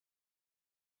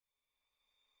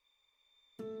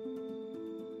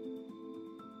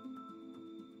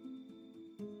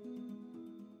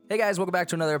Hey guys, welcome back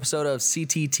to another episode of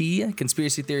CTT,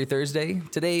 Conspiracy Theory Thursday.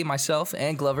 Today, myself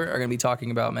and Glover are going to be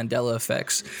talking about Mandela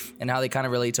effects and how they kind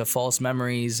of relate to false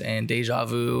memories and deja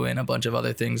vu and a bunch of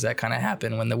other things that kind of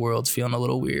happen when the world's feeling a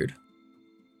little weird.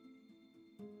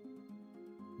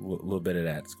 A little bit of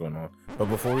that's going on. But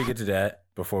before we get to that,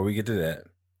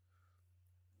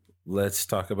 let's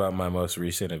talk about my most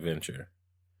recent adventure.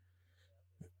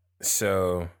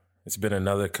 So, it's been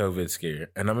another COVID scare.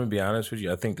 And I'm going to be honest with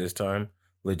you, I think this time,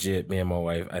 legit, me and my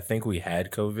wife, I think we had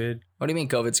COVID. What do you mean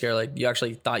COVID scare? Like, you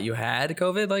actually thought you had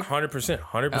COVID? Like 100%.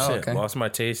 Oh, okay. Lost my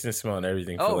taste and smell and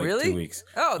everything for like really? 2 weeks.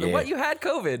 Oh, then what? You had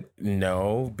COVID?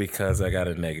 No, because I got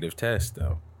a negative test,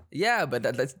 though. Yeah, but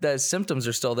the symptoms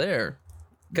are still there.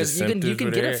 Because you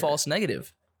can get a false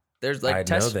negative. There's like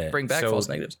tests bring back false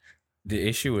negatives. The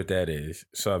issue with that is,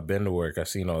 so I've been to work, I've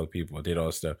seen all the people, I did all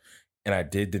the stuff, and I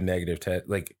did the negative test.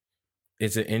 Like,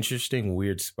 it's an interesting,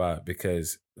 weird spot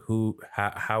because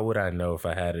how would I know if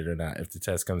I had it or not if the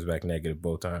test comes back negative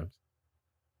both times?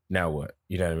 Now what?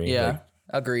 You know what I mean? Yeah, like,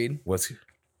 agreed.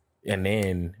 And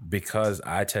then because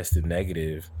I tested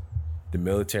negative, the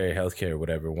military healthcare or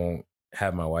whatever won't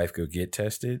have my wife go get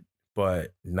tested.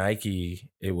 But Nike,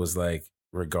 it was like,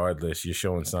 regardless, you're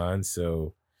showing signs.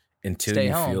 So until Stay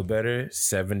you home. feel better,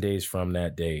 7 days from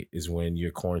that date is when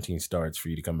your quarantine starts for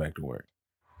you to come back to work.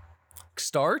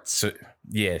 Starts? So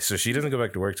she doesn't go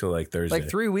back to work till like Thursday. Like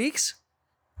 3 weeks?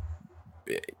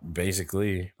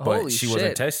 Basically. Holy But she shit.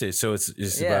 wasn't tested, so it's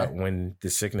Yeah. about when the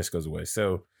sickness goes away.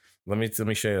 So let me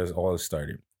show you how all it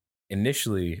started.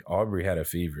 Initially, Aubrey had a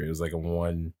fever. It was like a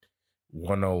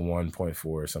 101.4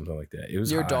 or something like that. It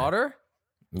was Your high. daughter?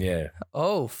 Yeah.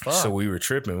 Oh, fuck. So we were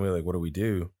tripping. We were like, what do we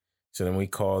do? So then we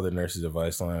called the nurse's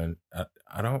advice line.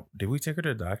 Did we take her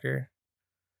to the doctor?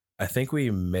 I think we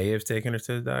may have taken her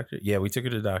to the doctor. Yeah, we took her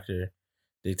to the doctor.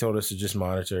 They told us to just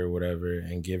monitor or whatever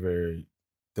and give her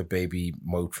the baby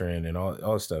Motrin and all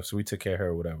the stuff. So we took care of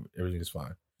her, whatever. Everything was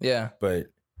fine. Yeah. But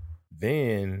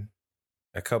then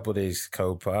a couple of days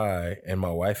go by and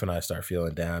my wife and I start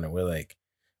feeling down and we're like,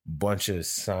 bunch of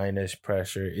sinus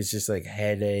pressure. It's just like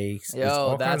headaches. It's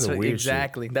all kinds of weird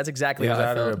exactly. shit. That's exactly It was how I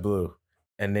out of the felt. blue.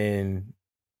 And then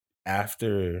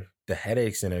after the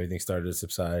headaches and everything started to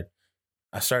subside,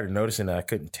 I started noticing that I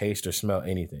couldn't taste or smell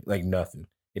anything, like nothing.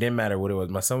 It didn't matter what it was.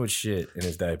 My son would shit in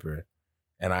his diaper,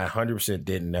 and I 100%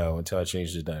 didn't know until I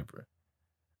changed his diaper.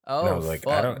 Oh, I was like,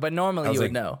 fuck. But normally you would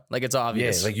like, know. Like, it's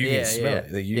obvious. Yeah, like you can smell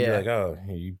it. Like you'd be like, oh,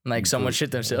 like you someone pooped.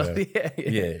 shit themselves. Yeah,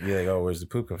 you're like, oh, where's the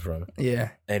poop come from? Yeah.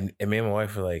 And me and my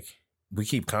wife were like, we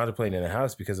keep contemplating in the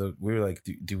house because we were like,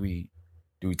 do we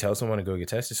tell someone to go get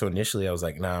tested? So initially I was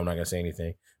like, nah, I'm not gonna say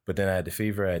anything. But then I had the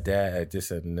fever, I had that, I had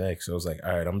this and the next. So I was like,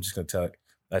 all right, I'm just gonna tell.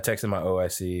 I texted my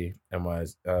OIC and my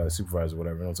supervisor,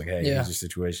 whatever, and I was like, hey, here's the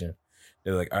situation.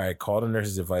 They're like, all right, call the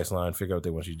nurse's advice line, figure out what they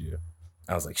want you to do.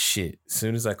 I was like, shit. As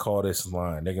soon as I call this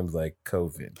line, they're gonna be like,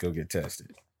 COVID, go get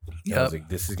tested. And I was like,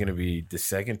 this is gonna be the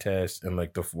second test and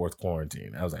like the fourth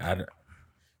quarantine. I was like,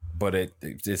 but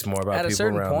it's more about at a people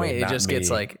certain around point, me, it not just me. gets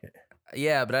like,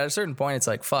 yeah, but at a certain point, it's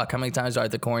like, fuck, how many times do I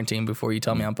have to quarantine before you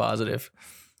tell me I'm positive?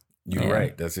 You're Yeah.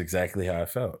 right. That's exactly how I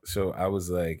felt. So I was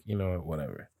like, you know what,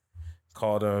 whatever.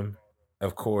 Called them.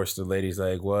 Of course, the lady's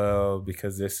like, well,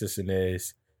 because this, and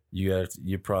this, you're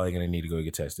probably gonna need to go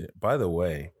get tested. By the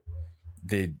way,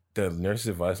 the nurse's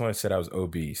advice line said I was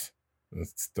obese.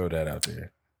 Let's throw that out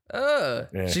there.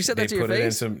 Yeah. She said that to They your put it in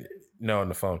face? on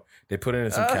the phone. They put it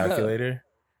in some calculator,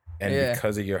 and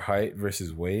because of your height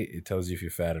versus weight, it tells you if you're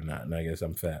fat or not. And I guess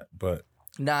I'm fat, but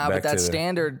Nah, back but that to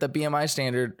standard, the BMI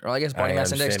standard, or I guess body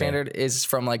mass index understand standard, is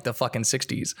from like the fucking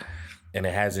 60s. and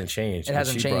it hasn't changed. It And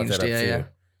hasn't she brought changed, that up yeah. too.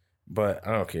 But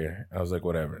I don't care. I was like,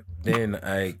 whatever. Then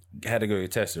I had to go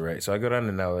get tested, right? So I go down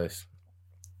to Nellis,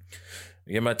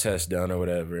 get my test done or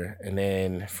whatever. And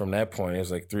then from that point, it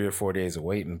was like 3 or 4 days of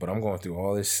waiting. But I'm going through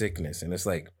all this sickness, and it's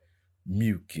like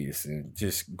mucus and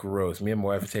just gross. Me and my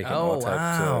wife are taking all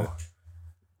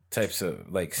types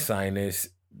of like sinus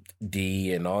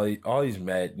D and all these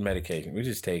medications. We're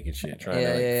just taking shit, trying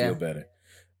to feel better.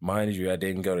 Mind you, I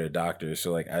didn't go to the doctor,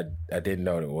 so like I didn't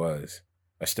know what it was.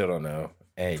 I still don't know.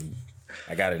 And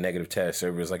I got a negative test. So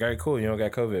everybody's like, all right, cool, you don't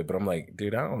got COVID. But I'm like,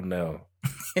 dude, I don't know.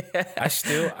 I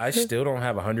still don't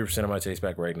have 100% of my taste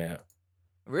back right now.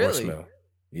 Really? Or smell.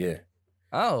 Yeah.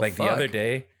 Oh, like fuck. the other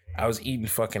day, I was eating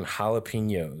fucking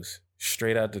jalapenos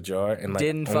straight out the jar, and like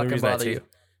Didn't only fucking reason I bother you.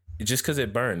 just because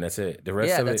it burned. That's it. The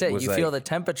rest of that's it it. was You like, feel the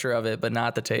temperature of it, but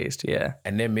not the taste. Yeah.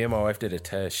 And then me and my wife did a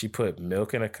test. She put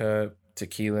milk in a cup,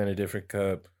 tequila in a different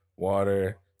cup,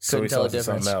 water, soy Couldn't tell the sauce, and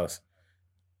something difference. else.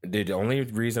 The only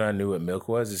reason I knew what milk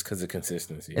was is because of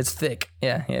consistency. It's thick.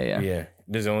 Yeah. Yeah,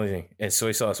 there's the only thing. And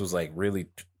soy sauce was like really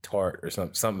tart or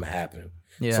something. Something happened.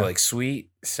 Yeah. So like sweet,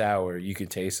 sour, you could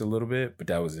taste a little bit, but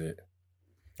that was it.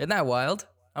 Isn't that wild?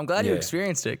 I'm glad you Yeah.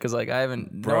 experienced it because like I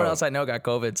haven't. No Bro. one else I know got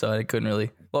COVID, so I couldn't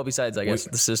really. Well, besides I guess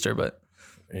the sister, but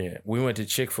Yeah, we went to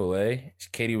Chick-fil-A.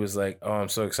 Katie was like, "Oh, I'm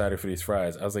so excited for these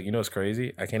fries." I was like, "You know what's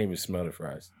crazy? I can't even smell the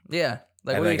fries. yeah.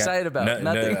 Like, And, what are you like, excited about?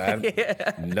 Nothing.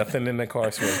 Yeah. Nothing in the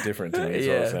car smells different to me." That's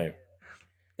all Yeah. I'm saying.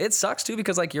 It sucks too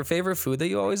because like your favorite food that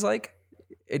you always like,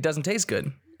 it doesn't taste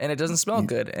good and it doesn't smell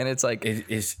good, and it's like.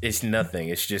 It's nothing.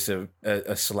 It's just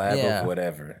a slab Yeah. of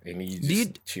whatever, and you just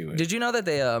Did chew it. Did you know that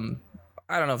they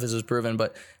I don't know if this was proven,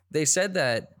 but they said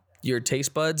that your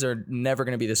taste buds are never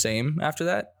going to be the same after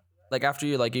that. Like after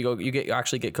you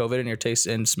actually get COVID and your taste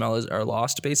and smell are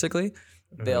lost, basically,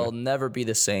 they'll never be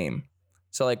the same.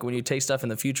 So like when you taste stuff in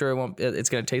the future, it's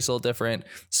going to taste a little different.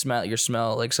 Your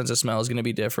smell, like sense of smell is going to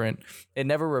be different. It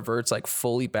never reverts like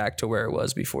fully back to where it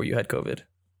was before you had COVID.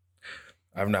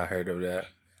 I've not heard of that.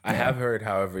 I have heard,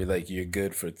 however, like you're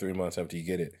good for 3 months after you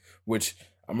get it, which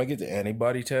I'm gonna get the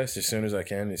antibody test as soon as I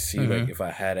can to see like if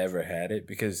I had ever had it,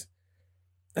 because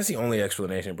that's the only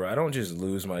explanation, bro. I don't just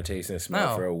lose my taste and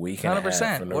smell for a week and a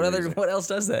half for no reason. What else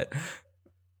does that?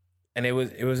 And it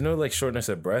was no like shortness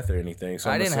of breath or anything. So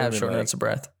I didn't have assuming, shortness of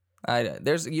breath.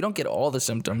 You don't get all the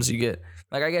symptoms. You get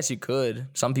like, I guess you could.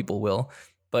 Some people will,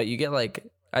 but you get like,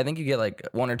 I think you get like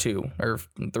 1 or 2 or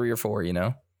 3 or 4. You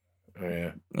know?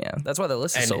 Yeah. Yeah, that's why the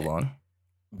list is so long.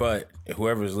 But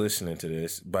whoever's listening to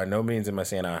this, by no means am I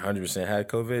saying I 100% had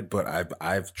COVID, but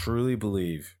I've truly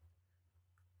believe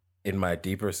in my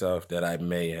deeper self that I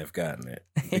may have gotten it,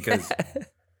 because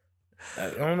I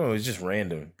don't know, it's just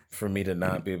random for me to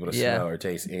not be able to smell or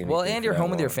taste anything. Well, and for you're that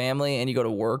home with your long. family and you go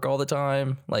to work all the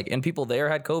time. Like, and people there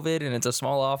had COVID and it's a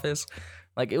small office.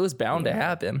 Like, it was bound to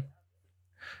happen.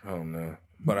 Oh no.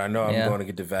 But I know I'm going to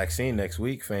get the vaccine next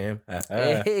week, fam.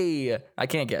 Hey, I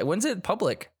can't get. When's it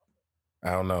public?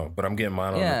 I don't know, but I'm getting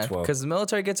mine on the 12th. Because the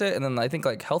military gets it, and then I think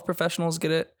like health professionals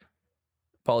get it.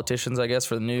 Politicians, I guess,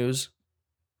 for the news.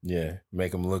 Yeah,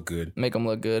 make them look good. Make them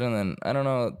look good, and then I don't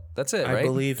know. That's it, right? I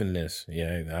believe in this.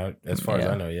 Yeah, as far as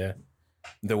I know, yeah.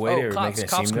 The way they were making it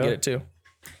cops seem, can though, get it too.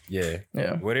 Yeah.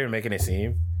 Yeah. The way they were making it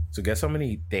seem. So guess how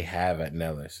many they have at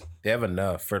Nellis? They have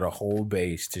enough for the whole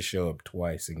base to show up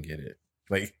twice and get it.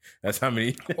 Like, that's how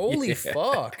many. Holy Yeah.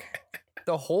 fuck!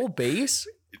 The whole base.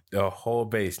 The whole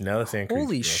base, Nellis and Creek,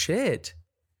 Holy bro. shit!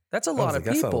 That's a I was lot like, of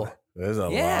that's people. That's a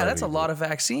lot. Yeah, of that's a people. lot of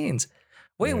vaccines.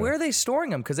 Wait, Yeah. where are they storing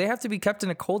them? Because they have to be kept in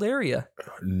a cold area.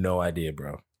 No idea,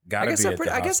 bro. I Gotta guess be at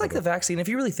the I guess like the hospital. vaccine. If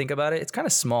you really think about it, it's kind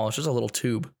of small. It's just a little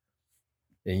tube.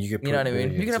 And you could, You know what I mean?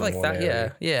 millions You could have in like one that.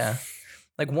 area. Yeah.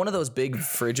 Like one of those big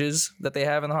fridges that they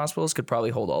have in the hospitals could probably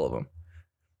hold all of them.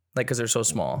 Like, because they're so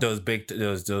small. Those big,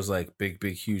 those like big,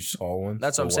 huge, tall ones.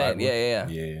 That's what I'm the saying. wide Yeah.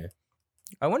 ones. Yeah.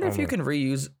 I wonder if I you don't can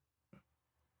reuse.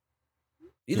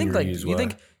 You Can think you like reuse you what?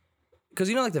 think because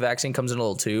you know like the vaccine comes in a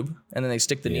little tube and then they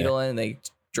stick the Yeah. needle in and they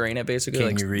drain it basically. Can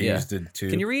like, you reuse yeah. the tube?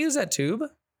 Can you reuse that tube?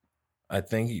 I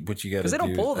think what you got to do. 'Cause they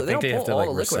don't pull- I they think don't they have pull to all like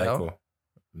the liquid out. recycle.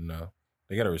 No,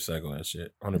 they got to recycle that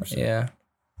shit, 100%. Yeah.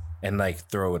 And like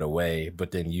throw it away,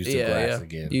 but then use the Yeah, glass yeah.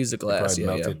 again. Use the They glass. probably Yeah.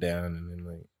 melt Yeah. it down and then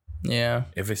like, Yeah.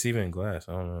 if it's even glass,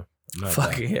 I don't know. I'm not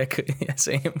Fuck that- yeah. Yeah.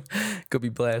 Same. Could be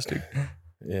plastic.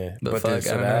 Yeah, But but, fuck, then, so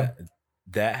I don't know.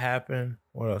 that happened.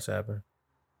 What else happened?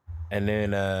 And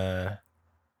then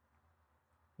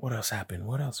what else happened?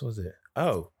 What else was it?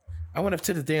 Oh, I went up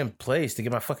to the damn place to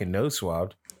get my fucking nose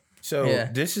swabbed. So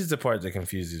Yeah. this is the part that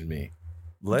confuses me.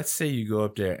 Let's say you go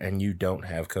up there and you don't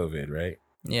have COVID, right?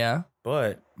 Yeah.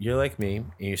 But you're like me and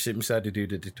you're sitting beside the dude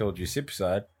that they told you to sit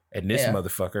beside, and this Yeah.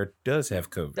 motherfucker does have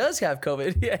COVID. Does have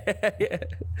COVID. Yeah. Yeah.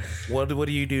 What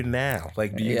do you do now?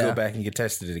 Like, do you go Yeah. back and get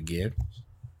tested again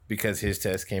because his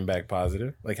test came back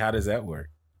positive? Like, how does that work?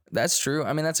 That's true.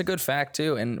 I mean, that's a good fact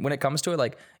too. And when it comes to it,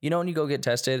 like, you know, when you go get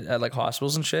tested at like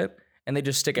hospitals and shit, and they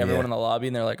just stick everyone Yeah. in the lobby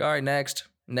and they're like, all right, next,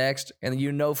 and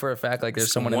you know for a fact like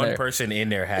there's someone in One there. person in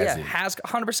there has Yeah, it. has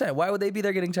 100%. Why would they be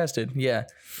there getting tested? Yeah.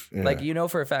 Like, you know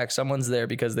for a fact someone's there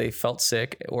because they felt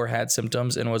sick or had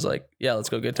symptoms and was like, yeah, let's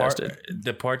go get tested.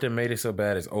 The part that made it so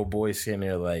bad is old boy sitting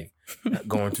there like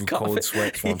going through Coughing. cold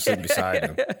sweats while I'm sitting beside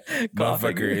him.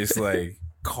 Coughing. Motherfucker is like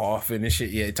coughing and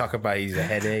shit. Yeah, talk about he's a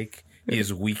headache,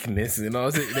 his weakness and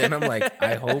all that. And I'm like,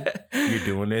 I hope you're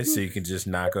doing this so you can just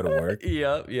not go to work.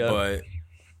 Yep. But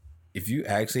if you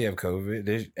actually have COVID,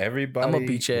 there's everybody. I'ma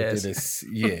beat your within ass. this-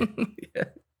 yeah.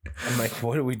 I'm like,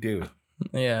 what do we do?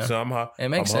 Yeah. So It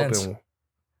makes I'm sense.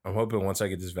 I'm hoping once I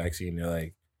get this vaccine, they're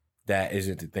like, that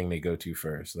isn't the thing they go to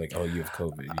first. Like, oh, you have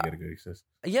COVID, you gotta go get this.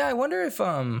 Yeah, I wonder if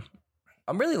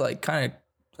I'm really like kind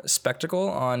of skeptical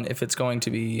on if it's going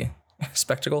to be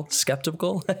skeptical.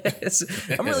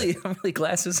 I'm really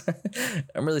glasses.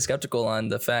 I'm really skeptical on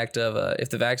the fact of if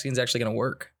the vaccine's actually going to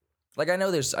work. Like I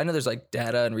know there's like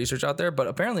data and research out there, but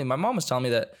apparently my mom was telling me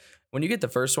that when you get the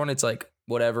first one, it's like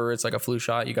whatever, it's like a flu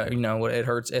shot. You got, what it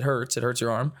hurts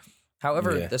your arm.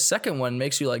 However, the second one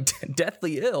makes you like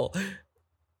deathly ill.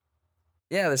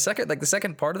 Yeah, the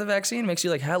second part of the vaccine makes you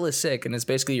like hella sick, and it's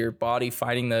basically your body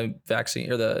fighting the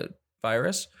vaccine or the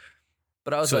virus.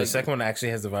 But I was like, the second one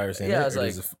actually has the virus in it. Yeah, I was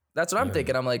like, that's what I'm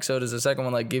thinking. I'm like, so does the second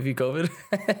one like give you COVID?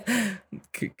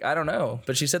 I don't know.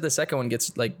 But she said the second one gets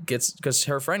because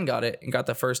her friend got it and got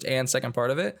the first and second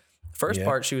part of it. First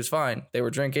part, she was fine. They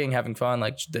were drinking, having fun,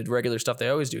 like the regular stuff they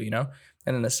always do, And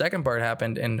then the second part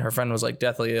happened, and her friend was like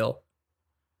deathly ill.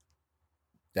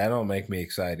 That don't make me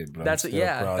excited, but that's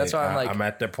why I'm like, I'm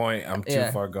at the point. I'm too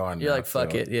far gone. You're now, like,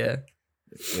 fuck it, yeah.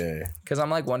 Because I'm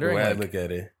like wondering. The way like, I look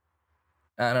at it.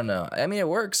 I don't know. I mean, it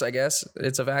works, I guess.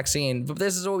 It's a vaccine. But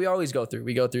this is what we always go through.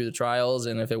 We go through the trials,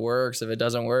 and if it works, if it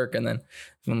doesn't work, and then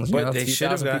they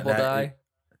should have people die.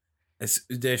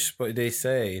 They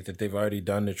say that they've already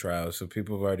done the trials, so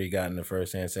people have already gotten the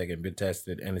first and second, been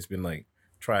tested, and it's been like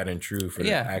tried and true for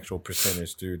the actual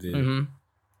percentage through the. Mm-hmm.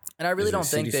 And I really don't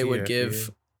think they would give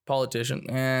politician.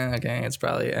 Okay, it's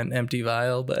probably an empty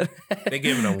vial, but they're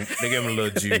giving them a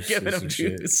little juice. They're giving them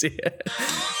juice, a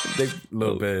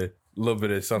little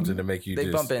bit of something to make you. They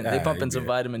pump in some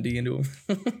vitamin D into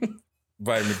them.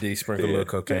 Vitamin D, sprinkle a little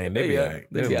cocaine. They'll be all right.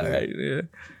 They'll be all right. Yeah.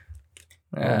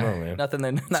 I don't know, man. Nothing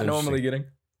they're not normally getting.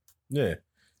 Yeah,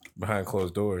 behind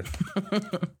closed doors.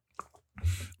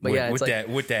 But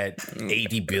with that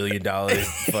 $80 billion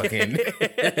fucking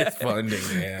funding,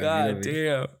 man. God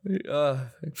damn.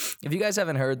 If you guys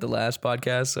haven't heard the last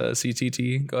podcast,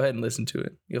 CTT, go ahead and listen to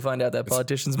it. You'll find out that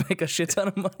politicians make a shit ton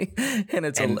of money, and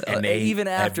it's even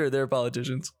after they're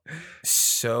politicians.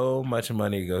 So much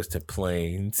money goes to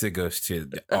planes. It goes to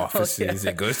offices.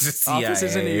 It goes to CIA.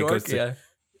 Offices in New York.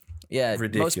 Yeah.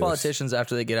 Ridiculous. Most politicians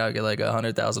after they get out get like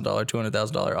 $100,000,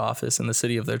 $200,000 office in the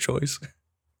city of their choice.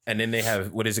 And then they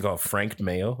have, what is it called? Franked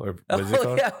mail? Or what is it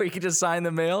called? Yeah, where you can just sign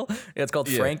the mail. Yeah, it's called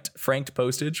franked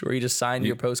postage, where you just sign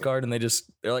your postcard and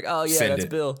they're like, oh yeah, that's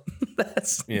Bill.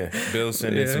 Bill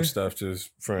sending some stuff to his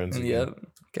friends. Yep.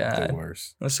 God. The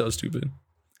worst. That's so stupid.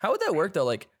 How would that work though?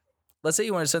 Like, let's say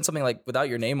you want to send something like without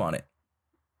your name on it,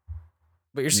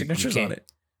 but your signature's on it.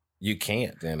 You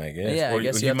can't then, I guess. Yeah, or I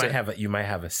guess you might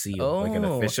have a seal, like an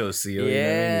official seal. Yeah, you know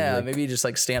what I mean? Like, maybe you just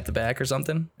like stamp the back or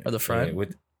something or the front.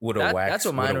 With a wax. That's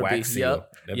what mine would be. Seal.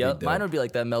 Yep. Mine would be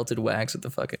like that melted wax with the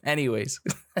fucking. Anyways.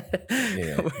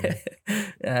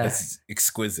 That's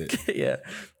exquisite. Yeah.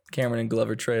 Cameron and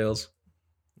Glover trails.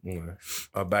 Yeah.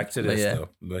 Back to this though.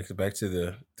 Back to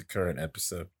the current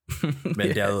episode.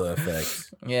 Mandela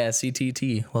effect. Yeah,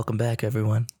 CTT. Welcome back,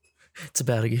 everyone. It's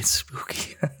about to get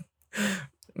spooky.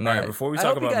 All right, before we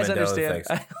talk about Mandela effects.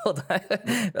 I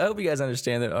hope you guys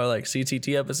understand that our like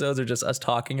CTT episodes are just us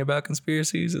talking about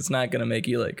conspiracies. It's not going to make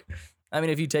you like, I mean,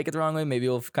 if you take it the wrong way, maybe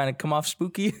it'll kind of come off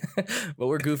spooky, but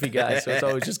we're goofy guys. So it's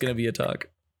always just going to be a talk.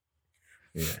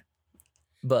 Yeah.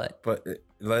 But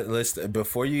let's,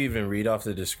 before you even read off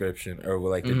the description or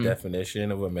like the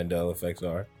definition of what Mandela effects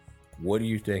are, what do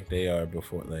you think they are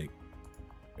before like,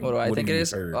 what do I think it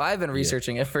is? Well, I've been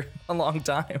researching it for a long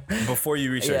time. Before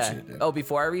you researched it? Oh,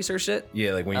 before I researched it?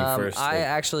 Yeah, like when you first... I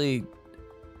actually...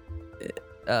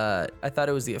 I thought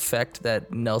it was the effect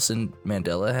that Nelson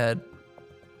Mandela had.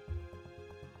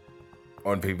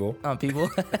 On people? On people.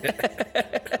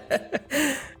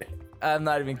 I'm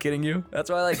not even kidding you. That's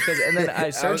why I like... And then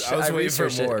I searched... I was waiting for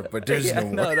more, but there's no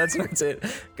more. No, that's it.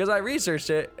 Because I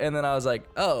researched it, and then I was like,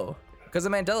 oh... Because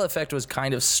the Mandela effect was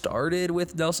kind of started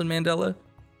with Nelson Mandela.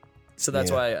 So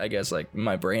that's why I guess like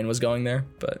my brain was going there.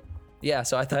 But yeah,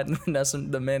 so I thought the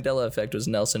Mandela effect was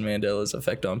Nelson Mandela's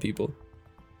effect on people.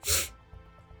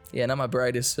 Yeah, not my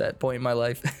brightest point in my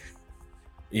life.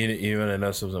 You want to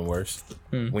know something worse?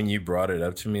 When you brought it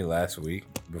up to me last week,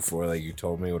 before like you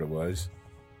told me what it was,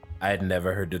 I had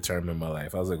never heard the term in my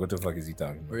life. I was like, what the fuck is he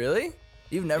talking about? Really?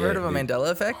 You've never heard of a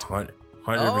Mandela effect? 100%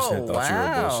 thought you were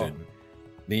bullshitting.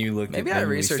 Then you looked. Maybe I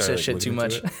researched this shit too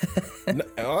much.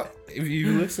 If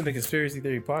you listen to Conspiracy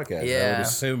Theory podcast, I would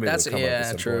assume it would come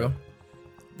up with true. Point.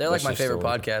 They're like my favorite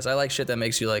podcast. I like shit that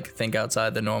makes you like think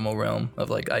outside the normal realm of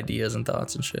like ideas and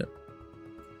thoughts and shit.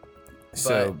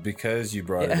 So because you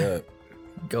brought it up,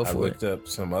 I looked up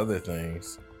some other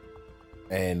things,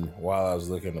 and while I was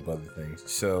looking up other things,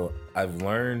 so I've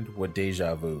learned what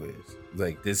deja vu is.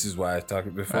 Like this is why I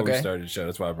talked before we started the show.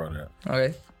 That's why I brought it up.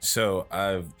 Okay. So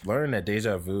I've learned that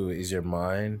deja vu is your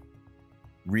mind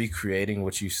recreating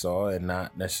what you saw and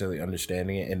not necessarily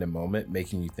understanding it in the moment,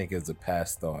 making you think it's a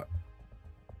past thought.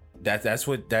 That's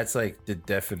like the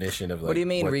definition of like. What do you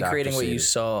mean recreating what you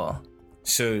saw?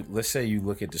 So let's say you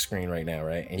look at the screen right now,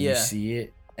 right? And you see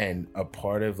it, and a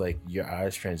part of like your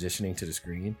eyes transitioning to the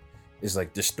screen is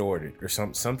like distorted, or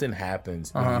something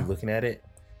happens when you're looking at it,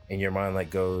 and your mind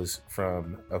like goes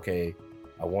from, okay,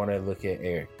 I want to look at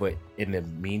Eric, but in the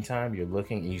meantime, you're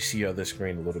looking and you see your other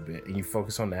screen a little bit, and you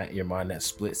focus on that. Your mind, that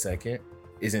split second,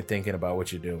 isn't thinking about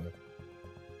what you're doing.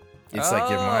 It's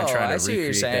like your mind trying to recreate that. I see what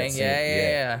you're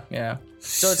saying. Yeah.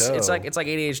 So it's like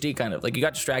ADHD kind of. Like you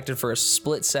got distracted for a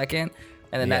split second,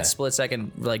 and then that split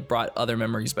second like brought other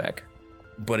memories back.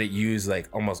 But it used like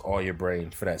almost all your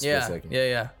brain for that split second.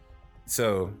 Yeah.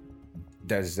 So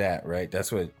that's that, right?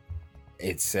 That's what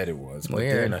it said it was. But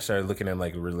Weird. then I started looking at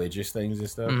like religious things and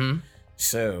stuff.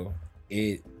 So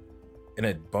in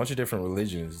a bunch of different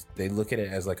religions, they look at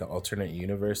it as like an alternate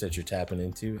universe that you're tapping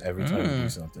into every time you do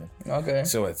something. Okay.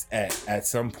 So it's at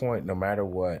some point, no matter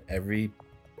what, every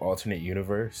alternate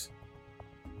universe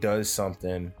does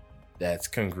something that's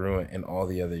congruent in all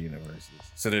the other universes.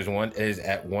 So there's one is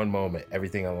at one moment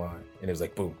everything aligned, and it was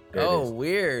like boom. There it is.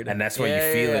 Weird. And that's when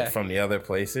you feel it from the other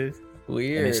places.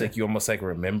 Weird. And it's like you almost like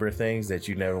remember things that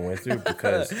you never went through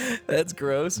because that's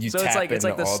gross. So it's like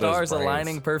the stars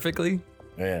aligning perfectly.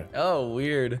 Yeah. Oh,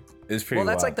 weird. It's pretty. Well,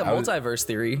 that's wild. like the multiverse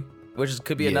theory, which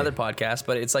could be another podcast,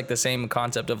 but it's like the same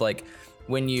concept of like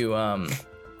when you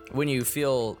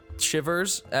feel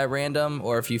shivers at random,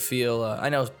 or if you feel I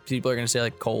know people are gonna say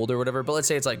like cold or whatever, but let's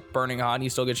say it's like burning hot and you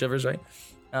still get shivers, right?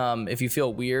 If you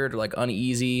feel weird or like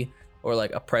uneasy or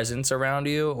like a presence around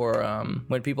you, or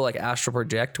when people like astral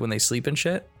project when they sleep and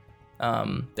shit,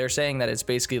 they're saying that it's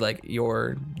basically like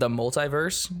the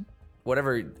multiverse,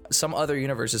 whatever, some other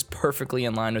universe is perfectly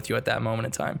in line with you at that moment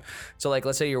in time. So like,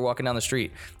 let's say you're walking down the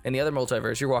street, in the other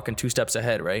multiverse, you're walking 2 steps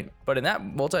ahead, right? But in that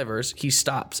multiverse, he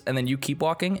stops and then you keep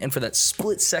walking. And for that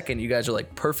split second, you guys are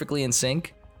like perfectly in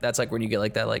sync. That's like when you get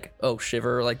like that, like, oh,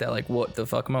 shiver, like that, like what the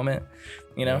fuck moment,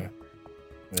 you know?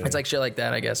 Yeah. It's like shit like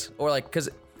that, I guess. Or like, cause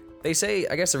they say,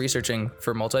 I guess the researching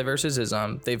for multiverses is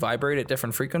they vibrate at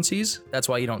different frequencies. That's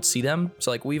why you don't see them.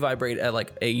 So like we vibrate at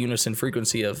like a unison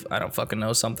frequency of, I don't fucking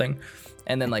know, something.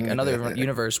 And then like another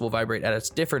universe will vibrate at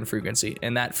a different frequency.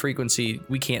 And that frequency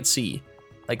we can't see.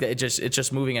 Like it's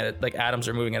just moving at it, like atoms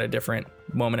are moving at a different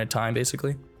moment in time,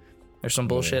 basically. There's some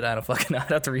bullshit. I don't fucking know. I'd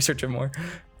have to research it more.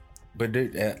 But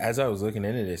dude, as I was looking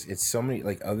into this, it's so many,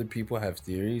 like other people have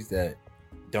theories that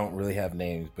don't really have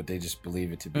names, but they just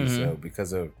believe it to be so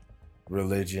because of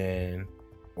religion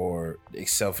or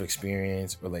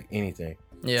self-experience or like anything.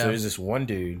 So there's this one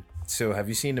dude. So have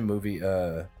you seen the movie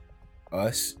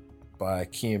Us by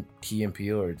Key and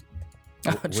Peele or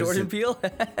Jordan Peele?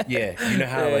 Yeah, you know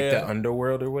how like the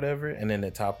underworld or whatever, and then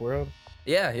the top world.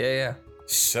 Yeah.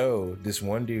 So this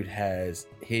one dude has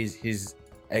his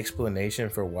explanation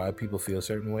for why people feel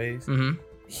certain ways.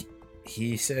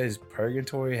 He says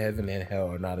purgatory, heaven, and hell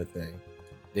are not a thing.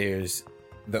 There's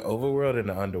the overworld and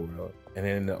the underworld, and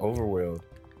then in the overworld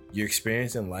you're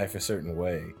experiencing life a certain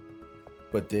way,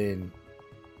 but then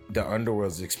the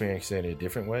underworld is experiencing it a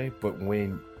different way. But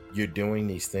when you're doing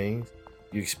these things,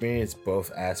 you experience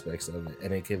both aspects of it,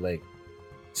 and it could like,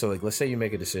 so like let's say you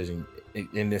make a decision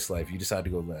in this life, you decide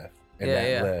to go left, and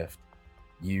left,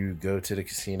 you go to the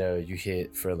casino, you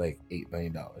hit for like $8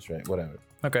 million, right? Whatever.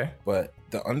 Okay. But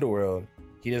the underworld,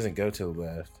 he doesn't go to the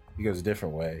left, he goes a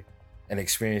different way and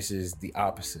experiences the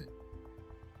opposite.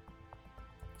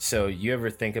 So you ever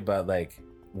think about like,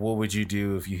 what would you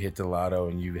do if you hit the lotto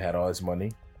and you had all this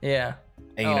money? Yeah.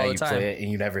 And you know you play it and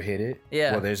you never hit it?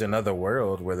 Yeah. Well, there's another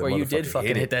world where you did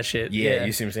fucking hit that shit. Yeah,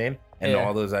 you see what I'm saying? And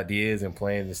all those ideas and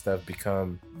plans and stuff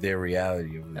become their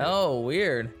reality over there. Oh,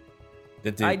 weird.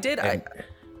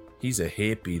 He's a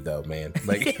hippie though, man.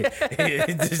 Like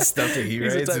the stuff that he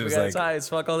writes. He's the type of guy that's high as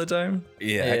fuck all the time.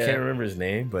 Yeah, I can't remember his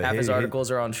name, but half his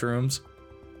articles are on shrooms.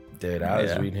 Dude, I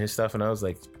was reading his stuff and I was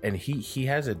like, and he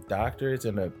has a doctorate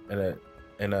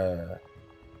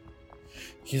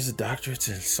he has a doctorate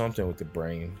in something with the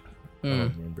brain. I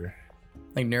don't remember.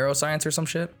 Like neuroscience or some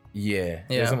shit? Yeah,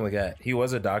 something like that. He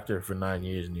was a doctor for 9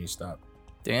 years and he stopped.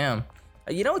 Damn.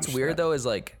 You know what's weird though is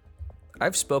like, I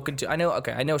know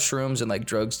shrooms and like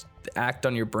drugs act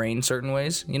on your brain certain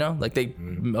ways, you know, like they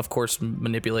of course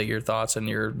manipulate your thoughts and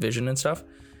your vision and stuff.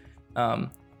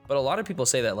 But a lot of people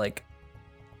say that like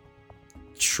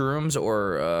shrooms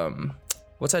or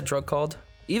what's that drug called?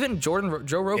 Even Joe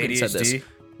Rogan ADHD? said this.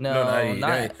 No,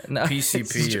 not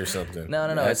PCP or something. No.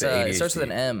 It starts with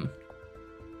an M.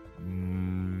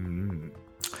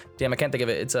 Damn, I can't think of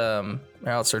it. It's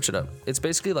I'll search it up. It's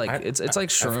basically like it's like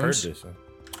shrooms. I've heard this.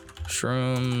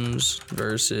 Shrooms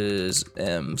versus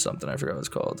something. I forgot what it's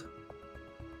called.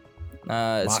 It's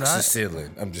not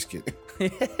Moxicillin. I'm just kidding.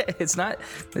 it's not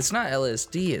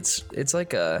LSD. It's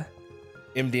like a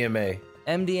MDMA.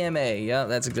 MDMA. Yeah,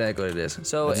 that's exactly what it is.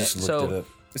 So I just looked it up.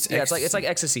 it's like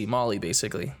ecstasy, Molly,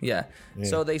 basically. Yeah.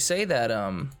 So they say that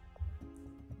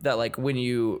that like when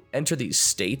you enter these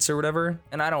states or whatever,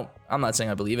 and I'm not saying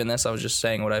I believe in this. I was just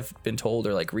saying what I've been told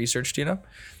or like researched, you know.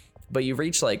 But you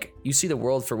reach like you see the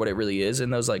world for what it really is in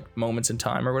those like moments in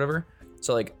time or whatever.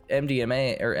 So like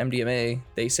MDMA,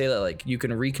 they say that like you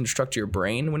can reconstruct your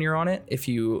brain when you're on it if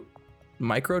you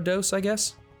microdose, I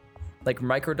guess. Like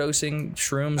microdosing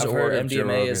shrooms or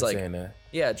MDMA is like,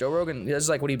 yeah, Joe Rogan, this is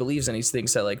like what he believes in. He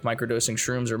thinks that like microdosing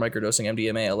shrooms or microdosing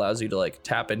MDMA allows you to like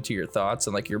tap into your thoughts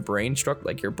and like your brain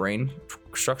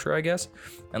structure, I guess,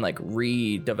 and like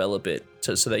redevelop it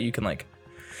so that you can like,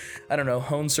 I don't know,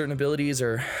 hone certain abilities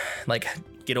or like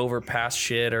get over past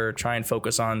shit or try and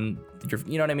focus on your,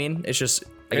 you know what I mean? It's just,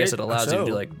 I guess it allows you to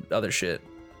do like other shit.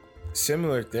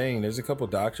 Similar thing. There's a couple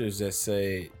doctors that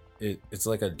say it's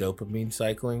like a dopamine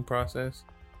cycling process.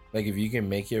 Like if you can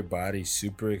make your body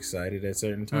super excited at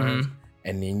certain times,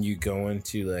 and then you go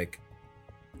into like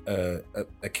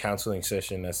a counseling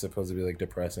session that's supposed to be like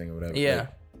depressing or whatever. Yeah.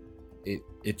 Like,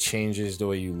 it changes the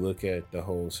way you look at the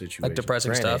whole situation. Like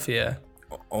depressing stuff, yeah.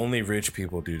 Only rich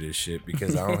people do this shit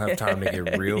because I don't have time to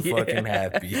get real fucking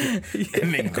happy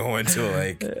and then go into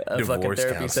like a divorce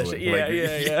therapy counseling. session.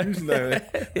 Yeah.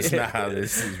 It's not how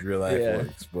this is real life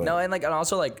works. But. No, and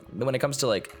also like when it comes to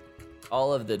like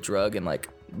all of the drug and like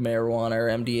marijuana or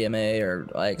MDMA or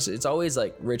like it's always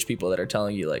like rich people that are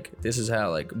telling you like this is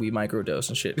how like we microdose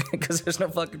and shit because there's no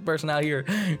fucking person out here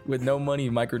with no money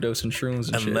microdosing shrooms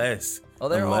and shit.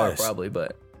 There are probably,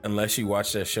 but. Unless you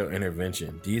watch that show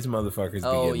Intervention, these motherfuckers be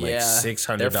getting like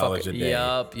 $600 a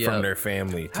day from their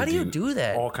family. How do you do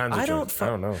that? All kinds of drugs. I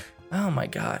don't know. Oh my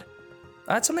God.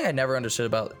 That's something I never understood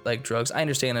about like drugs. I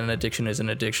understand an addiction is an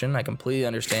addiction. I completely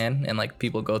understand. And like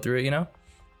people go through it, you know?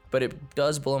 But it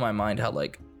does blow my mind how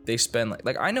like they spend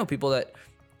like I know people that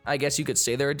I guess you could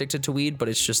say they're addicted to weed, but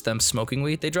it's just them smoking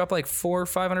weed. They drop like $400 or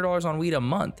 $500 on weed a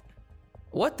month.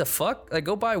 What the fuck? Like,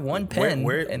 go buy one pen.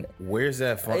 Where's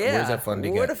that fun? Where's that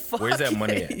funding at? Where's that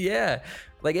money at? Yeah,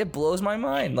 like it blows my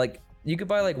mind. Like you could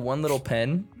buy like one little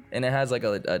pen and it has like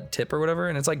a tip or whatever,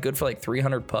 and it's like good for like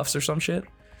 300 puffs or some shit.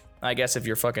 I guess if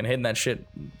you're fucking hitting that shit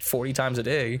 40 times a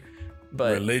day,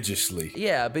 but religiously.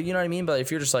 Yeah, but you know what I mean. But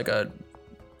if you're just like a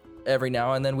every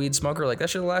now and then weed smoker, like that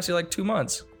should last you like 2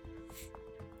 months.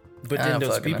 But then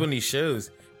those people in these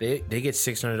shows. They get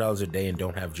 $600 a day and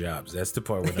don't have jobs. That's the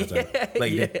part where I'm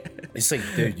it's like,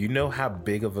 dude, you know how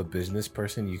big of a business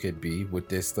person you could be with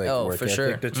this like work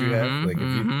ethic that you have. Like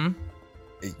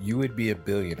if you would be a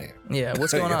billionaire. Yeah,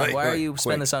 what's going on? Why are you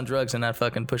spending this on drugs and not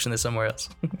fucking pushing this somewhere else?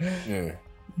 Yeah,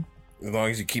 as long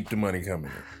as you keep the money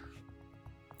coming.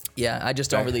 Yeah, I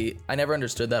just don't really. I never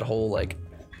understood that whole like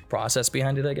process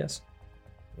behind it. I guess,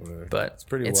 but it's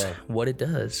pretty wild. What it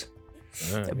does.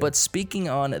 But speaking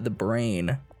on the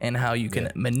brain and how you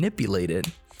can manipulate it,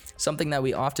 something that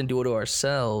we often do to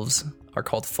ourselves are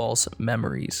called false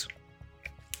memories.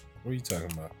 What are you talking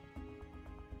about?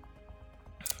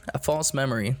 A false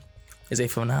memory is a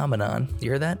phenomenon. You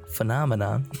hear that?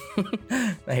 Phenomenon.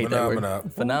 I hate that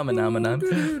word.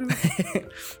 Phenomenon.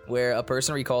 Where a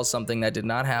person recalls something that did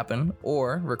not happen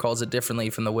or recalls it differently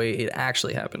from the way it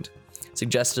actually happened.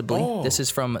 Suggestively, this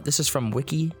is from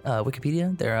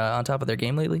Wikipedia. They're on top of their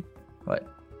game lately. What?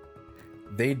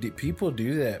 People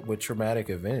do that with traumatic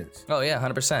events. Oh yeah,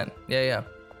 100%. Yeah.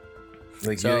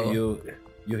 Like so,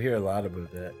 you'll hear a lot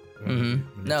about that.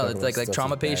 Mm-hmm. No, it's like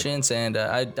trauma patients, and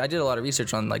I did a lot of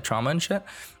research on like trauma and shit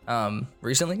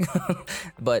recently.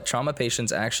 But trauma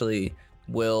patients actually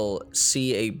will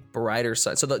see a brighter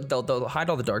side. So they'll hide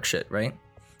all the dark shit, right?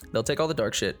 They'll take all the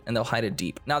dark shit and they'll hide it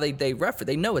deep. Now they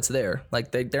know it's there.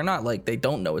 Like they're not like they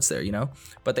don't know it's there, you know.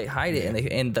 But they hide it,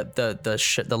 and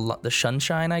the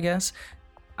sunshine, I guess,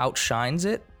 outshines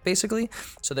it basically.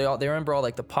 So they remember all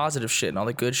like the positive shit and all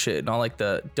the good shit and all like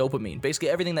the dopamine, basically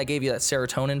everything that gave you that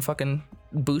serotonin fucking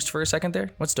boost for a second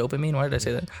there. What's dopamine? Why did I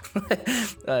say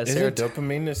that? Is there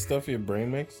dopamine the stuff your brain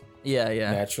makes? Yeah.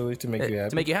 Naturally to make you happy.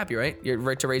 To make you happy, right? You're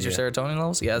right to raise your serotonin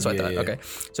levels. Yeah, that's what I thought. Okay,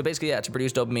 so basically, to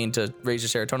produce dopamine to raise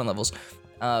your serotonin levels.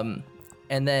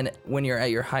 And then when you're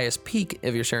at your highest peak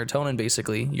of your serotonin,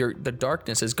 basically, the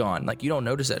darkness is gone. Like you don't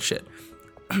notice that shit.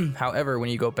 However, when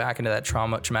you go back into that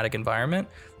traumatic environment,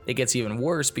 it gets even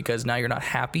worse because now you're not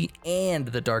happy and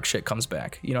the dark shit comes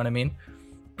back. You know what I mean?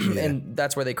 Yeah. And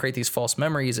that's where they create these false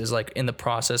memories, is like in the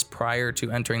process prior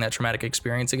to entering that traumatic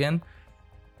experience again.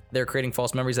 they're creating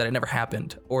false memories that it never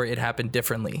happened, or it happened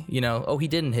differently. You know, oh, he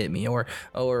didn't hit me, or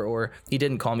he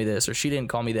didn't call me this, or she didn't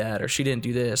call me that, or she didn't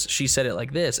do this, she said it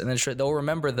like this, and then they'll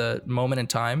remember the moment in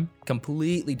time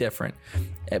completely different.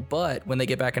 But when they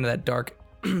get back into that dark,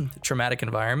 traumatic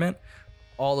environment,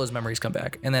 all those memories come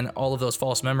back, and then all of those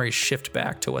false memories shift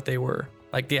back to what they were,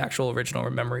 like the actual original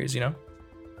memories. You know,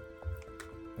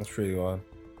 that's pretty wild.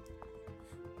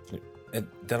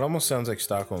 That almost sounds like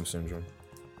Stockholm syndrome.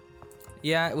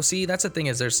 Yeah, well, see, that's the thing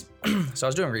is so I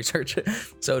was doing research.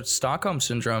 So Stockholm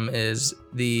syndrome is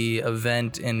the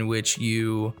event in which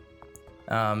you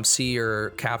see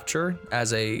your capture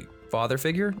as a father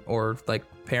figure, or like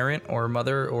parent or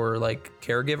mother or like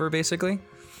caregiver, basically.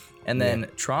 And then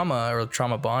trauma or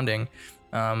trauma bonding,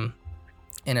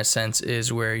 in a sense,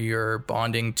 is where you're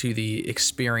bonding to the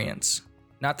experience,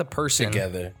 not the person.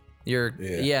 Together.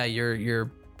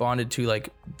 You're bonded to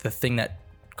like the thing that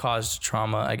caused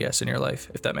trauma, I guess, in your life,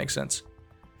 if that makes sense.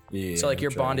 Yeah. So like you're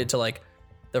bonded to like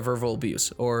the verbal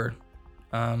abuse, or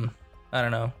I don't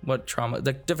know what trauma,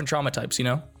 the different trauma types, you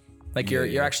know? Like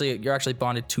you're actually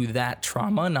bonded to that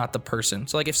trauma, not the person.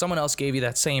 So like if someone else gave you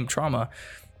that same trauma,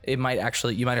 you might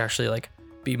actually like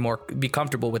be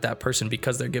comfortable with that person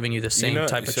because they're giving you the same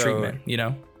type of treatment, you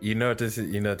know? You know what this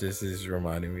is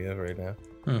reminding me of right now?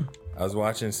 I was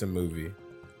watching some movie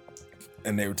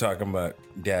and they were talking about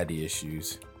daddy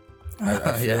issues.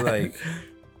 I feel like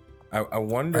I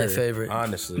wonder, my favorite.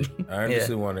 honestly, I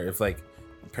honestly wonder if like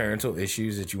parental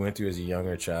issues that you went through as a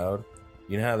younger child,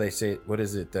 you know how they say, what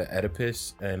is it, the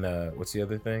Oedipus and what's the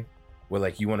other thing? Where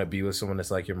like you want to be with someone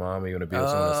that's like your mom, or you want to be with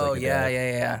someone that's like your dad.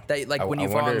 Yeah. That like when you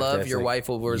fall in love, your wife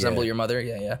will resemble your mother.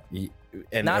 Yeah.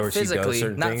 And not physically,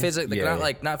 not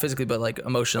physically, but like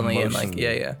emotionally. And like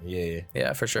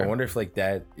yeah, for sure. I wonder if like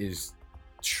that is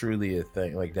truly a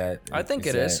thing like that. I think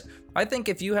it is. I think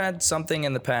if you had something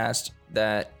in the past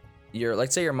that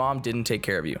let's say your mom didn't take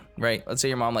care of you, right? Let's say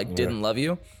your mom like didn't love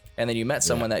you, and then you met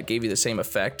someone that gave you the same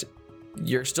effect.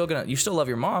 You still love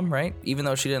your mom, right? Even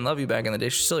though she didn't love you back in the day,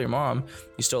 she's still your mom.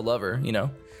 You still love her, you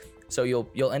know? So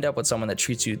you'll end up with someone that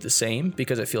treats you the same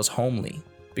because it feels homely,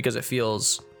 because it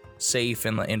feels safe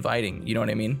and inviting. You know what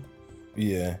I mean?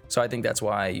 Yeah. So I think that's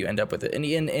why you end up with it.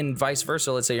 And vice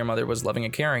versa. Let's say your mother was loving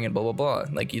and caring and blah, blah, blah.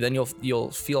 Like then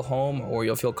you'll feel home, or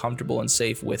you'll feel comfortable and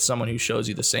safe with someone who shows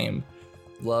you the same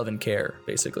love and care,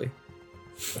 basically.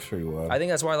 That's pretty wild. I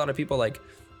think that's why a lot of people like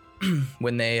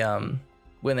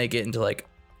when they get into like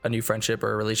a new friendship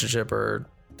or a relationship, or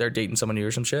they're dating someone new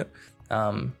or some shit,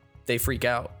 they freak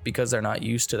out because they're not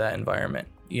used to that environment,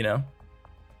 you know?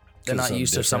 They're not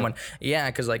used to someone. Yeah,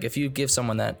 because like if you give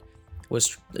someone that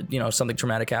was, you know, something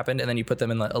traumatic happened, and then you put them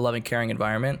in a loving, caring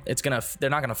environment, they're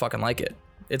not gonna fucking like it.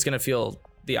 It's gonna feel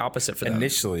the opposite for them.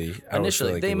 Initially,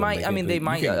 like they might. I mean, they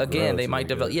might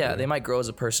develop. Yeah, they might grow as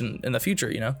a person in the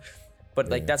future, you know. But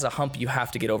like that's a hump you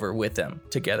have to get over with them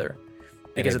together.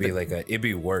 Because it'd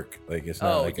be work. Like it's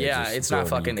not. It's not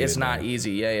fucking. It's not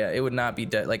easy. Yeah. It would not be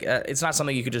it's not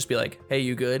something you could just be like, hey,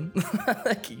 you good?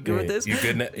 Like, you good with this? You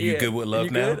good? You good with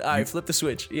love now? All right, flip the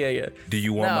switch. Yeah. Do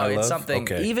you want my love? No, it's something.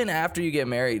 Okay. Even after you get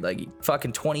married, like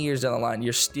fucking 20 years down the line,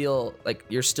 you're still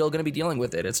gonna be dealing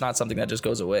with it. It's not something that just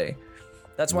goes away.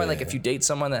 That's why, like, if you date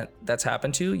someone that's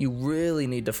happened to, you really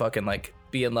need to fucking like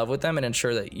be in love with them and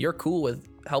ensure that you're cool with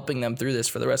helping them through this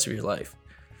for the rest of your life.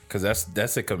 Because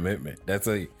that's a commitment. That's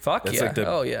like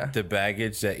the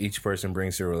baggage that each person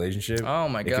brings to a relationship. Oh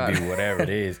my God. It could be whatever it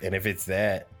is. And if it's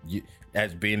that,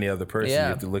 as being the other person, you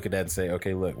have to look at that and say,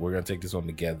 okay, look, we're gonna take this one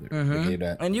together.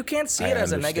 Mm-hmm. And you can't see it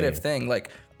as a negative thing. Like,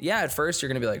 yeah, at first you're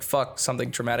gonna be like, fuck,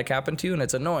 something traumatic happened to you, and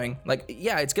it's annoying. Like,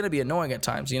 yeah, it's gonna be annoying at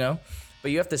times, you know?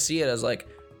 But you have to see it as like,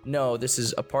 no, this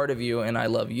is a part of you, and I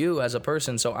love you as a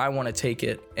person, so I want to take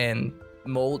it and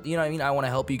mold, you know what I mean? I want to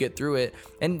help you get through it.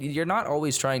 And you're not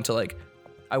always trying to like,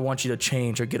 I want you to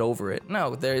change or get over it.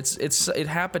 No, it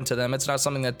happened to them. It's not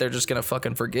something that they're just gonna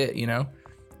fucking forget, you know?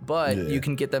 But you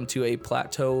can get them to a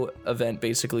plateau event,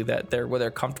 basically, where they're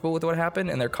comfortable with what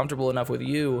happened, and they're comfortable enough with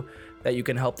you that you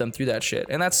can help them through that shit.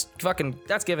 And that's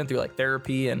given through like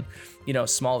therapy and, you know,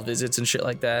 small visits and shit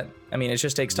like that. I mean, it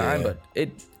just takes time,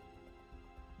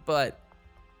 but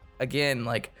again,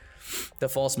 like the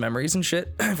false memories and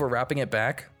shit, if we're wrapping it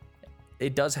back,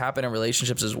 it does happen in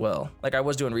relationships as well. Like I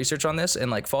was doing research on this, and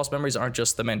like false memories aren't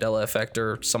just the Mandela effect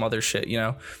or some other shit, you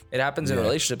know? It happens in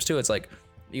relationships too. It's like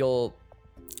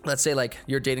let's say like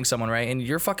you're dating someone, right? And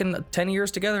you're fucking 10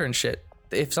 years together and shit.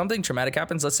 If something traumatic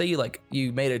happens, let's say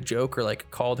you made a joke or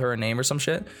like called her a name or some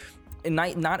shit, and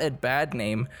not a bad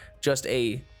name, just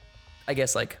I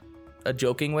guess like a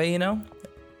joking way, you know?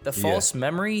 The false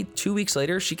memory, 2 weeks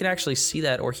later, she can actually see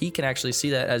that, or he can actually see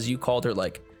that as you called her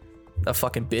like a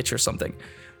fucking bitch or something.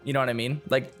 You know what I mean?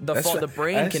 Like the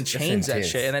brain can change that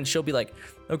shit, and then she'll be like,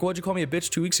 why'd you call me a bitch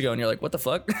 2 weeks ago? And you're like, what the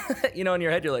fuck? You know, in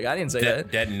your head, you're like, I didn't say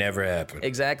that. That never happened.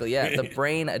 Exactly. Yeah. The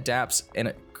brain adapts and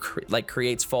it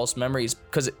creates false memories,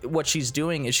 because what she's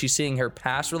doing is she's seeing her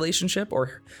past relationship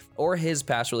or his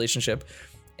past relationship,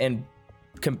 and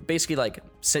basically like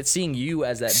seeing you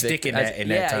as that sticking that in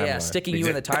that timeline. Sticking you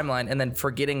in the timeline, and then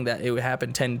forgetting that it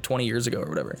happened 10, 20 years ago or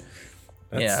whatever.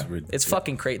 That's ridiculous. It's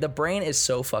fucking crazy. The brain is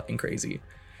so fucking crazy.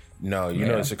 No, you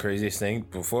know it's the craziest thing.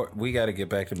 Before we got to get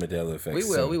back to Mandela effect. We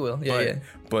will. Yeah.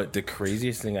 But the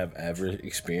craziest thing I've ever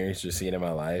experienced or seen in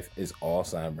my life is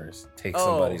Alzheimer's take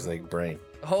somebody's like brain.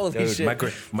 Holy shit!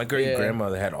 My great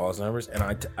grandmother had Alzheimer's, and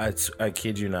I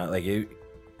kid you not, like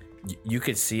you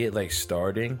could see it like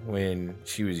starting when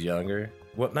she was younger.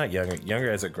 Well, not younger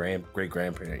as a great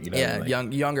grandparent. You know, yeah,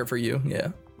 like, younger for you. Yeah.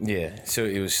 Yeah. So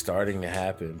it was starting to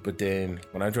happen, but then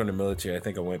when I joined the military, I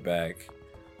think I went back.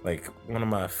 Like one of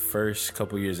my first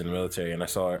couple years in the military, and I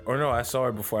saw her. Or no, I saw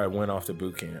her before I went off to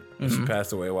boot camp. She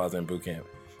passed away while I was in boot camp,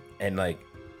 and like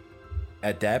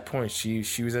at that point, she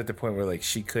was at the point where like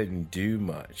she couldn't do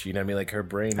much. You know what I mean? Like her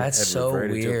brain had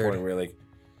reverted to a point where like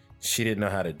she didn't know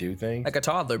how to do things, like a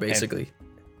toddler, basically.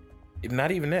 And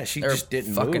not even that. She just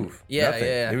didn't move. Yeah, nothing.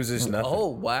 Yeah. It was just nothing. Oh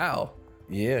wow.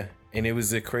 Yeah, and it was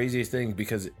the craziest thing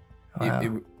because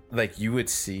it like you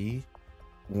would see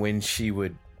when she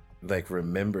would like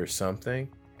remember something,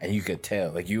 and you could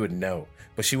tell, like you would know,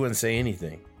 but she wouldn't say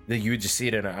anything. Like you would just see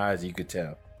it in her eyes, and you could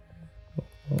tell.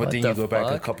 But then you go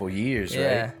back a couple years,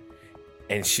 right?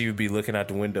 And she would be looking out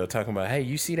the window talking about, hey,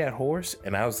 you see that horse?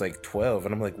 And I was like 12,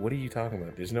 and I'm like, what are you talking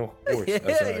about? There's no horse. You're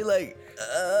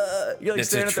like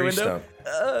staring at the window.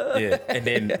 Yeah, and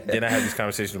then I had this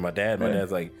conversation with my dad. My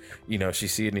dad's like, you know, she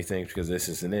see anything because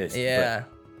this and this. Yeah.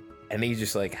 And he's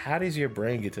just like, how does your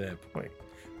brain get to that point?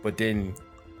 But then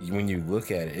when you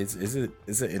look at it, it's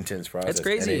an intense process. It's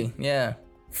crazy. Yeah.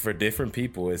 For different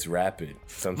people, it's rapid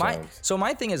sometimes. So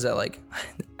my thing is that, like,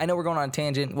 I know we're going on a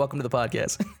tangent. Welcome to the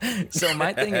podcast. So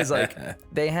my thing is, like,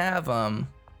 they have,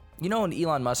 you know, an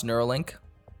Elon Musk Neuralink.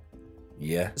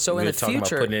 Yeah. So in the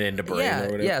future, putting it in the brain or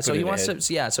whatever. Yeah. So he wants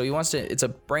to. Yeah. So he wants to. It's a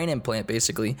brain implant,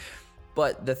 basically.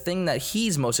 But the thing that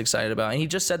he's most excited about, and he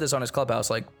just said this on his Clubhouse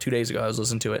like 2 days ago. I was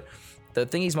listening to it. The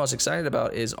thing he's most excited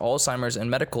about is Alzheimer's and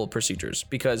medical procedures,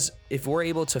 because if we're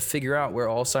able to figure out where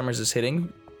Alzheimer's is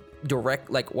hitting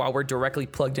while we're directly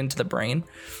plugged into the brain,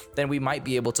 then we might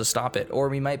be able to stop it, or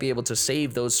we might be able to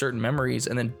save those certain memories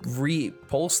and then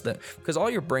repulse them. Because all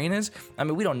your brain is, I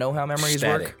mean, we don't know how memories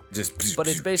work, but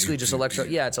it's basically just electro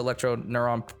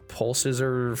neuron pulses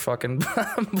or fucking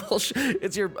bullshit.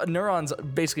 It's your neurons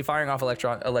basically firing off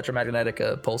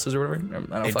electromagnetic pulses or whatever. I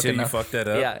don't Until fucking know. You fucked that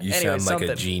up, yeah. You anyway, sound like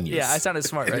a genius. Yeah, I sounded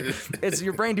smart, right? It's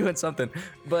your brain doing something.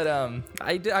 But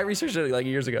I researched it like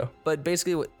years ago. But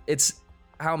basically, it's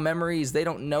how memories, they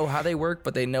don't know how they work,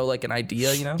 but they know like an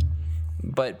idea, you know?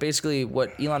 But basically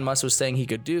what Elon Musk was saying he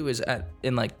could do is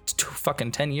in like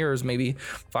fucking 10 years, maybe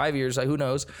 5 years, like who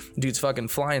knows, dude's fucking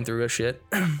flying through a shit,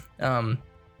 that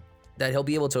he'll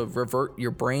be able to revert your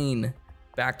brain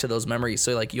back to those memories.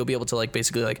 So like you'll be able to like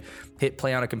basically like hit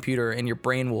play on a computer, and your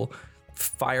brain will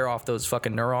fire off those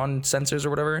fucking neuron sensors or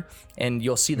whatever, and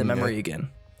you'll see the memory again.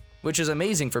 Which is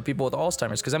amazing for people with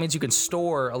Alzheimer's, because that means you can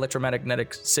store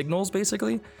electromagnetic signals,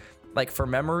 basically, like for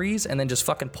memories, and then just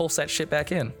fucking pulse that shit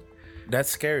back in. That's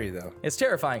scary, though. It's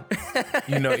terrifying.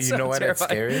 You know why that's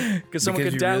scary? Because someone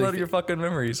can download your fucking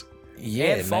memories.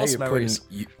 Yeah, and false memories.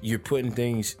 You're putting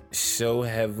things so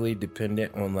heavily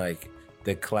dependent on like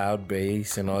the cloud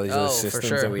base and all these other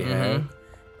systems that we have.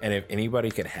 And if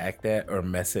anybody could hack that or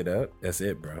mess it up, that's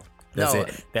it, bro. That's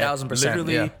it.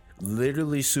 1000%.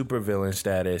 Literally supervillain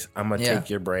status. I'm gonna take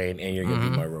your brain and you're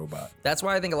gonna be my robot. That's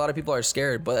why I think a lot of people are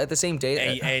scared. But at the same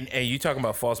day, and you talking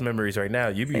about false memories right now,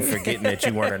 you be forgetting that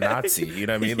you weren't a Nazi. You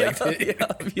know what I mean?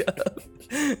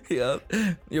 Yeah.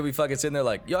 You'll be fucking sitting there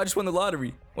like, yo, I just won the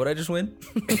lottery. What'd I just win?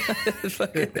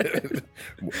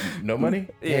 No money?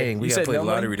 Dang, we gotta play the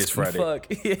lottery this Friday. Fuck.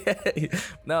 Yeah.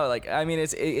 No, like, I mean,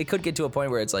 it could get to a point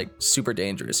where it's like super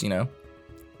dangerous, you know.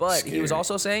 But he was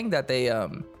also saying that they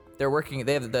have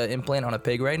the implant on a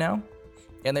pig right now,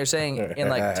 and they're saying in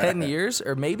like 10 years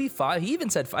or maybe 5, he even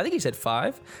said, I think he said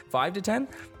 5 to 10,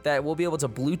 that we'll be able to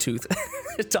Bluetooth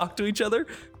talk to each other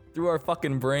through our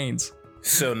fucking brains.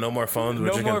 So no more phones. We're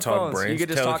No just more gonna talk phones. brains. You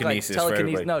could just Telekinesis. talk like for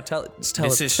everybody. telekinesis. No,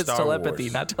 This is it's Star telepathy,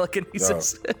 Wars. not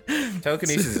telekinesis.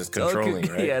 Telekinesis is controlling,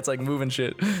 right? Yeah, it's like moving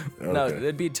shit. No, Okay.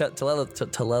 it'd be telepathy.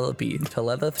 Telepathy.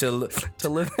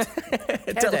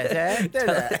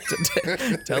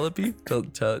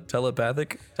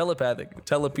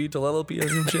 Telepathy or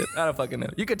some shit. I don't fucking know.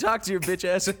 You could talk to your bitch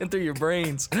ass in through your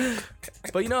brains.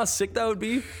 But you know how sick that would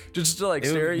be? Just to like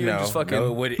stare at you and just fucking.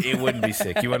 No, it wouldn't be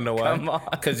sick. You wanna know why? Come on.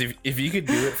 Because if you could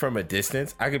do it from a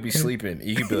distance, I could be sleeping.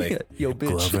 You could be like, Yo,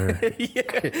 bitch. Glover.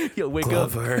 Yeah. Yo, wake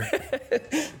Glover. up.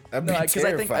 I'd be No, because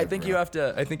I think bro. you have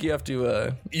to. I think you have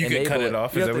to. You could enable cut it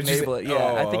off? You Is have that to what you enable said? it. Yeah,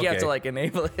 I Oh, think you have to okay. like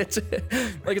enable it.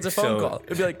 Like it's a phone So- call.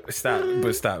 It'd be like, Stop.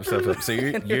 So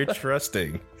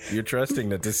you're trusting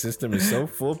that the system is so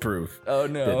foolproof oh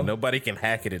no. that nobody can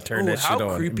hack it and turn Ooh, that shit how on.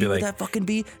 and creepy be would like, that fucking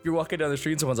be? You're walking down the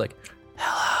street and someone's like,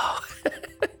 "Hello."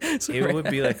 it would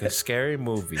be like a scary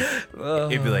movie.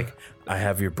 It'd be like, I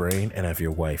have your brain and I have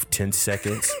your wife. 10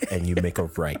 seconds and you make a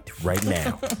right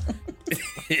now.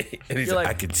 And he's You're like, like,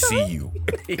 I can see you.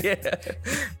 Yeah.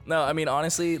 No, I mean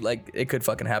honestly, like it could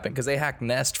fucking happen because they hacked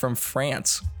Nest from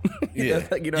France. Yeah.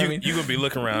 Like, you know what I mean? You're gonna be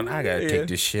looking around. I gotta Yeah. take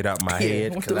this shit out my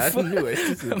head What the because I fuck? knew it.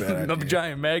 This is a bad I'm a idea.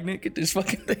 giant magnet. Get this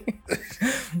fucking thing.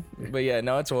 But yeah,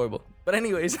 no, it's horrible. But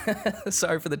anyways,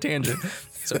 sorry for the tangent.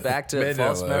 So back to Mandela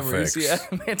false memories. effects.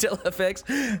 Yeah, Mandela effects.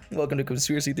 Welcome to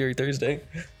Conspiracy Theory Thursday.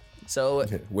 So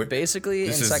basically, in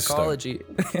this is the start.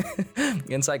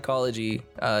 psychology,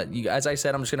 as I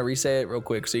said, I'm just gonna re-say it real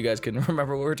quick so you guys can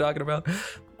remember what we're talking about.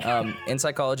 In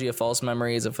psychology, a false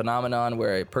memory is a phenomenon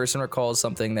where a person recalls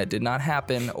something that did not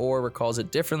happen or recalls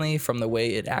it differently from the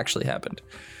way it actually happened.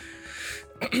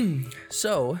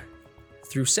 So,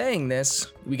 through saying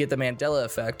this, we get the Mandela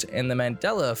effect. And the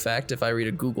Mandela effect, if I read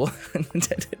a Google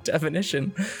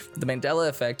definition, the Mandela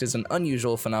effect is an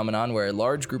unusual phenomenon where a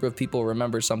large group of people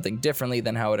remember something differently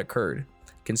than how it occurred.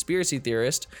 Conspiracy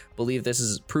theorists believe this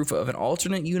is proof of an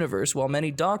alternate universe, while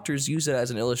many doctors use it as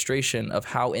an illustration of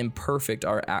how imperfect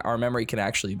our memory can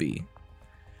actually be.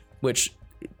 Which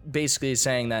basically is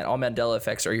saying that all Mandela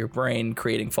effects are your brain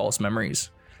creating false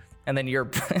memories. And then you're,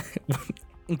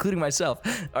 including myself,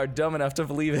 are dumb enough to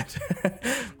believe it.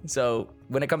 So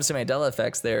when it comes to Mandela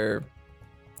effects, it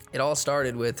all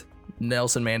started with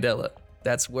Nelson Mandela.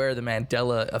 That's where the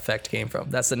Mandela effect came from.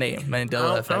 That's the name,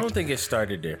 Mandela effect. I don't think it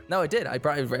started there. No, it did. I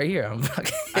brought it right here. I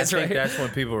It's think right here. that's when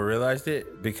people realized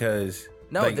it because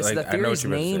No, like, this like, the I know what theory's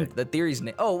you're about to say. named. The theory's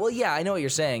name. Oh well, yeah, I know what you're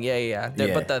saying. Yeah.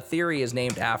 Yeah. But the theory is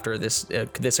named after this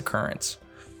occurrence.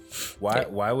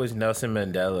 Why was Nelson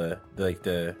Mandela like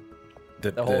the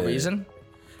whole reason?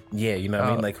 Yeah, you know what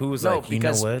I mean? Like who was No, like, you know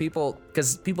because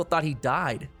what? people thought he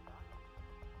died,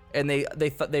 and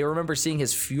they remember seeing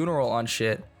his funeral on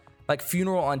shit, like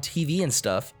funeral on TV and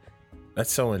stuff.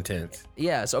 That's so intense.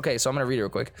 Yeah. So okay. So I'm gonna read it real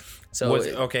quick. So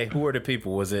Who are the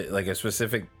people? Was it like a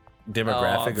specific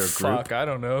demographic or group? Fuck, I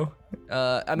don't know.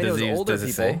 I mean, it was older does it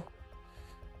people. say?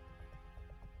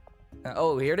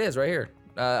 Oh, here it is, right here.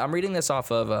 I'm reading this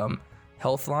off of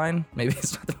Healthline. Maybe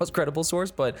it's not the most credible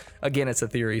source, but again, it's a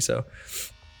theory. So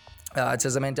it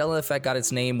says the Mandela effect got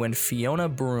its name when Fiona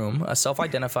Broome, a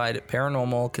self-identified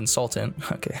paranormal consultant,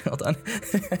 okay, hold on,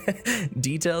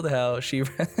 detailed how she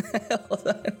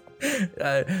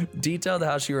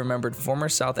remembered former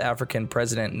South African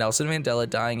President Nelson Mandela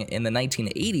dying in the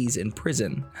 1980s in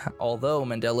prison, although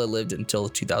Mandela lived until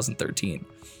 2013.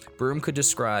 Broome could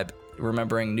describe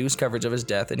remembering news coverage of his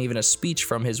death and even a speech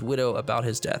from his widow about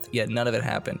his death, yet none of it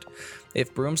happened.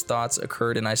 If Broome's thoughts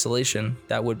occurred in isolation,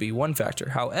 that would be one factor.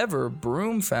 However,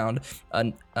 Broome found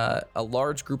a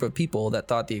large group of people that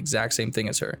thought the exact same thing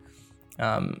as her.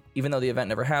 Even though the event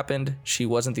never happened, she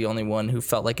wasn't the only one who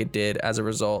felt like it did. As a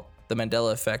result, the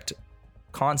Mandela effect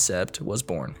concept was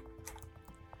born.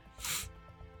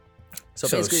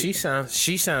 So she sounds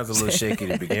a little shaky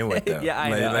to begin with, though. Yeah,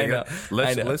 I know.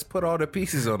 Let's put all the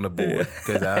pieces on the board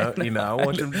because I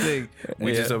want them to think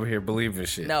we just over here believing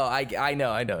shit. No, I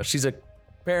know. She's a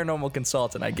paranormal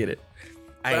consultant. I get it.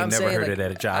 I ain't never heard of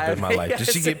that job in my life. Did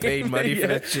she get paid money for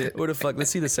that shit? What the fuck?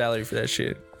 Let's see the salary for that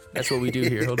shit. That's what we do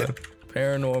here. Hold on.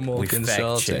 Paranormal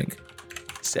consulting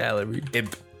salary.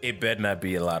 It better not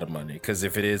be a lot of money because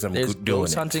if it is, I'm There's doing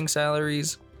ghost it. hunting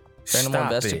salaries. Paranormal Stop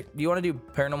investigator. it. Do you want to do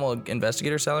paranormal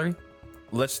investigator salary?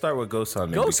 Let's start with ghost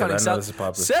hunting Ghost because hunting I know this is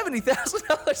popular.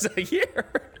 $70,000 a year.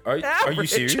 Are you Average.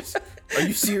 serious? Are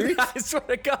you serious? I swear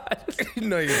to God.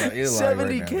 No, you're not. You're lying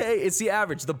right 70K. now. It's the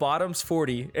average. The bottom's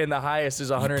 40 and the highest is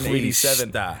Please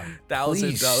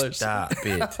 $187,000. stop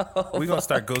it. We're gonna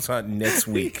start ghost hunting next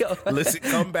week. Listen,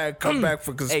 come back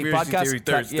for Conspiracy Theory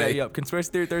Thursday. Yeah,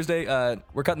 Conspiracy Theory Thursday.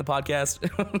 We're cutting the podcast.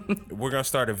 We're gonna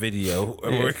start a video.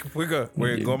 We're gonna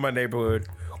go in my neighborhood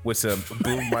with some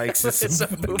boom mics and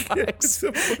some boom mics.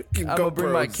 I'm gonna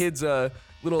bring my kids little,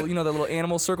 that little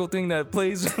animal circle thing that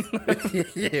plays.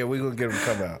 Yeah, we're gonna get them to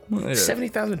come out. Yeah.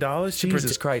 $70,000.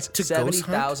 Jesus Christ.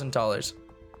 $70,000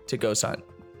 to ghost hunt.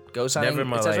 Ghost hunting. Never in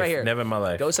my it says life. right here. Never in my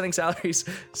life. Ghost hunting salaries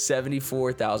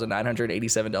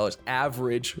 $74,987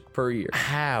 average per year.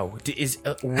 How is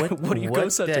what? What are you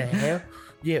ghost the hunting? hell?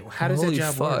 Yeah, how does Holy that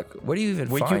job fuck. work? Where do you even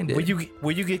find it?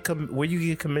 Where you get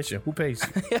commission? Who pays you?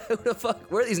 Yeah, who the fuck?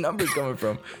 Where are these numbers coming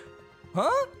from?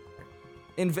 Huh?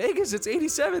 In Vegas, it's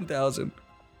 87,000.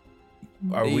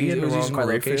 Are we in the wrong my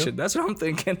career location? field? That's what I'm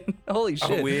thinking. Holy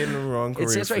shit. Are we in the wrong career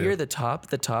It says right field? here, the top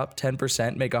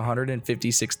 10% make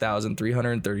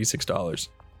 $156,336.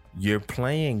 You're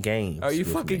playing games. Are you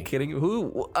with fucking me. kidding?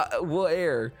 Who?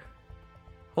 Where?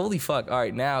 Holy fuck. All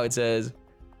right, now it says...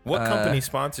 What company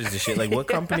sponsors this shit? Like, what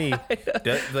company? Who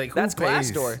That's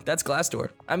pays? Glassdoor. That's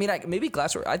Glassdoor. I mean, maybe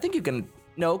Glassdoor. I think you can...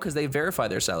 No, because they verify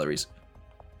their salaries.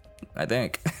 I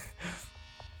think.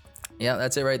 Yeah,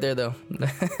 that's it right there, though.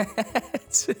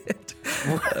 That's it.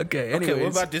 Okay, anyways. Okay,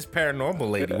 what about this paranormal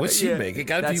lady? What's she make? It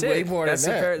gotta be That's way it. more That's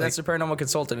than that. That's the paranormal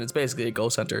consultant. It's basically a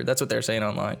ghost hunter. That's what they're saying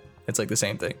online. It's like the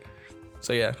same thing.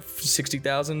 So yeah,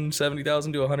 60,000,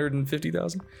 70,000 to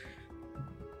 150,000.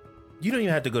 You don't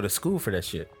even have to go to school for that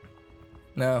shit.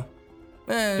 No.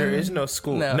 There is no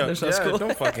school. No, there's no school.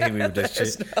 Don't fucking hit me with that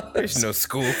shit. There's no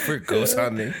school for ghost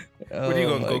hunting. What are you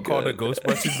gonna go call the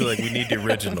Ghostbusters? Be like, we need the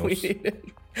originals.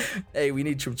 Hey, we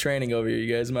need some training over here.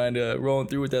 You guys mind rolling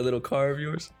through with that little car of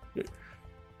yours?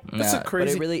 That's a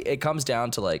crazy. But it comes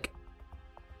down to like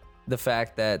the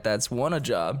fact that that's one, a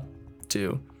job.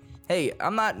 Two, hey,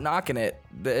 I'm not knocking it.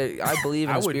 I believe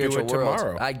in I the would do spiritual it world.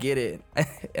 tomorrow. I get it,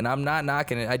 and I'm not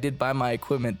knocking it. I did buy my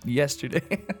equipment yesterday,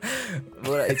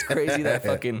 but it's crazy that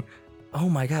fucking. Oh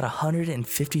my god,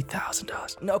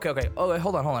 $150,000. No, okay. Oh, wait,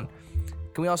 hold on.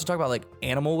 Can we also talk about like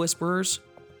animal whisperers,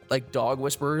 like dog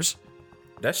whisperers?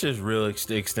 That's just real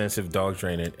extensive dog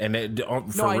training, and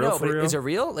No, I know, but is it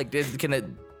real? Like, do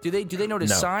they notice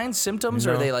No. signs, symptoms,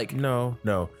 or are they like? No.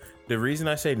 The reason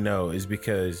I say no is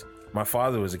because my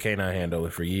father was a canine handler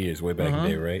for years, way back in the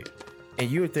day, right? And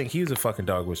you would think he was a fucking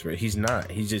dog whisperer. He's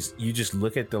not. You just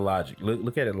look at the logic.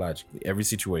 Look at it logically. Every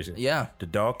situation. Yeah. The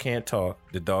dog can't talk.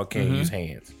 The dog can't use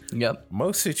hands. Yep.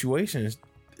 Most situations,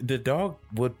 the dog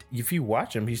would. If you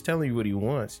watch him, he's telling you what he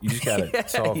wants. You just gotta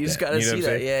solve you that. just gotta know see what I'm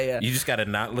that. saying? Yeah. You just gotta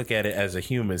not look at it as a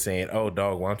human saying, "Oh,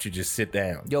 dog, why don't you just sit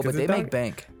down?" Yo, 'Cause but the they dog- make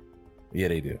bank. Yeah,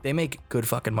 they do. They make good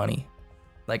fucking money.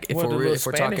 Like if Well, the we're little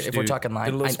talking Spanish dude- line,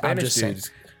 the little I'm Spanish just saying. dude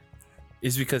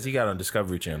is because he got on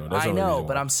Discovery Channel. That's I the only know, reason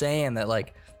but why. I'm saying that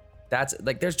like that's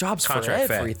like there's jobs Contract for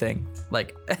fact. everything,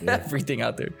 like everything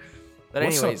out there. But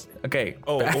What's anyways, okay.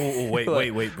 Oh,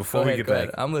 wait! Before we get go back,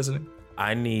 ahead. I'm listening.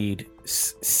 I need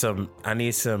some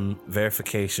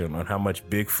verification on how much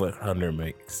Bigfoot Hunter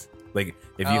makes. Like,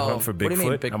 if you hunt for what do you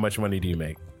mean, Bigfoot, how much money do you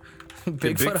make?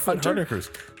 The Bigfoot hunter. Cruise.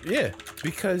 Yeah,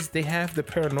 because they have the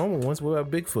paranormal ones. What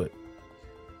about Bigfoot?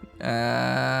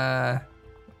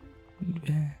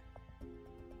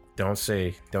 Don't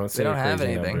say don't a have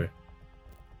crazy anything. number.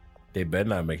 They better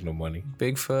not make no money.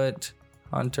 Bigfoot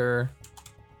hunter.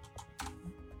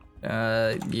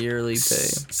 Yearly pay.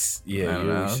 Yeah, I don't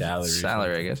yearly know. salary.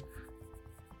 Salary, I guess.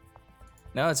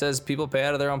 No, it says people pay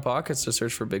out of their own pockets to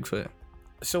search for Bigfoot.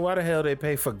 So why the hell they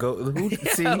pay for Who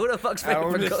the fuck's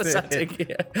paying for ghost hunting?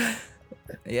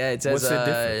 Yeah, it says What's the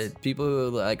difference? people who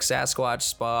like Sasquatch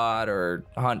spot or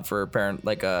hunt for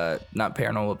not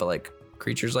paranormal, but like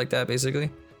creatures like that,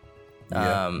 basically.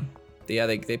 Yeah.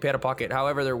 They pay out of pocket.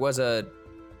 However, there was a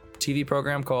TV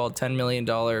program called $10 Million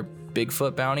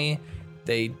Bigfoot Bounty.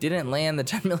 They didn't land the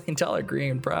 $10 million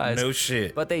grand prize. No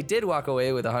shit. But they did walk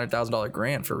away with a $100,000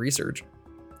 grant for research.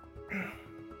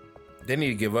 They need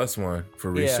to give us one for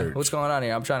research. Yeah, what's going on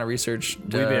here? I'm trying to research. We've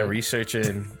been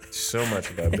researching so much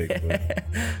about Bigfoot.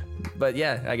 But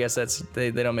yeah, I guess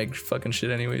they don't make fucking shit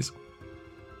anyways.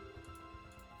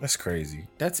 That's crazy.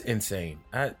 That's insane.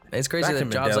 It's crazy that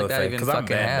jobs like that even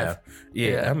fucking have.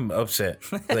 Yeah, I'm upset.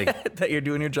 Like that you're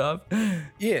doing your job.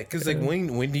 yeah, because like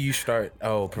when do you start?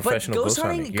 Oh, professional ghost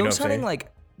hunting. You know Ghost what I'm hunting, saying?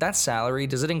 like that salary,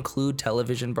 does it include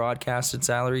television broadcasted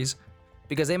salaries?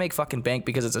 because they make fucking bank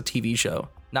because it's a TV show,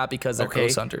 not because they're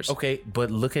ghost hunters. Okay,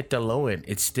 but look at the low end.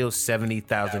 It's still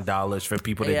 $70,000 for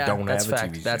people that don't have a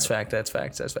TV show. That's fact.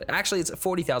 Actually, it's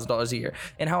 $40,000 a year.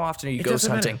 And how often are you ghost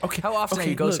hunting? Okay. How often are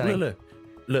you ghost hunting?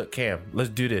 Look, Cam, let's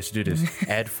do this.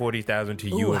 Add 40,000 to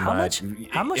you and how my much?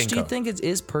 How much do you think it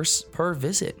is per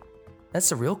visit? That's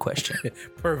the real question.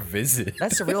 Per visit.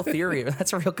 That's a real theory.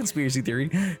 That's a real conspiracy theory.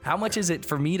 How much is it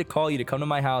for me to call you to come to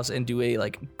my house and do a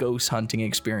like ghost hunting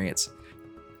experience?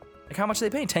 Like how much are they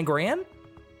paying? 10 grand?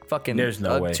 Fucking there's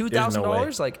no way.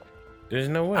 $2,000? Like there's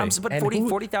no way. But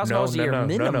 $40,000 a year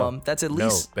minimum. No. That's at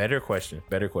least. No, better question.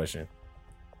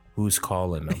 Who's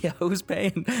calling them? Yeah, who's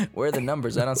paying? Where are the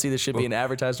numbers? I don't see this shit being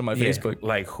advertised on my Facebook.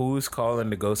 Like who's calling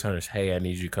the ghost hunters? Hey, I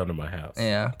need you to come to my house.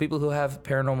 Yeah, people who have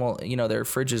paranormal, you know, their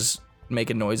fridges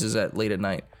making noises at late at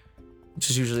night, which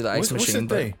is usually the ice machine. What's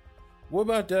the thing? What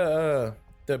about the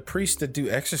priests that do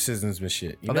exorcisms and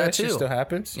shit? You know that shit still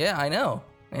happens? Yeah, I know.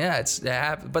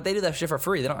 Yeah, but they do that shit for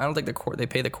free. I don't think they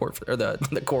pay the court or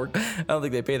the court. I don't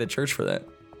think they pay the church for that.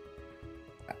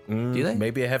 Do they?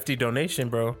 Maybe a hefty donation,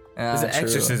 bro. It's an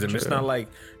exorcism. True. It's not like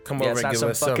come over and give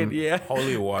us some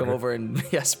holy water. Come over and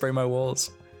spray my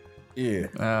walls.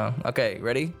 Yeah. Okay,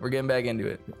 ready? We're getting back into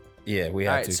it. Yeah, we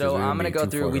have to. All right, so I'm gonna go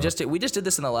through. We just did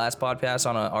this in the last podcast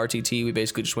on a RTT. We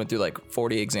basically just went through like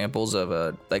 40 examples of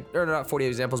or not 40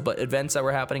 examples, but events that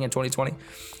were happening in 2020.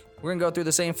 We're gonna go through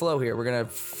the same flow here. We're gonna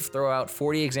throw out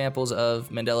 40 examples of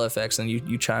Mandela effects, and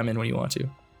you chime in when you want to.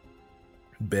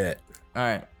 Bet. All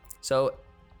right. So,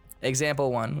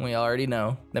 example 1, we already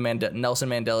know Nelson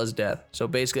Mandela's death. So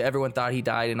basically, everyone thought he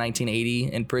died in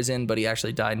 1980 in prison, but he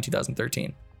actually died in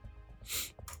 2013.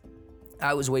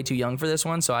 I was way too young for this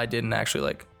one, so I didn't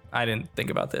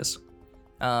think about this.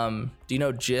 Do you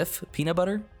know Jif peanut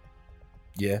butter?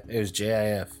 Yeah, it was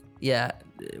JIF. Yeah.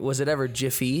 Was it ever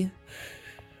Jiffy?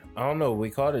 I don't know. We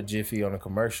called it Jiffy on the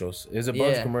commercials. There's a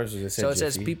bunch of commercials that said Jiffy. So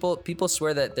it says people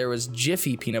swear that there was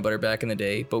Jiffy peanut butter back in the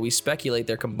day, but we speculate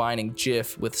they're combining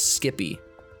Jif with Skippy,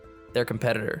 their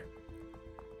competitor.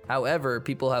 However,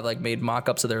 people have like made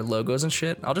mock-ups of their logos and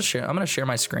shit. I'm gonna share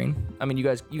my screen. I mean, you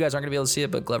guys aren't gonna be able to see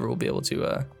it, but Glover will be able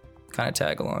to kind of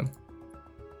tag along.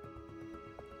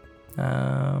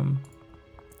 All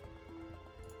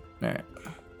right.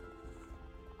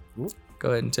 Go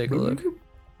ahead and take a look.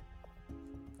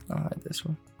 I'll hide this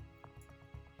one.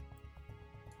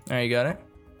 All right, you got it?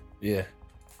 Yeah.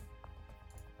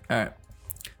 All right.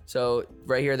 So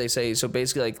right here they say, so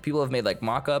basically like people have made like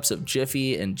mock-ups of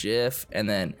Jiffy and Jif, and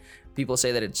then people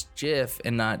say that it's Jif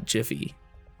and not Jiffy.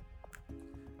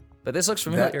 But this looks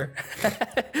familiar.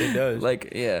 It does.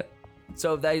 Like, yeah.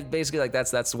 So that basically like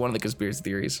that's one of the conspiracy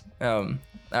theories. All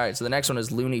right, so the next one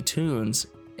is Looney Tunes,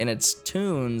 and it's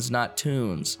tunes, not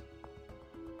tunes.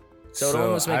 So it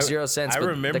almost makes zero sense. I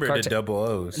remember the double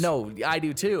O's. No, I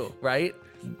do too, right?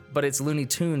 But it's Looney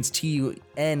Tunes, Tunes.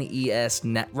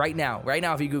 Right now,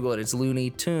 if you Google it, it's Looney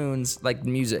Tunes, like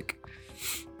music.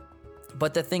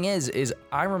 But the thing is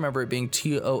I remember it being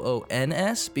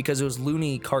TOONS because it was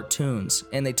Looney Cartoons,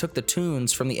 and they took the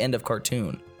tunes from the end of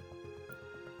cartoon.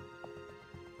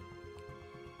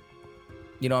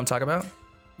 You know what I'm talking about?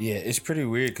 Yeah, it's pretty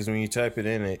weird because when you type it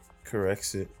in, it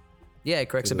corrects it. Yeah, it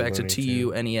corrects it back to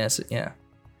TUNES. Yeah.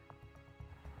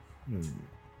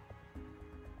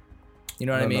 You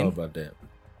know what I mean? I don't know about that.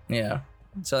 Yeah.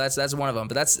 So that's one of them.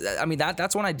 But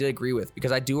that's one I did agree with,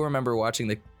 because I do remember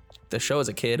watching the show as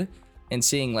a kid and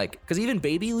seeing like, because even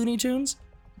Baby Looney Tunes,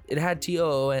 it had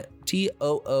TOONS,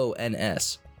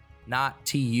 not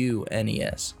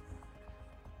TUNES.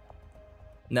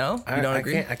 No, you don't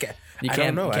agree? I can't. I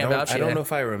don't know. I don't know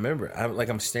if I remember.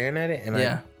 I'm staring at it,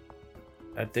 and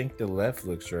I think the left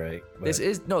looks right. This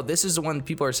is the one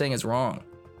people are saying is wrong.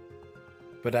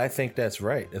 But I think that's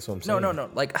right. That's what I'm saying. No.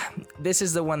 Like, this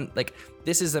is the one, like,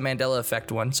 this is the Mandela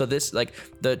effect one. So this, like,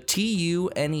 the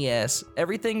TUNES,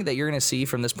 everything that you're going to see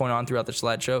from this point on throughout the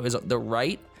slideshow is the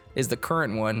right is the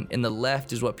current one, and the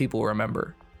left is what people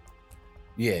remember.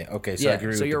 Yeah, okay. So I agree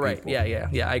with so you're the right. people.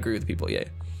 Yeah, I agree with people. Yeah.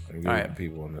 I agree with the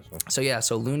people on this one.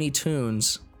 So Looney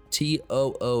Tunes,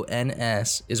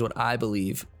 TOONS is what I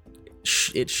believe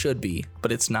it should be,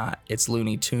 but it's not. It's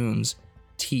Looney Tunes,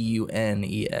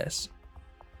 TUNES.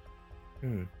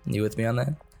 You with me on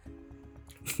that?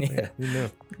 Yeah.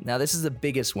 Now this is the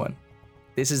biggest one.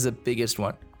 Is it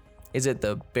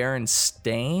the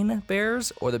Berenstain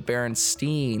Bears or the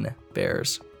Berenstein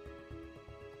Bears?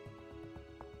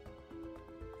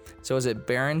 So is it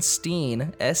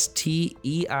Berenstein,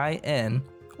 STEIN,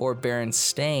 or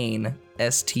Berenstain,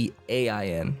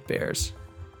 STAIN Bears?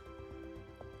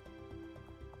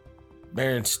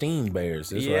 Berenstein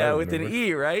Bears. Yeah, with an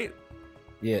E, right?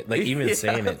 Yeah, like even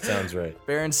saying it sounds right.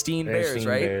 Berenstein Bears,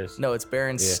 right? Bears. No, it's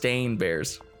Berenstain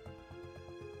Bears.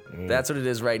 That's what it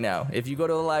is right now. If you go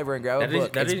to the library and grab a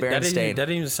book, it's Berenstain. That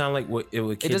doesn't even sound like what it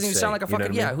would. It doesn't even sound like a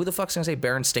fucking Who the fuck's gonna say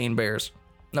Berenstain Bears?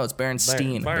 No, it's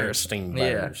Berenstein Bears. Berenstain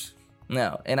Bears. Yeah.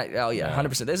 No, and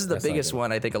 100%. This is the biggest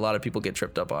one. I think a lot of people get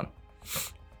tripped up on.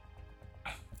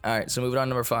 All right, so moving on to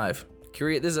number 5.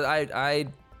 Curious. I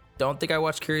don't think I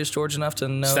watched Curious George enough to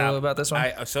know about this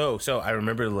one. So I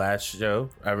remember the last show.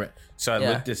 I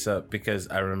looked this up because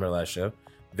I remember the last show.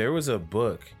 There was a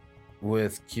book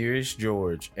with Curious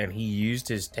George, and he used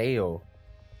his tail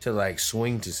to like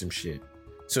swing to some shit.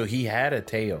 So he had a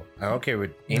tail. I don't care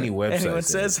what any website anyone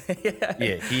says.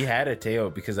 Yeah, he had a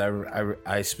tail because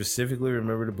I specifically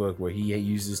remember the book where he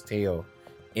used his tail,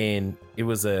 and it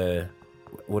was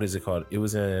what is it called? It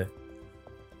was a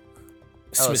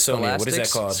Smithsonian. What is that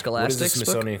called? Scholastics. What is the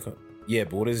Smithsonian called? Yeah,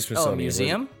 but what is the Smithsonian? Oh,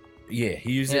 museum? Yeah,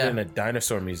 he used it in a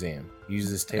dinosaur museum. He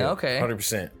used his tail. Okay.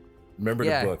 100%. Remember the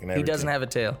book and everything. He doesn't have a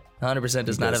tail. 100%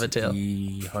 does not have a tail.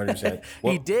 He 100%.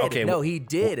 Well, he did. Okay, he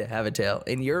did have a tail.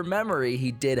 In your memory,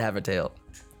 he did have a tail.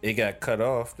 It got cut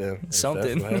off then.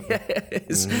 Something.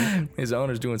 His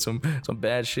owner's doing some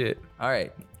bad shit. All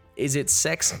right. Is it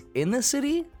Sex in the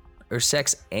City or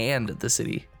Sex and the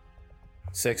City?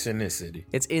 Sex in the City.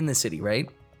 It's in the city, right?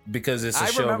 Because it's a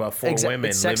show about 4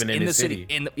 women living in the city.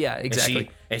 Yeah, exactly.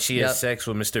 And she has sex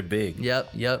with Mr. Big.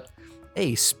 Yep.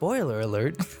 Hey, spoiler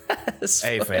alert.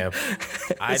 Hey, fam.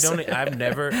 I've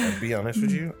never, to be honest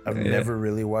with you, I've never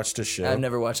really watched the show. I've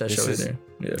never watched that show either.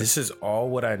 Yeah. This is all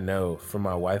what I know from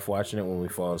my wife watching it when we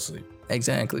fall asleep.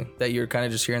 Exactly. That you're kind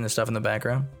of just hearing the stuff in the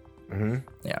background.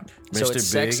 Mm-hmm. Yeah. Mr. So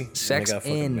it's Big,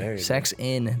 sex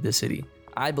in the city.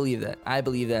 I believe that. I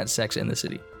believe that Sex in the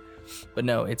City. But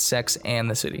no, it's Sex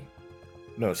and the City.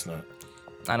 No, it's not.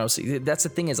 I don't see. That's the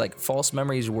thing is like false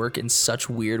memories work in such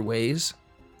weird ways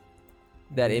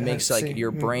that it makes like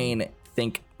your brain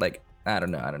think like, I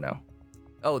don't know.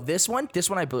 Oh, this one I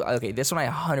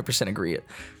 100% agree.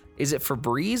 Is it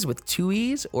Febreze with 2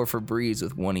 E's or Febreze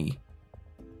with 1 E?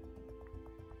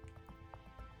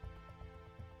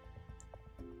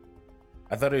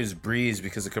 I thought it was Breeze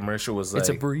because the commercial was like... It's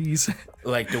a breeze.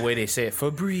 Like the way they say it,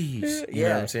 Febreze. You know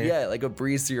what I'm saying? Yeah, like a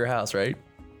breeze through your house, right?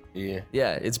 Yeah.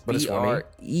 Yeah, it's Breeze.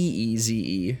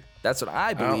 That's what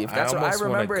I believe. That's what I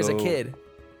remember as a kid.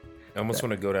 I almost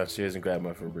want to go downstairs and grab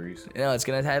my Febreze. No, it's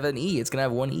going to have an E. It's going to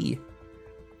have 1 E.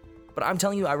 But I'm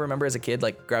telling you, I remember as a kid,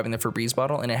 like grabbing the Febreze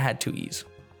bottle and it had 2 E's.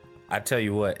 I tell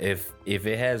you what, if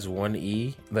it has 1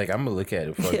 E, like I'm gonna look at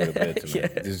it before I go to bed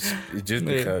tonight. Just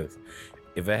because.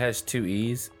 If it has 2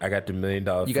 E's, I got the $1 million.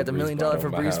 You got the $1 million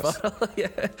Febreze bottle, yeah.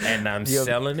 And I'm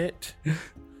selling it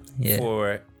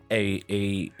for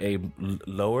a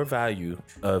lower value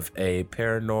of a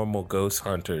paranormal ghost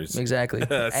hunter's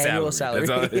annual salary.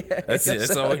 That's it.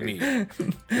 That's all we need.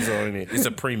 That's all we need. It's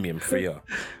a premium for y'all.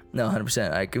 No,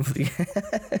 100%. I completely.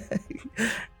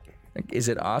 Is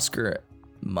it Oscar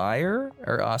Mayer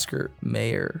or Oscar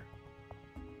Mayer?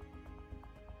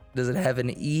 Does it have an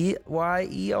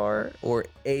E-Y-E-R or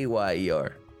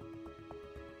A-Y-E-R?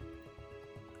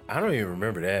 I don't even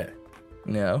remember that.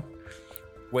 No.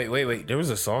 Wait. There was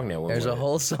a song that went There's with a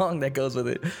whole song that goes with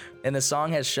it. And the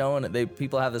song has shown,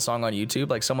 people have the song on YouTube.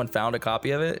 Like someone found a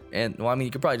copy of it. And well, I mean,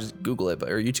 you could probably just Google it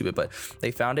or YouTube it, but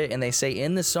they found it and they say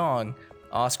in the song,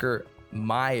 Oscar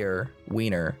Mayer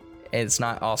Wiener. And it's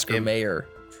not Oscar Mayer.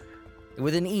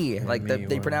 With an E. Like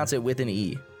they pronounce it with an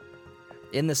E.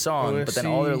 In the song, but then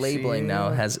all their labeling now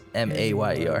has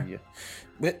M-A-Y-E-R.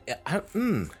 But I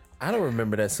don't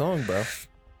remember that song, bro.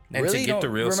 And really? to get the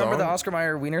real remember song? the Oscar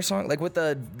Mayer Wiener song? Like with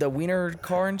the Wiener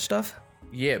car and stuff?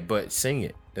 Yeah, but sing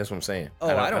it. That's what I'm saying.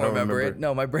 Oh, I don't remember it.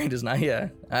 No, my brain does not. Yeah,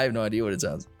 I have no idea what it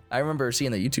sounds. I remember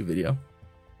seeing the YouTube video.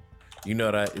 You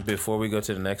know that before we go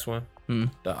to the next one,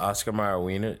 the Oscar Mayer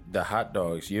Wiener, the hot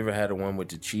dogs. You ever had the one with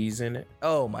the cheese in it?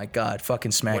 Oh my God,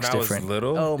 fucking smacks different. When I was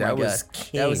little, oh my that God, was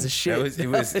king. that was the shit. I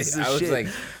was like,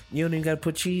 you don't even gotta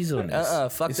put cheese on this.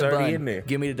 Fuck it's the already bun. in there.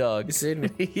 Give me the dog. It's in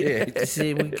there. Yeah, it's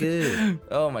in. We good.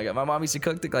 Oh my God, my mom used to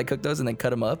cook those and then cut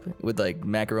them up with like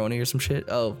macaroni or some shit.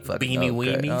 Oh fuck. Beanie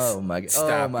weenies. Oh my God. Stop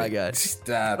oh my God.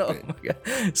 Stop it. Oh my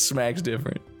God. Smacks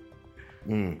different.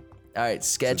 All right,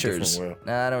 Skechers.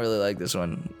 Nah, I don't really like this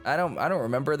one. I don't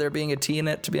remember there being a T in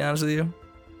it, to be honest with you.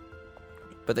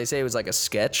 But they say it was like a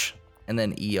sketch and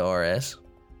then ERS.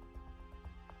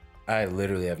 I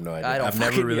literally have no idea. I've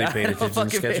never really paid attention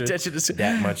to Skechers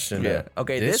that much to know. Yeah.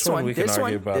 Okay, this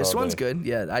one's good.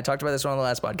 Yeah, I talked about this one on the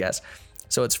last podcast.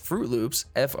 So it's Fruit Loops,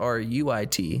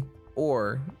 Fruit,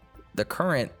 or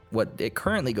what it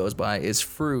currently goes by is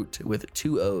Fruit with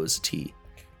 2 O's T.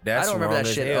 That's I don't remember wrong that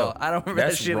as shit at hell. all. I don't remember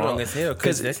That's that shit at wrong all. as hell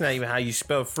because that's not even how you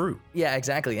spell fruit. Yeah,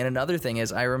 exactly. And another thing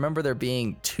is, I remember there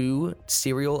being 2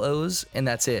 cereal O's, and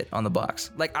that's it on the box.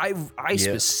 Like I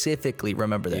specifically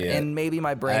remember that, Yeah. and maybe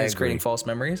my brain I is creating agree. false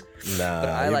memories. Nah, But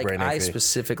I ain't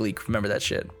specifically remember that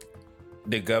shit.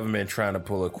 the government trying to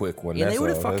pull a quick one. Yeah, That's they would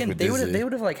have all. That's fucking what they this would have is. they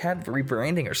would have like had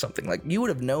rebranding or something. Like you would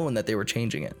have known that they were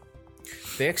changing it.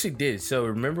 They actually did. So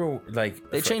remember,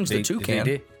 like They changed the toucan. They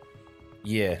did.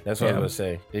 Yeah, that's what I Yeah. was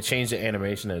gonna say. They changed the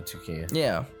animation of the toucan.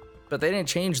 Yeah, but they didn't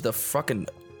change the fucking.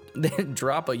 They didn't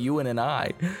drop a U and an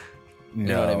I. You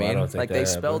know what I mean? don't think Like that they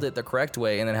spelled happened. it the correct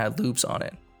way and then had loops on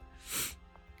it.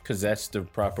 Because that's the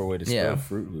proper way to spell Yeah.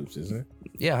 Fruit Loops, isn't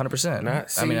it? Yeah, 100%. Not.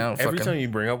 See, I mean, I don't every fucking. time you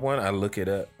bring up one, I look it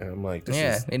up and I'm like, this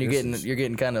Yeah, is, and you're this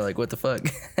getting is kind of like, what the fuck?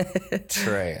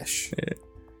 trash.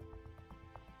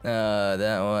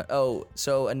 That one. Oh,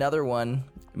 so another one.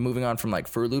 Moving on from like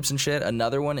Fruit Loops and shit.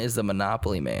 Another one is the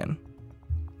Monopoly Man.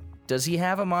 Does he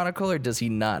have a monocle or does he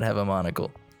not have a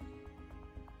monocle?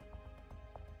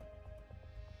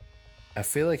 I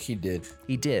feel like he did.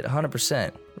 He did,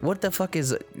 100%. What the fuck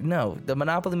is? No, the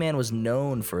Monopoly Man was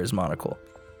known for his monocle.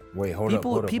 Wait, hold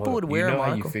People- up. Hold up, people hold would up. wear a You know how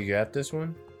you monocle. figure out this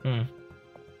one? Hmm.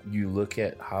 You look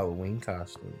at Halloween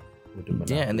costume. With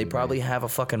the Yeah, and they Monopoly probably Man. have a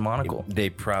fucking monocle. They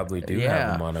probably do Yeah.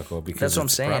 have a monocle because That's what I'm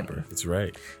it's saying. proper. It's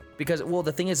right. Because well,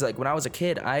 the thing is, like when I was a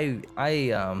kid, I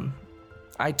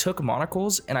took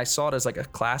monocles and I saw it as like a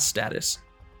class status.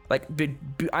 Like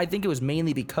I think it was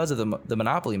mainly because of the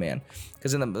Monopoly Man,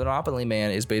 because in the Monopoly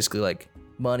Man is basically like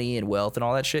money and wealth and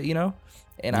all that shit, you know.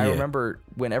 And I Yeah. remember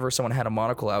whenever someone had a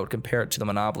monocle, I would compare it to the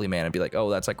Monopoly Man and be like, oh,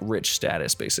 that's like rich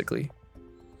status basically.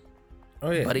 Oh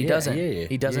yeah, But he yeah, doesn't. Yeah,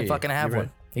 He doesn't fucking have You're one.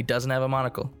 right. He doesn't have a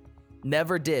monocle.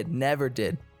 Never did.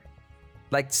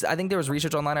 Like I think there was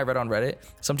research online I read on Reddit.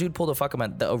 Some dude pulled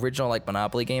the original like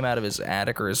Monopoly game out of his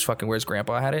attic or his fucking where his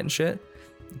grandpa had it and shit.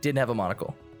 Didn't have a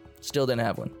monocle. Still didn't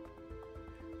have one.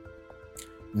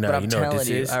 No, But I'm you know what telling this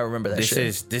you, is? I remember that this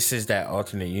shit. This is that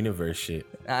alternate universe shit.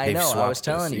 I They've know. I was swapped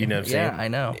telling us, you. You know what I'm Yeah, saying? I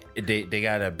know. They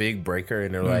got a big breaker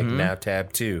and they're like, now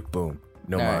tab 2. Boom.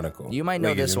 No All right. monocle. You might know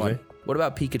Wait, this is it one. me? What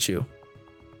about Pikachu?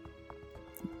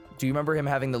 Do you remember him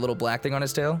having the little black thing on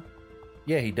his tail?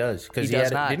 Yeah, he does. He Because does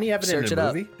had not. Didn't he have it Search in the it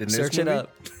movie? up. The newest Search it movie?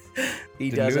 up. He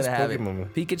The doesn't newest have it. Pokemon movie.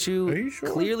 Are Pikachu, you sure?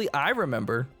 clearly, I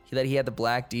remember that he had the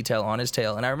black detail on his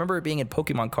tail, and I remember it being in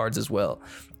Pokemon cards as well,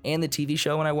 and the TV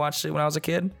show when I watched it when I was a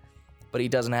kid. But he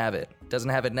doesn't have it. Doesn't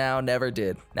have it now. Never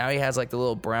did. Now he has like the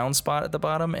little brown spot at the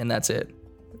bottom, and that's it.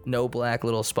 No black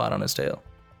little spot on his tail.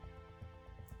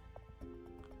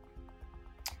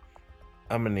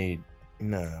 I'm going to need.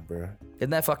 Nah, bro. Isn't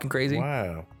that fucking crazy?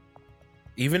 Wow.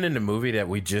 Even in the movie that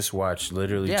we just watched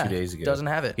literally Yeah, 2 days ago, doesn't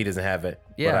have it. he doesn't have it.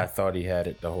 But Yeah. I thought he had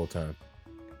it the whole time.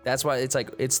 That's why it's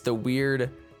like it's the weird.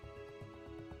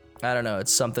 I don't know.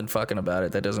 It's something fucking about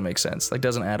it that doesn't make sense. Like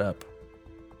doesn't add up.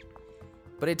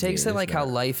 But it takes Yeah, to it's like how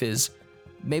not. life is.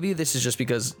 Maybe this is just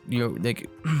because like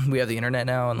we have the internet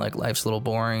now and like life's a little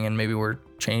boring and maybe we're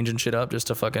changing shit up just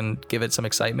to fucking give it some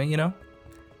excitement, you know?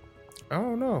 I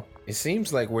don't know. It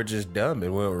seems like we're just dumb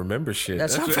and we don't remember shit.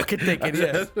 That's what I'm fucking thinking.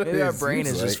 Yeah, that's what maybe it our brain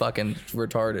seems is just like. fucking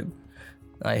retarded.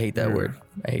 I hate that Yeah. word.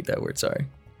 I hate that word. Sorry.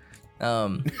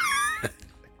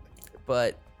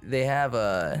 But they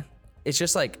have it's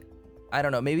just like I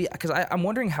don't know, maybe because I'm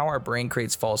wondering how our brain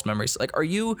creates false memories. Like, are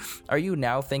you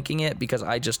now thinking it because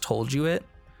I just told you it?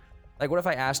 Like, what if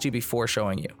I asked you before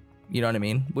showing you? You know what I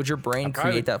mean? Would your brain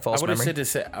create that false memory?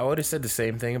 I would have said the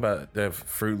same thing about the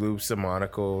Fruit Loops, the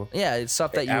monocle. Yeah, it's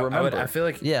stuff that you I remember. I feel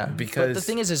like yeah, but because the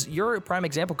thing is you're a prime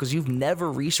example because you've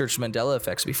never researched Mandela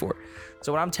effects before.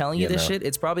 So when I'm telling you Yeah, this no. shit,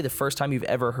 it's probably the first time you've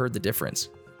ever heard the difference.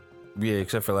 yeah,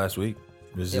 except for last week.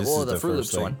 Yeah, This well, is the Fruit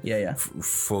first, Loops one. Yeah, yeah.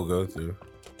 full go through.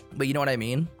 But you know what I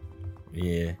mean?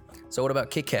 Yeah. So what about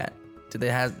Kit Kat? Did they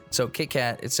have so Kit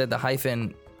Kat? It said the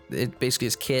hyphen. It basically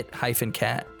is Kit hyphen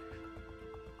cat.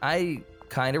 I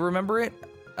kind of remember it.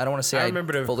 I don't want to say I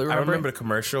fully remember. I remember it. the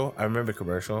commercial. I remember the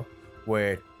commercial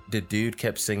where the dude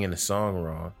kept singing the song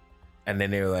wrong, and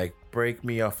then they were like, "Break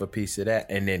me off a piece of that,"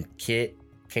 and then Kit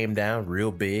came down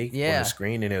real big on Yeah. the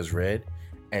screen, and it was red,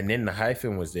 and then the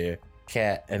hyphen was there,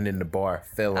 cat, and then the bar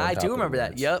fell. On I top do of the remember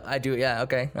that. words. Yep, I do. Yeah.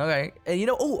 Okay. And you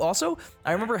know, also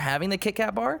I remember having the Kit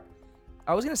Kat bar.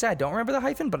 I was gonna say I don't remember the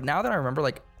hyphen, but now that I remember,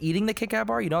 like eating the Kit Kat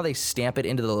bar, you know how they stamp it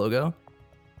into the logo.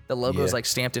 The logo is Yeah. like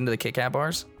stamped into the Kit Kat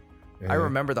bars. I Mhm.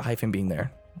 remember the hyphen being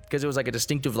there because it was like a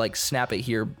distinctive, like snap it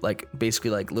here, like basically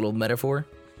like little metaphor.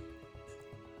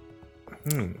 I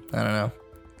don't know.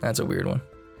 That's a weird one.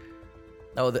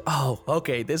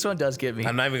 Okay. This one does get me.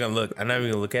 I'm not even gonna look. I'm not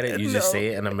even gonna look at it. You just No. say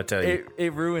it, and I'm gonna tell you.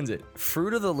 It ruins it.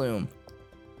 Fruit of the Loom,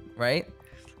 right?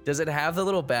 Does it have the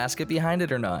little basket behind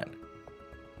it or not?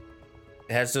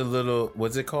 It has a little,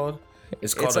 what's it called?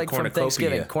 It's called It's a like from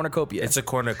Thanksgiving, cornucopia. It's a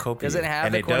cornucopia. Does it have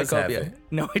and the it does have cornucopia? it.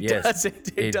 No, it Yes,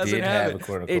 doesn't. It doesn't did have a it.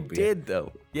 cornucopia. It did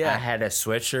though. I Yeah. had a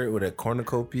sweatshirt with a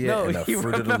cornucopia No, and a you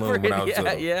Fruit of the remember Loom when I it? was Yeah,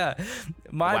 little. yeah.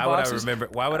 My Why would I boxes. remember?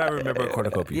 Why would I remember a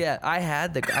cornucopia? Yeah, I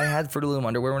had Fruit of the Loom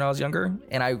underwear when I was younger,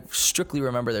 and I strictly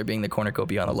remember there being the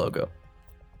cornucopia on the logo,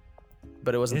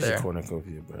 but it wasn't There's there. a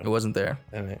cornucopia, bro. It wasn't there.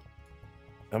 And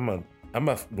I'm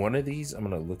a one of these. I'm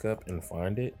gonna look up and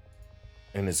find it,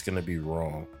 and it's gonna be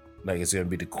wrong. Like it's gonna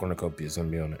be the cornucopia. It's gonna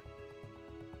be on it.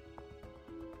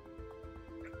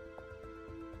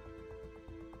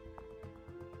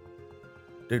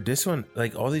 Dude, this one,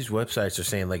 like all these websites are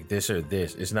saying like this or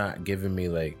this. It's not giving me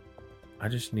like, I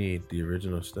just need the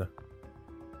original stuff.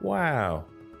 Wow,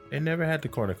 it never had the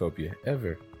cornucopia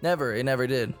ever. Never. It never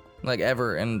did. Like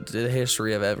ever in the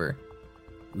history of ever.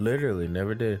 Literally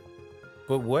never did.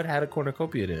 But what had a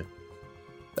cornucopia then?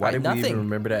 Why did we nothing. even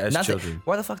remember that as Nothing. children?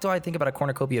 Why the fuck do I think about a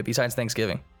cornucopia besides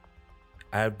Thanksgiving?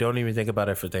 I don't even think about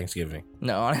it for Thanksgiving.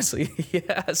 No, honestly,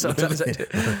 yeah. Sometimes I do.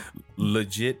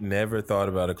 Legit never thought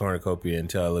about a cornucopia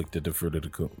until I looked at the Fruit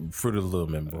of the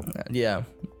Loom emblem. Yeah,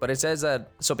 but it says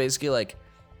that. So basically, like,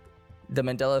 the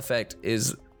Mandela effect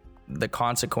is the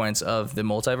consequence of the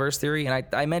multiverse theory, and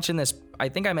I mentioned this. I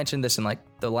think I mentioned this in like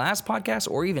the last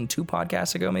podcast, or even 2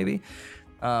 podcasts ago, maybe.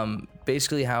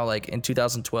 Basically, how like in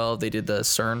 2012 they did the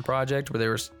CERN project where they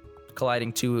were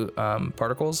colliding 2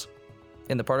 particles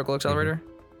in the particle accelerator.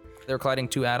 Mm-hmm. They were colliding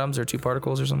 2 atoms or 2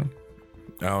 particles or something.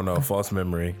 I don't know. False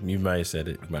memory. You might have said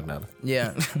it. You might not have.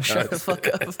 Yeah, shut the fuck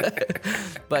up.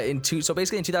 But so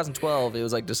basically in 2012, it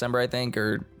was like December, I think,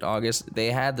 or August.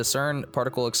 They had the CERN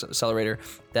particle accelerator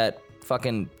that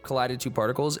fucking collided 2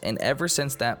 particles, and ever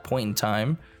since that point in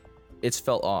time, it's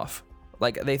felt off.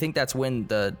 Like they think that's when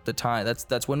the time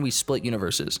that's when we split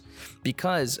universes.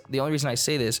 Because the only reason I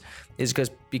say this is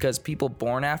because people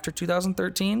born after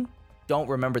 2013 don't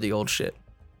remember the old shit.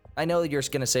 I know that you're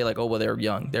gonna say like, oh well, they're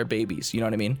young, they're babies, you know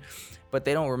what I mean? But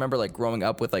they don't remember like growing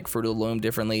up with like Fruit of the Loom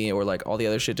differently or like all the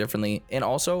other shit differently. And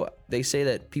also they say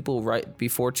that people right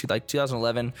before like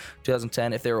 2011,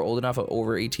 2010, if they were old enough,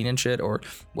 over 18 and shit or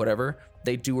whatever,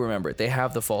 they do remember it. They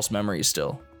have the false memories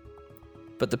still.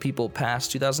 But the people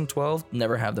past 2012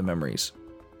 never have the memories.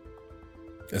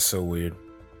 That's so weird.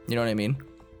 You know what I mean?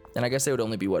 And I guess they would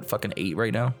only be what, fucking 8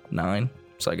 right now, 9.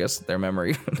 So I guess their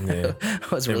memory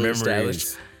was Their really memory established.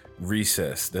 is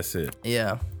recessed. That's it.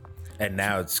 Yeah. And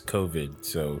now it's COVID,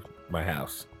 so my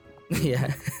house.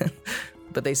 Yeah.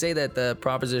 But they say that the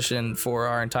proposition for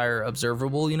our entire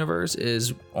observable universe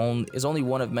is only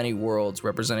one of many worlds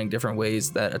representing different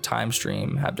ways that a time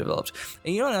stream have developed.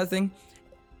 And you know another thing?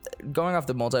 Going off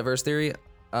the multiverse theory,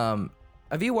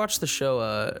 have you watched the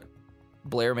show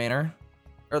Blair Manor?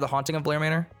 Or The Haunting of Blair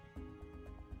Manor?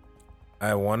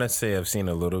 I want to say I've seen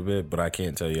a little bit, but I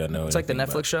can't tell you I know. It's like the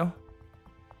Netflix show?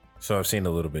 So I've seen a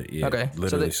little bit, yeah. Okay.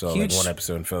 Literally So saw huge, like 1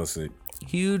 episode and fell asleep.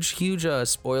 Huge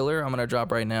spoiler I'm going to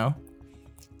drop right now.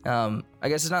 I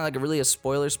guess it's not like really a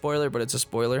spoiler, but it's a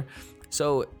spoiler.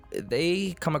 So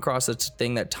they come across this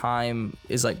thing that time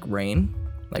is like rain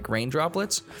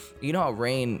droplets. You know how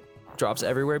rain drops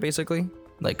everywhere, basically?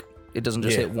 Like it doesn't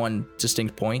just hit one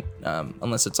distinct point,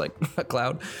 unless it's like a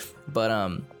cloud.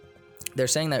 But they're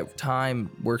saying that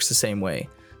time works the same way.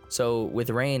 So with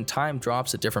rain, time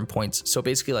drops at different points. So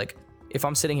basically, like if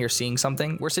I'm sitting here seeing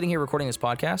something, we're sitting here recording this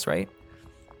podcast, right?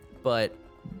 But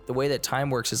the way that time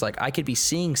works is like I could be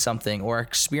seeing something or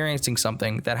experiencing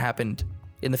something that happened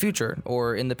in the future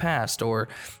or in the past, or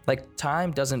like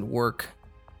time doesn't work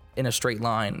in a straight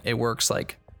line. It works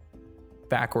like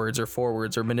backwards or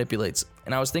forwards or manipulates.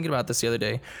 And I was thinking about this the other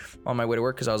day on my way to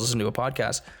work because I was listening to a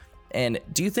podcast. And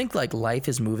do you think like life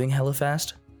is moving hella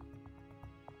fast?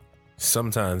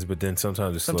 Sometimes, but then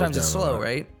sometimes it slows down. Sometimes it's slow,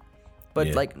 right?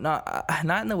 But like not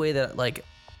in the way that like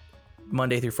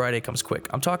Monday through Friday comes quick.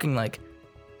 I'm talking like,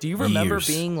 do you remember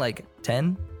being like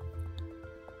 10?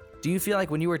 Do you feel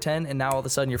like when you were 10 and now all of a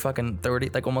sudden you're fucking 30,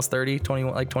 like almost 30,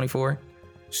 21, like 24?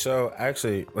 So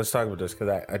actually, let's talk about this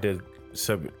because I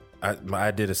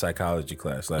did a psychology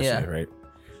class last year, right?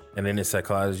 And in the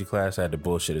psychology class, I had to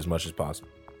bullshit as much as possible.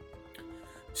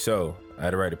 So I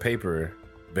had to write a paper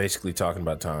basically talking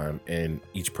about time and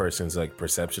each person's like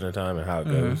perception of time and how it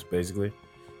goes, basically.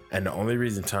 And the only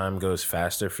reason time goes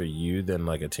faster for you than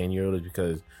like a 10-year-old is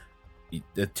because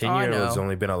the 10-year-old has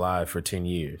only been alive for 10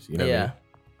 years. You know what I mean?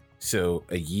 So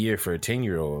a year for a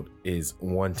 10-year-old is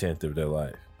 1/10 of their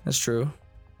life. That's true.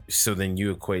 So then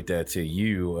you equate that to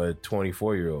you, a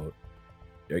 24-year-old.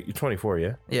 You're 24,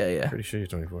 yeah? Yeah. Pretty sure you're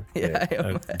 24. Yeah, I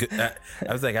am.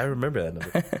 I was like, I remember that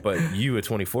number. But you, a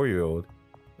 24-year-old,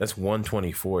 that's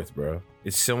 1/24th, bro.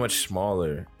 It's so much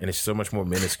smaller and it's so much more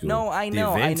minuscule. No, I The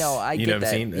know. events, I you get know what that.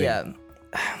 I'm saying?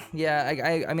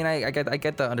 Yeah. I mean, I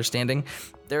get the understanding.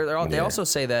 They also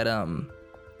say that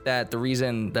that the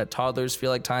reason that toddlers feel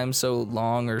like time's so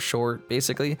long or short,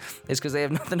 basically, is because they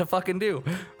have nothing to fucking do.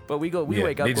 But we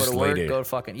wake up, go to work, go to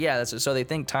fucking so they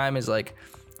think time is like,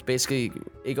 basically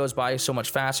it goes by so much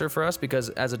faster for us because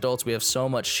as adults we have so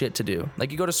much shit to do.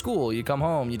 Like you go to school, you come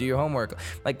home, you do your homework.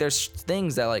 Like there's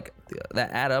things that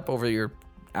add up over your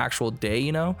actual day,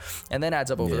 you know, and then adds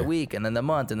up over the week and then the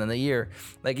month and then the year.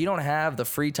 Like you don't have the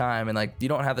free time and like you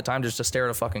don't have the time just to stare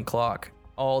at a fucking clock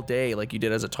all day like you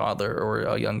did as a toddler or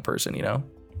a young person, you know?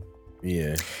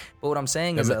 Yeah. But what I'm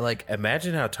saying is that like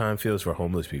imagine how time feels for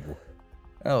homeless people.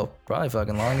 Oh, probably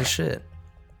fucking long as shit.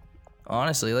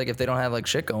 Honestly, like if they don't have like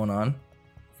shit going on.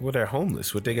 Well, they're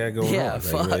homeless. What they got going on? Yeah,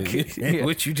 fuck.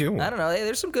 What you doing? I don't know. Hey,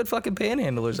 there's some good fucking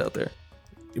panhandlers out there.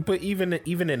 But even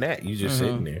in that, you just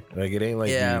sitting there. Like it ain't like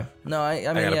No, I mean,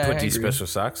 I gotta put these agree. special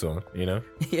socks on. You know?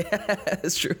 Yeah,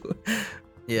 it's true.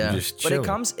 Yeah, just but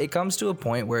chilling. it comes to a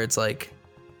point where it's like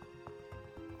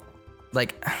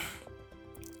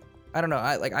I don't know.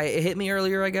 It hit me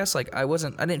earlier. I guess like I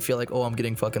didn't feel like I'm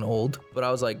getting fucking old, but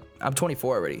I was like I'm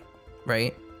 24 already,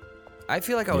 right? I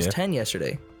feel like I was 10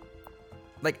 yesterday.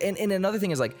 Like, and another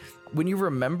thing is like when you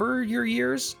remember your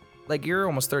years, like you're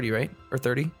almost 30, right? Or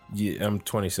 30? Yeah, I'm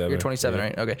 27. You're 27,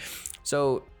 right? Okay.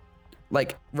 So,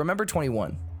 like, remember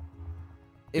 21.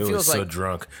 It feels was like so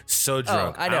drunk.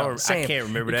 Oh, I know. I can't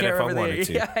remember that if I wanted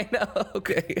to. Yeah, I know.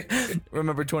 Okay.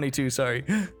 Remember 22. Sorry.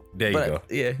 There you go.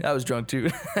 Yeah, I was drunk too.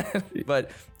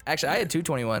 But actually, I had two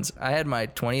 21s. I had my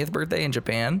 20th birthday in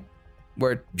Japan,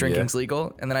 where drinking's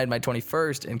legal, and then I had my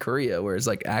 21st in Korea, where it's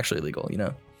like actually legal. You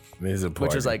know,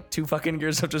 which was like 2 fucking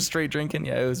years of just straight drinking.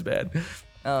 Yeah, it was bad.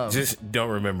 Just don't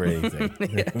remember anything.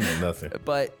 Nothing.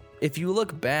 But if you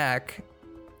look back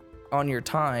on your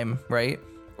time, right,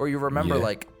 or you remember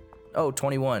like,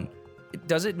 21,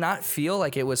 does it not feel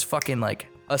like it was fucking like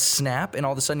a snap and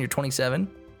all of a sudden you're 27?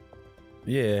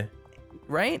 Yeah.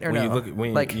 Right? Or when no? you look at,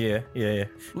 when like, yeah.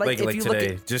 Like, Like if you today,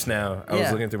 look at, just now, I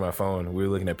was looking through my phone. We were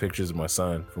looking at pictures of my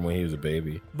son from when he was a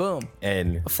baby. Boom.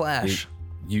 And a flash.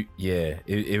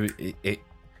 It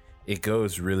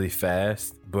goes really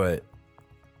fast, but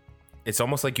it's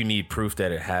almost like you need proof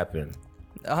that it happened.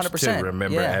 100%. To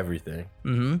remember everything.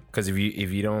 Mm-hmm. Because if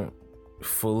you don't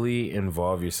fully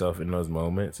involve yourself in those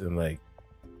moments, and like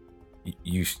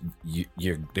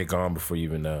they're gone before you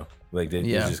even know. Like they're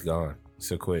just gone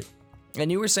so quick.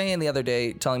 And you were saying the other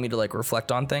day, telling me to like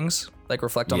reflect on things, like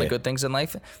reflect on the good things in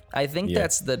life. I think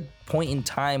that's the point in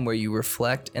time where you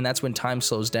reflect, and that's when time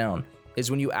slows down,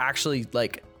 is when you actually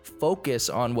like focus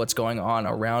on what's going on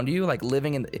around you, like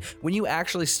living in when you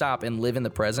actually stop and live in the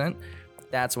present.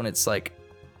 That's when it's like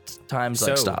like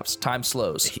stops, time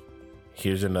slows.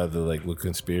 Here's another like little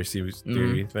conspiracy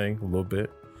theory thing, a little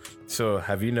bit. So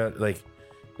have you know, like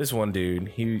this one dude,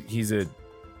 he's a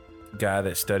guy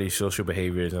that studies social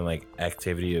behaviors and like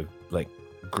activity of like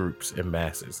groups and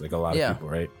masses, like a lot of people,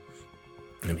 right?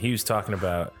 And he was talking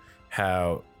about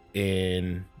how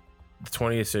in the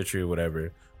 20th century or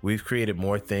whatever, we've created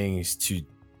more things to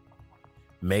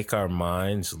make our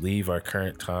minds leave our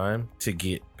current time to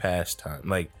get past time.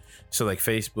 Like, so like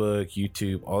Facebook,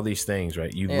 YouTube, all these things,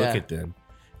 right? You look at them,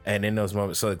 and in those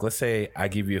moments, so like let's say I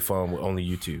give you a phone with only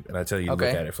YouTube and I tell you to look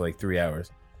at it for like 3 hours.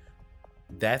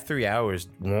 That 3 hours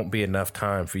won't be enough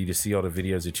time for you to see all the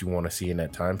videos that you want to see in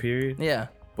that time period. Yeah.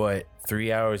 But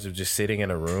 3 hours of just sitting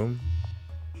in a room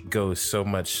goes so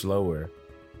much slower.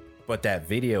 But that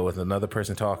video with another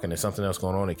person talking and something else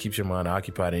going on, it keeps your mind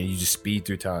occupied and you just speed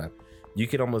through time. You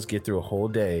could almost get through a whole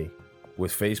day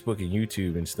with Facebook and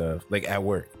YouTube and stuff, like at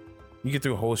work. You get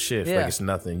through a whole shift like it's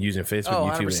nothing using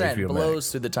Facebook, YouTube, 100%. and HBO blows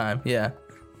Max. through the time. Yeah.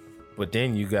 But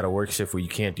then you got a work shift where you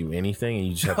can't do anything and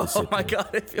you just have to sit Oh my God,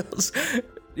 it feels...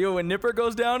 Yo, when Nipper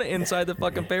goes down inside the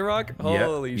fucking pay rock,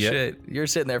 holy shit. You're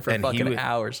sitting there for fucking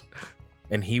hours.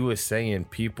 And he was saying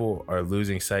people are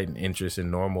losing sight and interest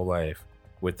in normal life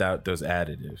without those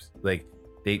additives. Like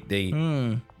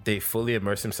they fully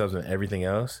immerse themselves in everything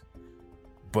else,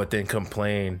 but then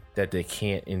complain that they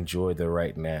can't enjoy the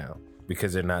right now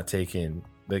because they're not taking,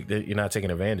 like you're not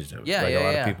taking advantage of it. Yeah, like a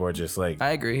lot of people are just like,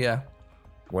 I agree,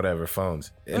 whatever,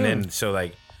 phones. And then so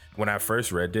like when I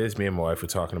first read this, me and my wife were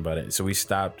talking about it. So we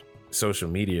stopped social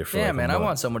media for like man, I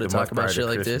want someone to talk about shit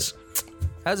like this.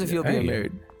 How's it feel being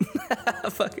married?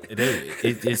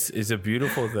 It's a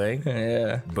beautiful thing.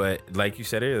 Yeah. But like you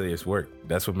said earlier, it's work.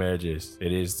 That's what marriage is.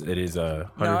 It is 100%.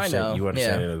 No, I know. You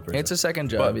understand another person. It's a second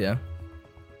job, yeah.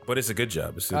 But it's a good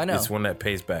job. I know. It's one that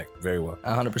pays back very well.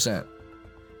 100%.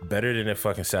 Better than a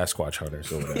fucking Sasquatch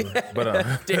hunters or whatever.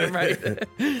 But damn right.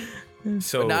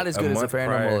 So but not as good as a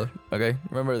paranormal. Okay,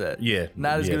 remember that. Yeah.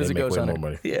 Not as good as a ghost hunter.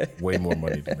 More money. Yeah. Way more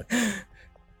money than that.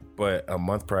 But a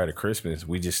month prior to Christmas,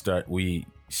 we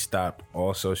stopped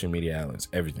all social media outlets,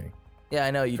 everything. Yeah,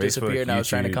 I know. You Facebook, disappeared and I was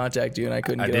trying to contact you and I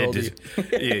couldn't get a hold of you.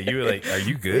 Yeah, you were like, are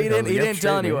you good? He didn't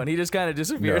tell anyone. He just kind of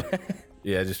disappeared. No.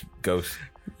 Yeah, just ghost.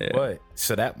 Yeah. But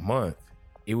so that month,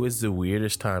 it was the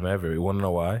weirdest time ever. You want to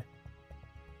know why?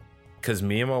 Because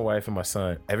me and my wife and my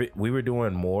son, we were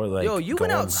doing more like you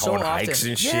went out so often. Hikes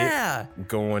and shit. Yeah.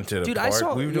 Going to the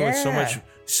park. We were doing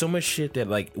so much shit that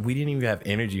like we didn't even have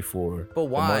energy for. But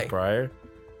why? The month prior.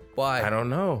 Why? I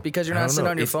don't know. Because you're not sitting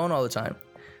on your phone all the time.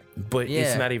 But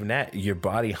it's not even that. Your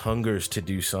body hungers to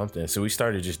do something. So we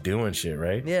started just doing shit,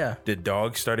 right? Yeah. The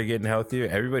dogs started getting healthier.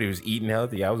 Everybody was eating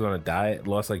healthy. I was on a diet,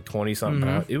 lost like 20 something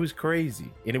pounds. It was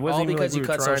crazy. And it wasn't all even because like we you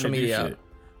were cut trying social to media do out. shit.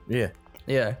 Yeah.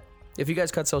 Yeah. If you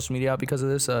guys cut social media out because of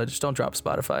this, just don't drop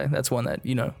Spotify. That's one that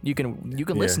you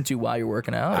can listen to while you're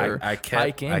working out or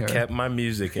hiking. I kept my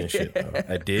music and shit. Though.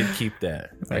 I did keep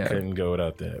that. I couldn't go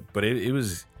without that. But it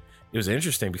was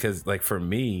interesting because like for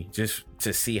me, just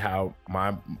to see how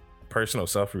my personal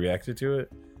self reacted to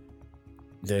it,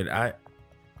 that I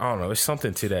don't know. It's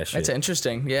something to that shit. That's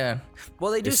interesting. Yeah.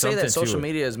 Well, they do say that social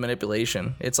media is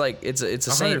manipulation. It's like it's the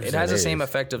same. It has the same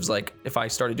effect as like if I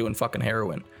started doing fucking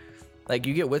heroin. Like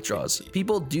you get withdrawals.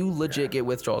 People do legit get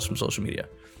withdrawals from social media,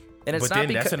 and it's not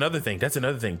because that's another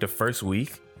thing. The first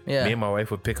week, me and my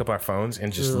wife would pick up our phones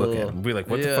and just look at them. Be like,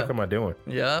 "What the fuck am I doing?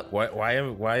 Yeah. Why? I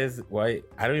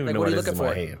don't even know what is in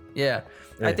my hand." Yeah,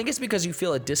 I think it's because you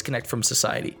feel a disconnect from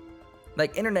society.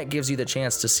 Like internet gives you the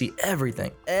chance to see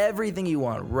everything you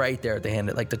want right there at the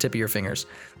hand, like the tip of your fingers.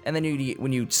 And then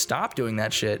when you stop doing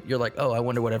that shit, you're like, oh, I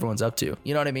wonder what everyone's up to.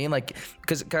 You know what I mean? Like,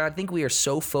 because I think we are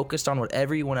so focused on what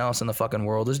everyone else in the fucking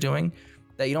world is doing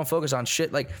that you don't focus on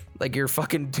shit like your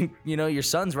fucking, your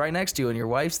son's right next to you and your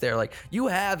wife's there. Like you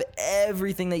have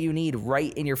everything that you need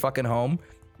right in your fucking home.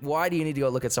 Why do you need to go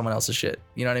look at someone else's shit?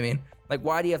 You know what I mean? Like,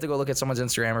 why do you have to go look at someone's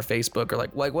Instagram or Facebook or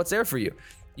like what's there for you?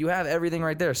 You have everything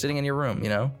right there sitting in your room,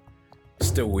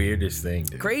 It's the weirdest thing,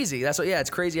 dude. Crazy. That's what, it's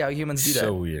crazy how humans do that.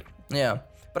 So weird. Yeah.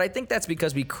 But I think that's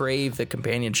because we crave the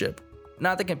companionship.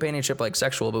 Not the companionship like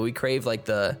sexual, but we crave like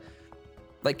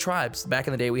tribes. Back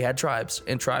in the day, we had tribes,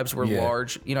 and tribes were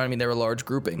large, you know what I mean? They were large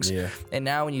groupings. Yeah. And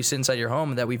now when you sit inside your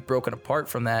home that we've broken apart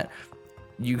from that,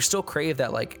 you still crave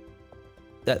that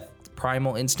that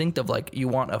primal instinct of like you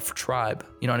want a tribe,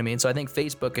 you know what I mean? So I think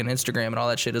Facebook and Instagram and all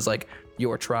that shit is like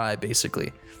your tribe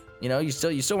basically. You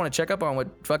still want to check up on what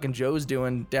fucking Joe's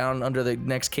doing down under the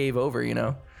next cave over,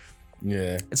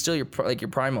 Yeah. It's still your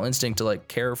primal instinct to like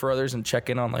care for others and check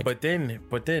in on like. But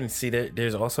then see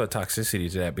there's also a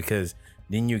toxicity to that because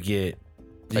then you get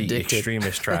the addicted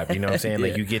extremist tribe. You know what I'm saying?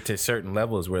 Like you get to certain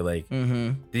levels where like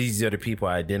these are the people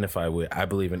I identify with. I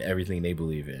believe in everything they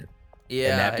believe in.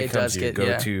 Yeah, and that becomes your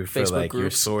go-to for Facebook like groups.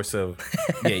 your source of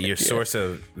source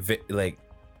of like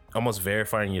almost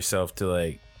verifying yourself to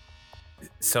like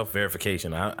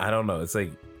self-verification. I don't know. It's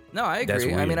like no, I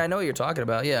agree. I mean, I know what you're talking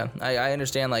about. Yeah, I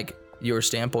understand like your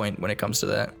standpoint when it comes to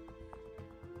that.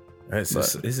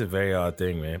 It's a very odd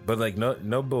thing, man. But like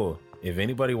no bull. If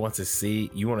anybody wants to see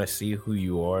who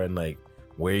you are and like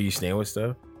where you stand with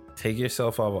stuff, take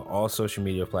yourself off of all social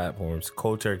media platforms.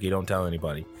 Cold turkey. Don't tell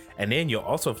anybody. And then you'll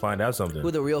also find out something.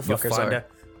 Who the real fuckers are.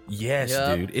 Yes,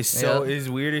 dude. It's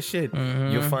weird as shit.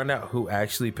 You'll find out who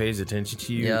actually pays attention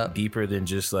to you deeper than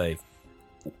just like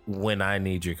when I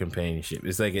need your companionship.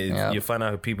 It's like you'll find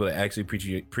out people that actually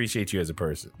appreciate you as a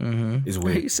person. It's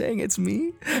weird. Are you saying it's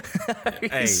me?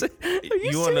 Hey,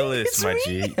 you on the list, my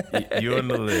G. You on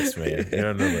the list, man. You're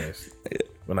on the list.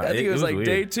 I think it was like weird.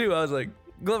 Day 2. I was like,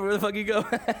 Glover, where the fuck you go?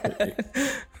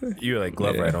 You were like,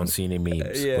 Glover, I don't see any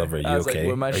memes. Yeah. Glover, are you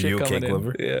okay? Like, are you okay,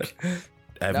 Glover? Yeah.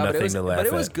 I have nothing to laugh at. But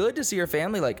it was good to see your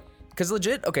family, like, because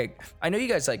legit, okay, I know you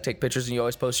guys like take pictures and you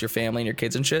always post your family and your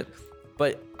kids and shit,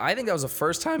 but I think that was the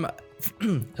first time,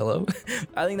 hello?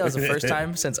 I think that was the first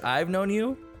time since I've known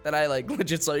you that I like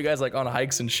legit saw you guys like on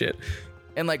hikes and shit.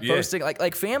 And like posting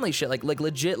like family shit, like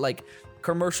legit, like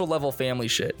commercial level family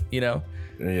shit, Yeah.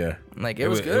 Like it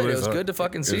was good. It was good to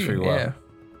fucking see. Yeah.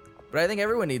 But I think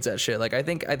everyone needs that shit. Like I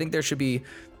think there should be,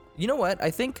 you know what?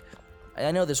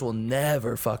 I know this will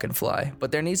never fucking fly,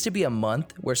 but there needs to be a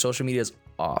month where social media is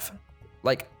off.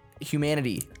 Like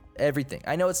humanity, everything.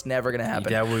 I know it's never gonna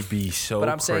happen. That would be so but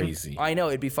I'm crazy. saying, I know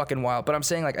it'd be fucking wild. But I'm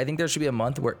saying, like, I think there should be a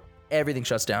month where everything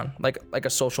shuts down, like a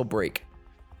social break.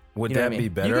 Would You know that what I mean? be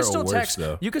better You can or still worse text.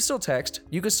 though? You can still text.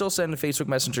 You can still send Facebook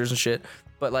messengers and shit.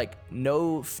 But like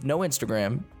no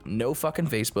Instagram, no fucking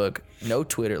Facebook, no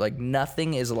Twitter. Like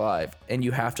nothing is live, and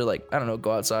you have to like I don't know,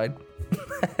 go outside.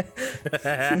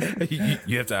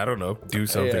 You have to, I don't know, do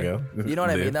something else. You know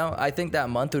what I mean? Though I think that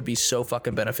month would be so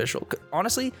fucking beneficial.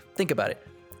 Honestly, think about it.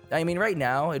 I mean, right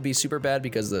now it'd be super bad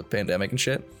because of the pandemic and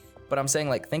shit. But I'm saying,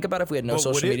 like, think about if we had no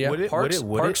social media.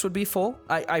 Parks would be full.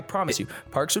 I promise you,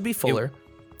 parks would be fuller.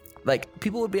 Like,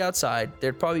 people would be outside.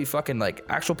 There'd probably be fucking, like,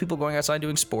 actual people going outside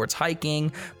doing sports, hiking,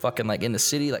 fucking, like, in the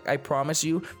city. Like, I promise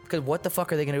you, because what the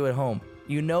fuck are they going to do at home?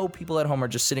 You know people at home are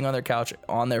just sitting on their couch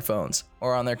on their phones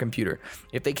or on their computer.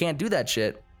 If they can't do that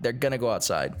shit, they're going to go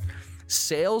outside.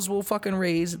 Sales will fucking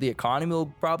raise. The economy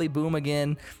will probably boom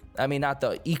again. I mean, not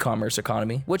the e-commerce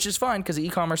economy, which is fine because the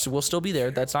e-commerce will still be there.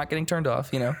 That's not getting turned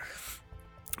off, you know?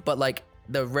 But, like,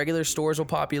 the regular stores will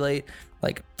populate,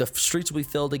 like the streets will be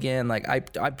filled again. Like I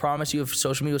promise you, if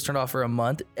social media was turned off for a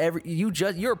month,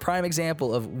 you're a prime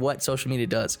example of what social media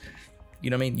does. You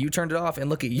know what I mean? You turned it off, and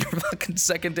look at your fucking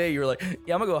second day. You were like,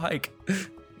 yeah, I'm gonna go hike.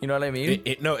 You know what I mean?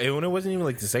 It wasn't even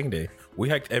like the second day. We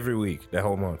hiked every week that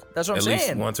whole month. That's what I'm saying. At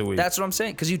least once a week. That's what I'm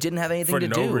saying, because you didn't have anything to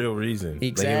do for no real reason.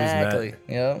 Exactly. Like,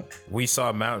 Yeah. We saw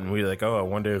a mountain. We were like, oh, I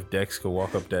wonder if Dex could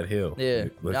walk up that hill. Yeah.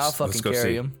 I'll fucking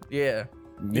carry him. Yeah.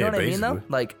 You know what I mean, though?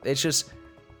 Like, it's just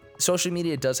social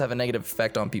media does have a negative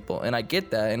effect on people, and I get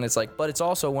that, and it's like, but it's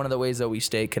also one of the ways that we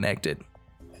stay connected.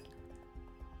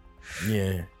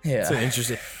 Yeah. It's an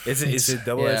interesting. It's a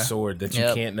double-edged sword that you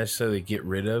can't necessarily get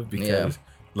rid of because,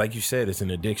 like you said, it's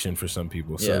an addiction for some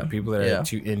people. So people that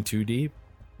are in too deep,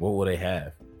 what will they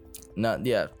have?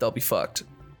 They'll be fucked.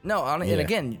 No, and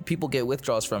again, people get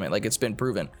withdrawals from it. Like, it's been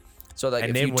proven. So like,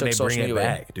 and if then you when took they social bring it media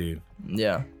back, dude.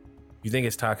 Yeah. You think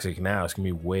it's toxic now? It's gonna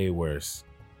be way worse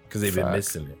because they've been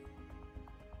missing it.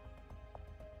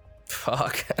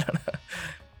 Fuck. I don't know.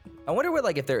 I wonder what,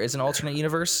 like, if there is an alternate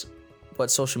universe,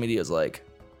 what social media is like.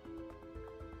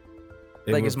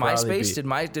 Like, is MySpace? Did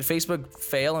Facebook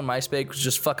fail and MySpace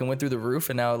just fucking went through the roof,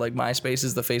 and now like MySpace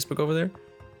is the Facebook over there?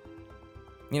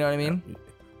 You know what I mean?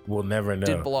 We'll never know.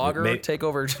 Did Blogger take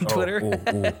over Twitter?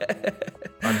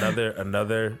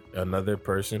 Another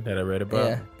person that I read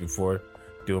about before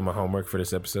doing my homework for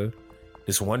this episode.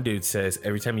 This one dude says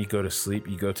every time you go to sleep,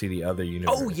 you go to the other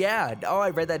universe. Oh, yeah. Oh, I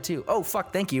read that too. Oh,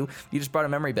 fuck. Thank you. You just brought a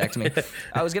memory back to me.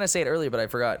 I was going to say it earlier, but I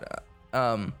forgot.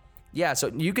 Yeah,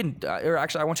 so you can, or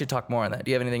actually, I want you to talk more on that.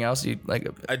 Do you have anything else you like?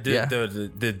 I did.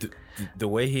 Yeah. The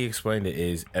way he explained it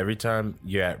is every time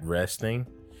you're at resting,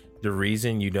 the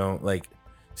reason you don't like,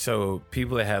 so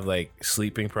people that have like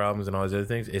sleeping problems and all those other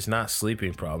things, it's not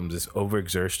sleeping problems. It's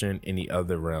overexertion in the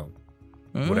other realm,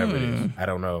 whatever it is. I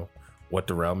don't know what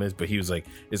the realm is, but he was like,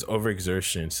 it's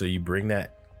overexertion. So you bring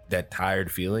that tired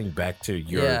feeling back to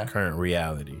your current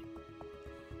reality.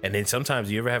 And then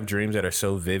sometimes you ever have dreams that are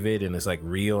so vivid and it's like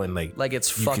real and like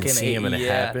it's you fucking can see them and it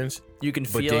happens. You can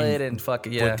feel it and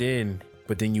fucking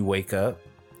But then you wake up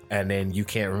and then you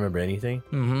can't remember anything.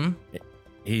 Mm-hmm.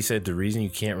 He said the reason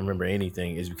you can't remember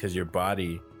anything is because your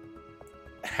body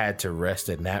had to rest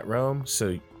in that realm,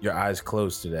 so your eyes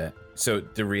closed to that. So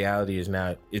the reality is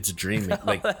now it's dreaming.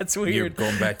 Like that's weird. You're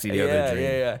going back to the other dream.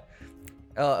 Yeah.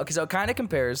 Okay, so it kind of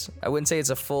compares. I wouldn't say it's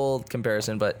a full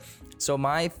comparison, but so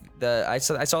I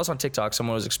saw this on TikTok.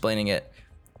 Someone was explaining it.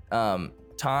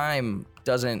 Time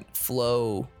doesn't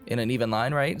flow in an even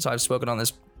line, right? So I've spoken on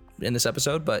this in this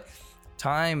episode, but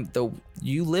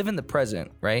you live in the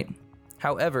present, right?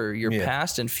 However, your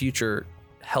past and future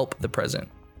help the present.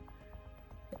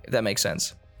 If that makes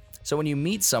sense. So when you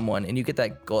meet someone and you get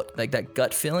that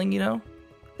gut feeling, you know,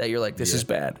 that you're like, this is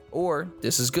bad or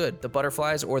this is good, the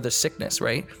butterflies or the sickness,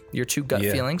 right? Your two gut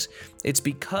feelings. It's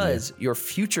because your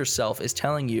future self is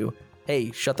telling you,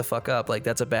 hey, shut the fuck up. Like,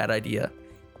 that's a bad idea.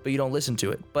 But you don't listen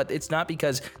to it. But it's not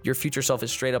because your future self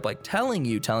is straight up like telling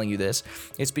you this.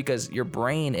 It's because your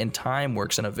brain and time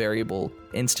works in a variable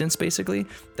instance, basically,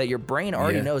 that your brain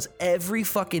already knows every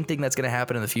fucking thing that's going to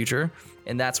happen in the future.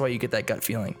 And that's why you get that gut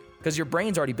feeling, because your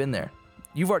brain's already been there.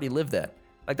 You've already lived that.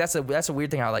 Like, that's a weird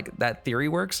thing how like that theory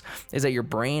works, is that your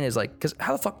brain is like, because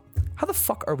how the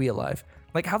fuck are we alive?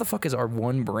 Like, how the fuck is our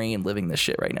one brain living this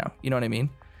shit right now? You know what I mean?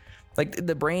 Like,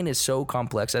 the brain is so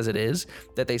complex as it is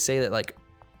that they say that, like,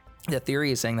 the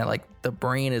theory is saying that, like, the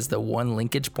brain is the one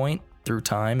linkage point through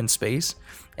time and space,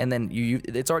 and then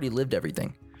it's already lived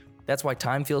everything. That's why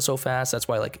time feels so fast. That's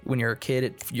why, like, when you're a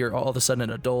kid, you're all of a sudden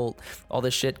an adult, all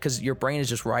this shit, because your brain is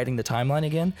just riding the timeline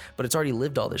again, but it's already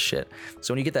lived all this shit.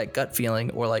 So when you get that gut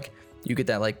feeling, or like you get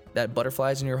that like that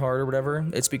butterflies in your heart or whatever.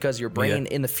 It's because your brain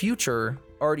in the future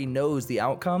already knows the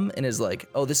outcome and is like,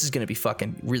 oh, this is going to be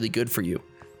fucking really good for you.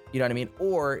 You know what I mean?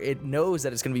 Or it knows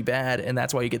that it's going to be bad, and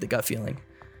that's why you get the gut feeling.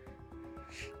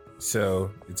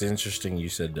 So it's interesting you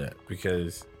said that,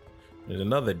 because there's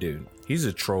another dude. He's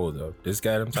a troll, though. This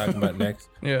guy that I'm talking about next,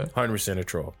 100% a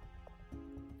troll.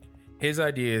 His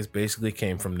ideas basically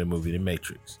came from the movie The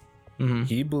Matrix. Mm-hmm.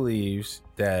 He believes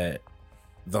that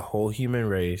the whole human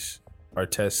race are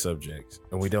test subjects,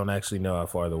 and we don't actually know how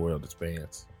far the world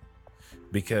expands,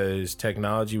 because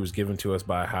technology was given to us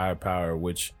by a higher power,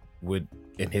 which would,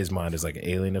 in his mind, is like an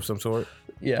alien of some sort.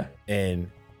 Yeah.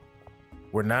 And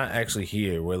we're not actually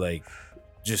here. We're like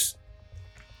just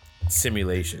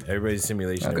simulation. Everybody's a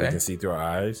simulation that we can see through our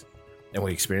eyes, and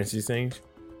we experience these things.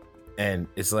 And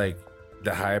it's like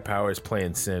the higher power is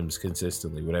playing Sims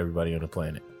consistently with everybody on the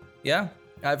planet. Yeah,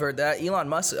 I've heard that. Elon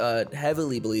Musk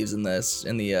heavily believes in this,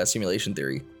 in the simulation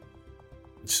theory.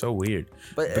 It's so weird.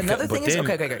 But another thing is,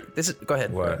 okay. This is, go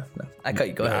ahead. What? No, I cut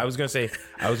you. Go ahead. I was gonna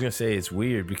say it's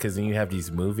weird because then you have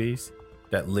these movies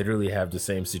that literally have the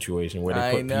same situation where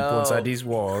they put people inside these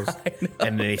walls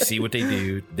and they see what they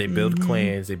do. They build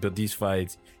clans. They build these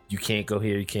fights. You can't go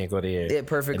here. You can't go there. It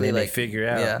perfectly. And then like, they figure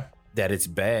out that it's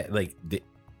bad. Like,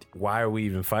 why are we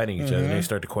even fighting each other? And they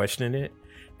start to question it.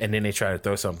 And then they try to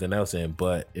throw something else in,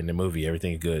 but in the movie,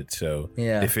 everything's good. So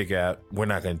they figure out, we're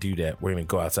not going to do that. We're going to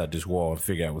go outside this wall and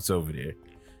figure out what's over there.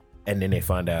 And then they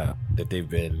find out that they've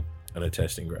been on a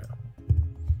testing ground.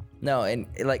 No, and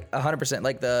like 100%,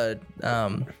 like the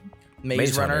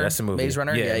Maze Runner. That's the movie. Maze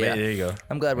Runner? Yeah. There you go.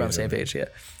 I'm glad we're on the same page,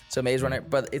 So Maze Runner,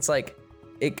 but it's like,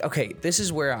 this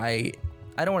is where I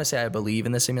don't want to say I believe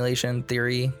in the simulation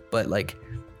theory, but like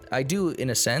I do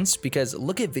in a sense, because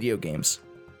look at video games.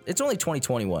 It's only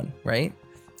 2021, right?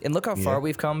 And look how far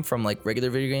we've come from like regular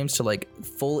video games to like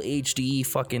full HD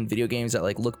fucking video games that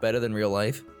like look better than real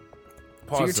life.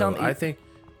 Pause, so you're telling me,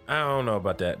 I don't know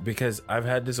about that, because I've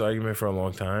had this argument for a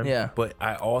long time. Yeah. But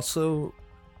I also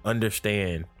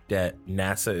understand that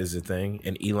NASA is a thing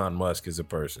and Elon Musk is a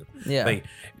person. Yeah. Like,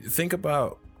 think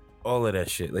about all of that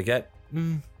shit. Like that.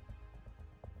 I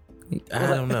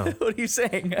don't know. What are you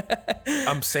saying?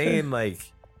 I'm saying,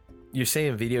 like, you're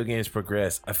saying video games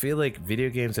progress. I feel like video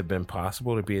games have been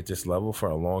possible to be at this level for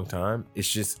a long time.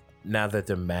 It's just now that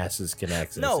the masses can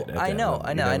access it. No, I know.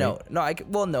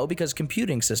 No, no, because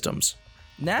computing systems.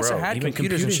 NASA had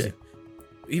computers and shit.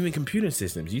 Even computing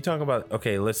systems. You talking about,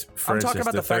 okay, let's, for instance, talking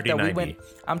about the fact that we went,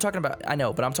 I'm talking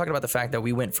about the fact that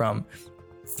we went from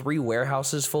 3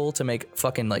 warehouses full to make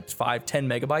fucking like 5-10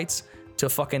 megabytes to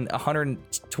fucking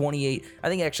 128, I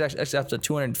think actually up to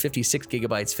 256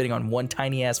 gigabytes fitting on one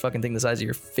tiny ass fucking thing the size of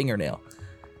your fingernail.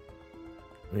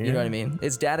 Yeah. You know what I mean?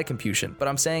 It's data computation. But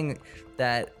I'm saying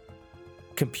that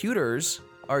computers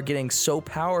are getting so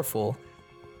powerful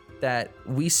that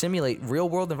we simulate real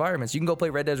world environments. You can go play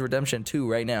Red Dead Redemption 2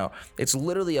 right now. It's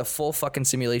literally a full fucking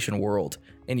simulation world,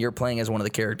 and you're playing as one of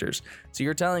the characters. So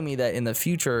you're telling me that in the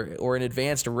future or an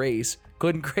advanced race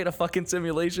couldn't create a fucking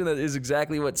simulation that is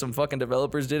exactly what some fucking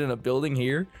developers did in a building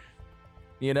here?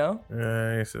 You know?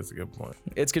 I guess that's a good point.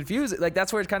 It's confusing. Like,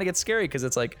 that's where it kind of gets scary, because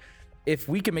it's like, if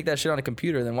we can make that shit on a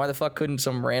computer, then why the fuck couldn't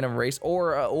some random race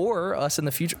or us in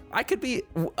the future?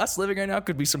 Us living right now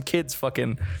could be some kids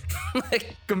fucking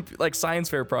like science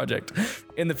fair project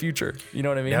in the future. You know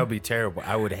what I mean? That would be terrible.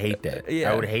 I would hate that.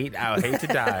 I would hate to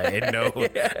die and know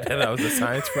that was a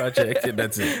science project and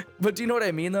that's it. But do you know what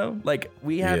I mean though? Like,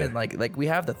 we haven't like we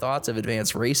have the thoughts of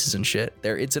advanced races and shit.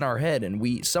 It's in our head,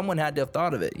 and someone had to have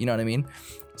thought of it. You know what I mean?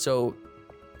 So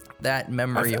that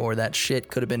memory or that shit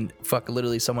could have been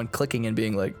literally someone clicking and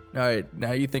being like, all right,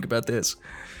 now you think about this.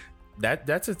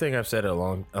 That's the thing I've said a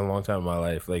long time in my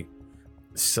life. Like,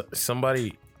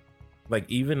 somebody, like,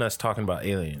 even us talking about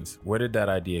aliens, where did that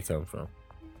idea come from?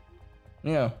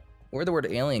 Yeah, where'd the word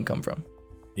alien come from?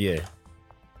 Yeah,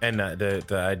 and the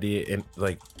idea, and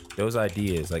like those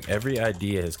ideas, like every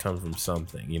idea has come from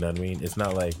something. You know what I mean? It's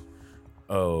not like,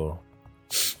 oh,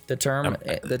 the term.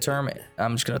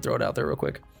 I'm just gonna throw it out there real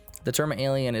quick. The term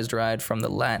alien is derived from the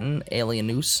Latin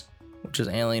alienus, which is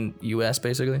alien US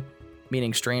basically,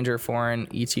 meaning stranger, foreign,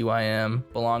 etym,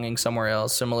 belonging somewhere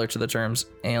else, similar to the terms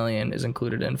alien is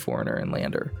included in foreigner and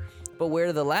lander. But where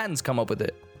did the Latins come up with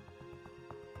it?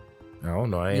 I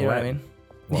don't know. I ain't you know Latin.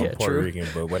 What I mean? Well, I'm Puerto Rican,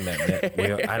 but wasn't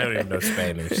that I don't even know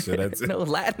Spanish, so that's no,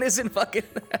 Latin isn't fucking.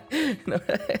 No.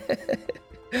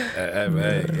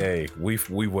 Hey,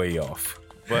 we way off.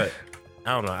 But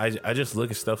I don't know. I just look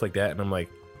at stuff like that and I'm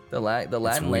like, the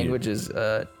Latin language is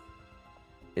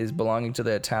belonging to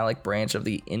the Italic branch of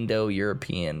the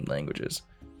Indo-European languages,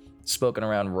 spoken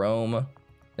around Rome,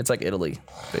 It's like Italy,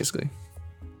 basically.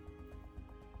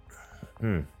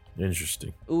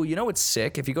 Interesting. Ooh, you know what's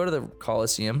sick? If you go to the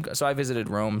Colosseum, so I visited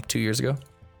Rome 2 years ago.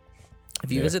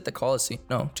 If you visit the Colosseum,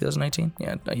 no, 2019,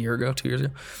 yeah, a year ago, 2 years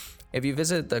ago. If you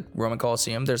visit the Roman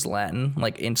Colosseum, there's Latin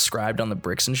like inscribed on the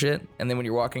bricks and shit. And then when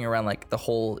you're walking around like the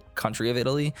whole country of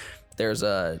Italy, there's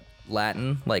a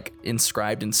Latin like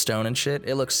inscribed in stone and shit.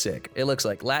 It looks sick. It looks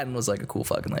like Latin was like a cool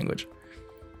fucking language.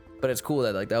 But it's cool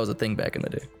that like that was a thing back in the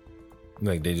day.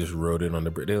 Like they just wrote it on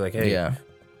the brick. They're like,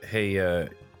 hey,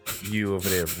 you over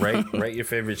there, write your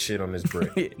favorite shit on this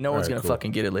brick. No one's gonna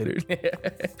fucking get it later.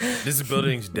 This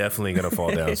building's definitely gonna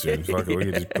fall down soon. Fuck it, we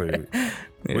can just put it.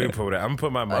 We can put it. I'm gonna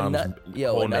put my mom's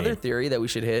whole another name. theory that we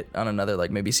should hit on another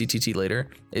like maybe CTT later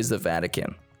is the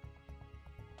Vatican.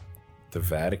 The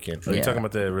Vatican. Are you talking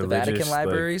about the religious? The Vatican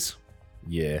libraries?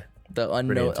 Like, yeah. The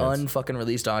unfucking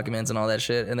released documents and all that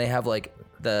shit. And they have like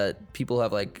the people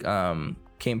have like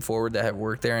came forward that have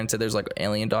worked there and said there's like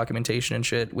alien documentation and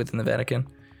shit within the Vatican.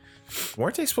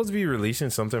 Weren't they supposed to be releasing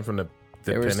something from the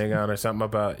Pentagon or something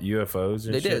about UFOs?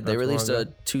 And they shit did. They released a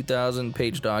 2,000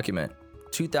 page document.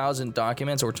 2,000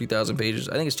 documents or 2,000 pages.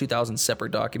 I think it's 2,000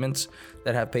 separate documents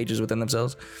that have pages within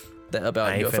themselves about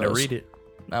I ain't UFOs. finna read it.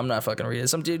 I'm not fucking reading it.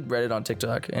 Some dude read it on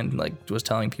TikTok and like was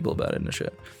telling people about it and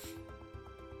shit.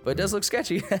 But it does look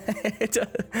sketchy.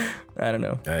 I don't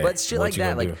know. Hey, but shit like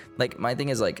that, do? like my thing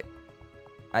is like,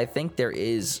 I think there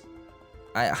is.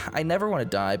 I never want to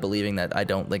die believing that I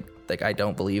don't I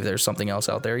don't believe there's something else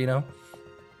out there. You know,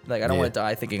 like I don't want to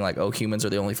die thinking like, oh, humans are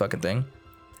the only fucking thing.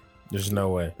 There's no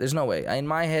way. There's no way. In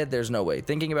my head, there's no way.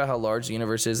 Thinking about how large the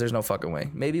universe is, there's no fucking way.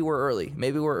 Maybe we're early.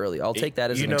 I'll take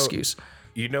that as an excuse.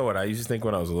 You know what I used to think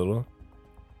when I was little?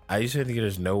 I used to think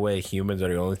there's no way humans are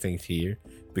the only things here.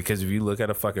 Because if you look at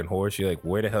a fucking horse, you're like,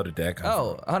 where the hell did that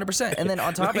come from? 100%. And then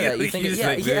on top of that, you think,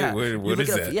 what is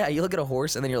that? Yeah, you look at a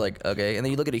horse and then you're like, okay. And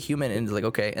then you look at a human and it's like,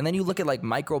 okay. And then you look at like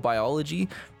microbiology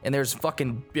and there's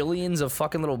fucking billions of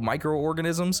fucking little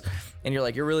microorganisms. And you're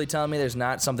like, you're really telling me there's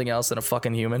not something else than a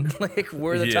fucking human? Like,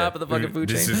 we're the top of the fucking food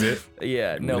chain. This is it?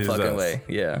 Yeah, no this fucking way.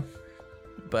 Yeah.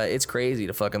 But it's crazy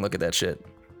to fucking look at that shit.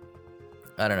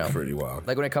 I don't know. Pretty wild.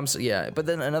 Like when it comes to, but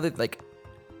then another, like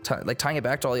tying it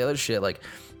back to all the other shit, like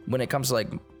when it comes to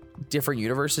like different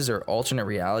universes or alternate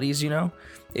realities, you know,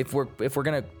 if we're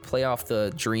gonna play off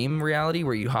the dream reality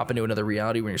where you hop into another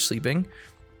reality when you're sleeping,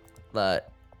 what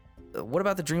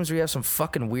about the dreams where you have some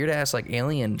fucking weird ass like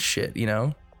alien shit, you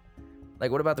know?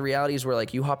 Like what about the realities where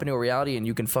like you hop into a reality and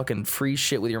you can fucking freeze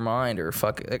shit with your mind or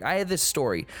like I had this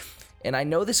story. And I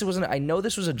know this was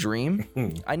a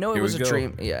dream. I know it was a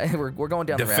dream. Yeah, we're going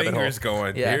down the rabbit hole. The finger's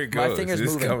going. Yeah, here it goes. My finger's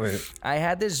it's moving. Coming. I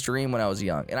had this dream when I was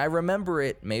young, and I remember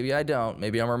it. Maybe I don't.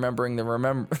 Maybe I'm remembering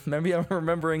Maybe I'm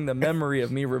remembering the memory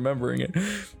of me remembering it.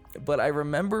 But I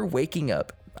remember waking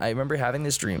up. I remember having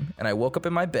this dream, and I woke up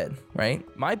in my bed. Right,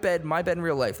 my bed in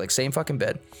real life, like same fucking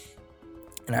bed.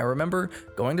 And I remember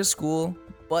going to school.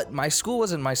 But my school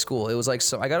wasn't my school. It was like,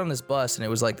 so I got on this bus and it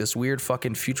was like this weird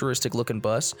fucking futuristic looking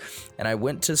bus. And I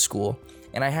went to school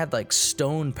and I had like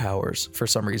stone powers for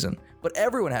some reason. But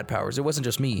everyone had powers. It wasn't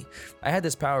just me. I had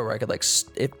this power where I could like,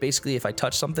 if I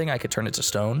touched something, I could turn it to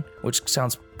stone, which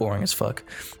sounds boring as fuck.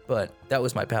 But that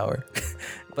was my power.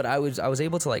 But I was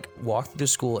able to like walk through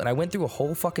school and I went through a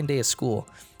whole fucking day of school.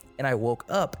 And I woke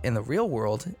up in the real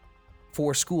world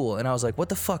for school and I was like, what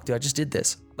the fuck, dude? I just did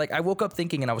this. Like I woke up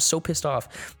thinking and I was so pissed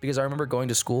off because I remember going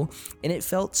to school and it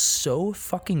felt so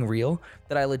fucking real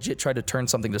that I legit tried to turn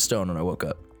something to stone when I woke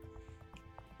up.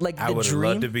 Like I would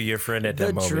love to be your friend at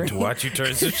that moment to watch you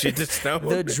turn some shit to stone.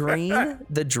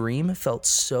 The dream felt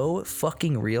so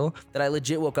fucking real that I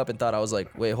legit woke up and thought, I was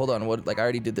like, wait, hold on, what? Like I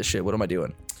already did this shit. What am I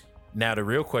doing? Now the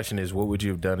real question is, what would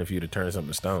you have done if you'd have turned something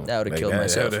to stone? I would have killed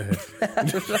myself.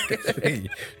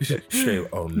 Straight,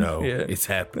 oh no, it's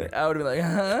happening. I would have been like,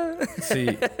 huh?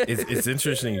 See, it's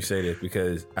interesting you say this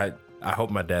because I hope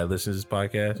my dad listens to this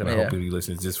podcast and I hope he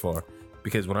listens this far.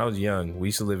 Because when I was young, we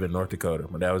used to live in North Dakota.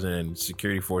 My dad was in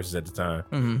security forces at the time.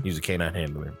 Mm-hmm. He was a canine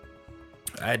handler.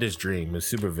 I had this dream. It was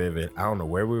super vivid. I don't know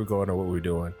where we were going or what we were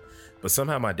doing. But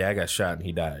somehow my dad got shot and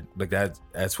he died. Like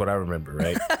that's what I remember,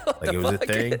 right? Like it was a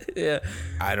thing. Yeah.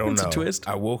 I don't know. It's a twist.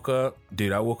 I woke up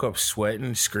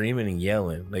sweating, screaming, and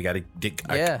yelling. Like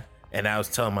and I was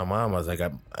telling my mom, I was like,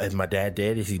 is my dad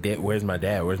dead? Is he dead? Where's my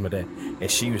dad?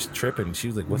 And she was tripping. She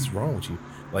was like, what's wrong with you?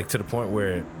 Like to the point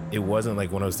where it wasn't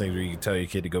like one of those things where you could tell your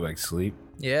kid to go back to sleep.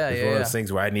 Yeah, It's one of those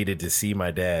things where I needed to see my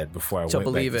dad before I went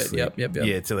back to sleep. Yep.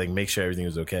 Yeah, to like make sure everything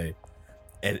was okay.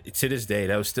 And to this day,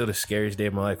 that was still the scariest day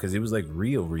of my life because it was like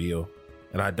real.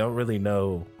 And I don't really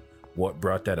know what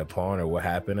brought that upon or what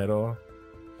happened at all.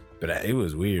 But it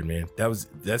was weird, man.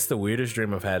 That's the weirdest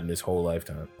dream I've had in this whole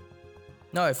lifetime.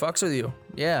 No, it fucks with you.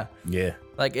 Yeah. Yeah.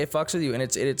 Like it fucks with you, and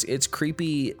it's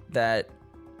creepy that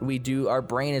our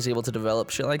brain is able to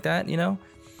develop shit like that, you know?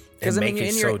 And make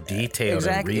it so detailed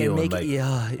and real.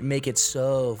 Make it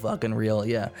so fucking real,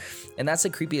 yeah. And that's the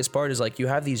creepiest part is like you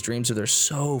have these dreams where they're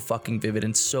so fucking vivid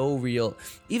and so real.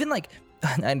 Even like,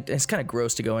 and it's kind of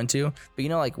gross to go into, but you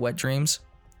know, like wet dreams.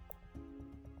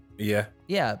 Yeah.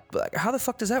 Yeah, but like, how the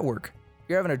fuck does that work?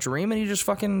 You're having a dream and you just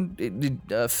fucking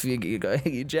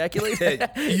ejaculate?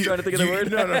 You trying to think of the word?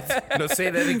 No, say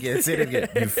that again. Say it again.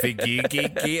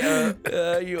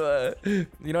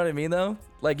 You know what I mean though?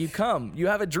 Like you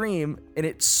have a dream and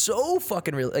it's so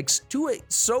fucking real, like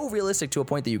so realistic to a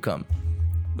point that you come.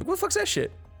 Like what the fuck's that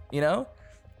shit? You know?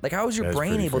 Like how is your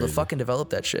brain able to fucking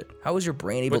develop that shit? How is your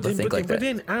brain able to think like that? But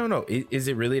then I don't know. Is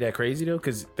it really that crazy though?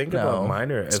 Because think about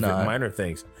minor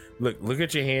things. Look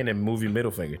at your hand and move your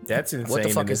middle finger. That's insane. What the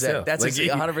fuck is itself. that? That's like,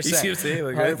 100%. You see what I'm saying?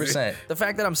 Like, 100%. The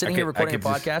fact that I'm sitting here recording a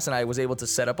podcast and I was able to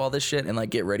set up all this shit and like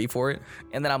get ready for it,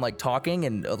 and then I'm like talking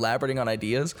and elaborating on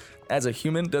ideas as a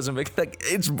human doesn't make like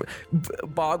it's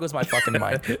boggles my fucking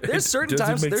mind. There's certain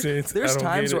times there's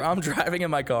times where I'm driving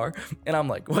in my car and I'm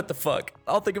like, what the fuck?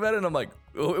 I'll think about it and I'm like,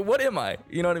 what am I?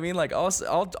 You know what I mean? Like I'll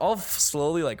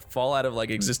slowly like fall out of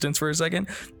like existence for a second,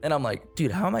 and I'm like,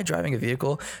 dude, how am I driving a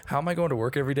vehicle? How am I going to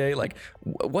work every day? Like,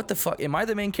 what the fuck? Am I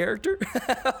the main character?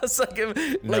 I was like,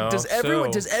 does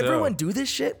everyone do this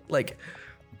shit? Like,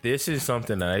 this is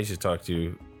something that I used to talk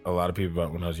to a lot of people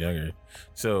about when I was younger.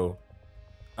 So,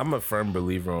 I'm a firm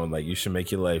believer on like you should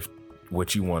make your life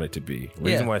what you want it to be. The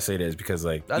reason why I say that is because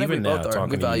like I even now talking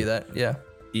to you, value that, yeah.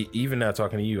 Even now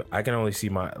talking to you, I can only see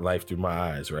my life through my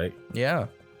eyes, right? Yeah.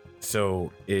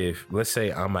 So if let's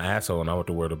say I'm an asshole and I want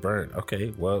the world to burn,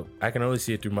 okay, well I can only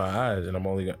see it through my eyes, and I'm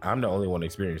the only one to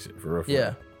experience it for real.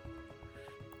 Yeah.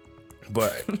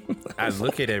 But I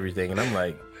look at everything and I'm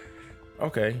like,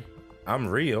 okay, I'm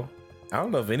real. I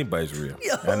don't know if anybody's real.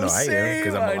 I know I am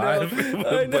because I'm alive.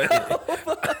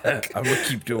 But I'm gonna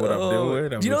keep doing what I'm doing.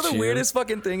 Do you know the weirdest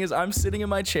fucking thing is I'm sitting in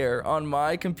my chair on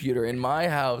my computer in my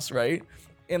house, right?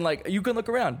 And like you can look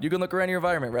around. You can look around your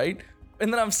environment, right?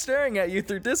 And then I'm staring at you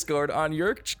through Discord on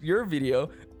your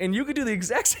video, and you could do the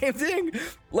exact same thing.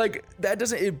 Like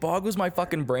it boggles my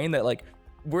fucking brain that like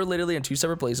we're literally in two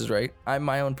separate places, right? I'm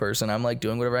my own person. I'm like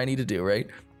doing whatever I need to do, right?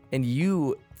 And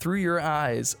you, through your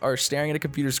eyes, are staring at a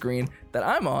computer screen that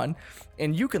I'm on,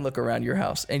 and you can look around your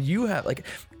house, and you have like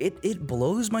it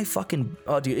blows my fucking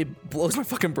it blows my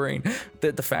fucking brain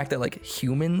that the fact that like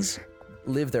humans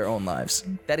live their own lives.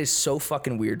 That is so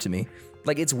fucking weird to me.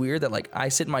 Like it's weird that like I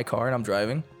sit in my car and I'm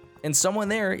driving, and someone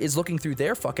there is looking through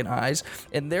their fucking eyes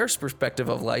and their perspective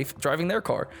of life driving their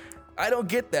car. I don't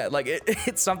get that. Like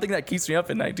it's something that keeps me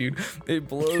up at night, dude. It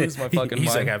blows my fucking mind.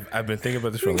 He's like, I've been thinking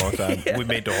about this for a long time. We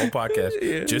made the whole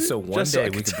podcast just so one day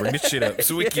we can bring this shit up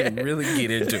so we can really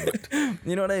get into it.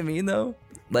 You know what I mean, though?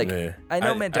 Like I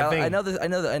know Mandela. I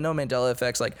know Mandela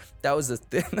effects. Like that was the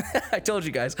thing. I told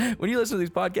you guys when you listen to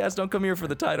these podcasts, don't come here for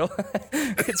the title.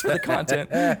 It's for the content.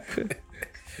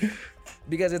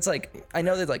 Because it's like I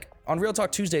know that like on Real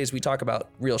Talk Tuesdays we talk about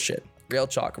real shit, real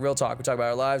talk. We talk about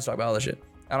our lives, talk about all this shit.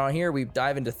 And on here we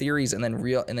dive into theories and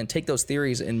then take those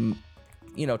theories and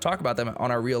talk about them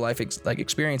on our real life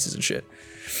experiences and shit.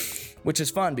 Which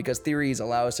is fun because theories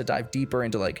allow us to dive deeper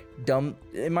into like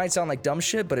it might sound like dumb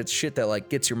shit, but it's shit that like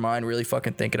gets your mind really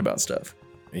fucking thinking about stuff.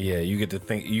 Yeah, you get to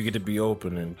think, you get to be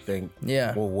open and think,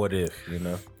 well, what if,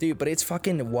 Dude, but it's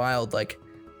fucking wild. Like,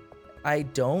 I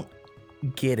don't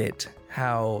get it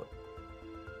how,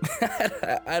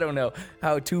 I don't know,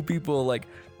 how two people like,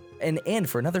 and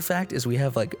for another fact is we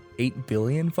have like 8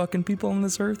 billion fucking people on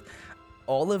this earth.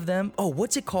 All of them,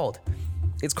 what's it called?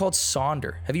 It's called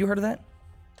Sonder. Have you heard of that?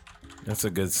 That's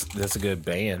a good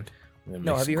band.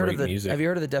 No, have you heard of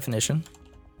the definition?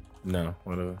 No,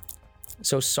 whatever.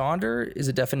 So Sonder is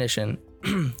a definition.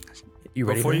 You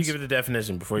ready? Before you give it the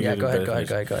definition, go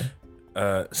ahead.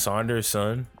 Sonder's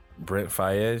son, Brent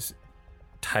Faiyaz,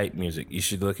 tight music. You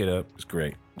should look it up. It's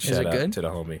great. Shout out to the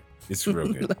homie. It's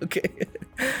real good. Okay.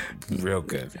 Real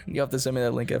good. You have to send me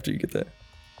that link after you get that.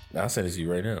 I'll send it to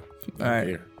you right now. All right.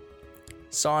 Here.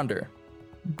 Sonder.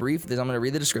 I'm going to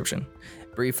read the description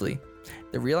briefly.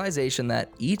 The realization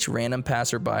that each random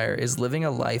passerby is living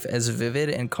a life as vivid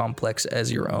and complex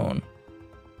as your own.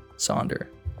 Sonder.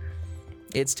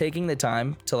 It's taking the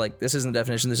time to this isn't the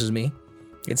definition, this is me.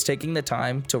 It's taking the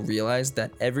time to realize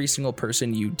that every single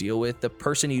person you deal with, the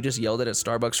person you just yelled at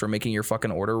Starbucks for making your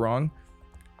fucking order wrong,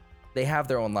 they have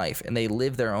their own life and they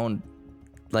live their own,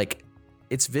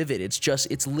 it's vivid.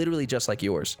 It's literally just like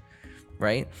yours.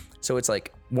 right? So it's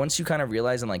like once you kind of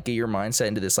realize and like get your mindset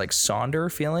into this like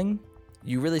Sonder feeling,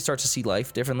 you really start to see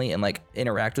life differently and like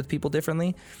interact with people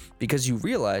differently, because you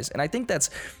realize, and I think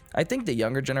the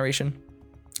younger generation,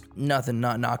 not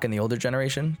knocking the older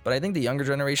generation, but I think the younger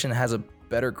generation has a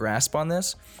better grasp on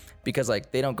this, because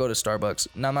like they don't go to Starbucks.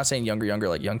 Now I'm not saying younger,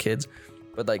 like young kids,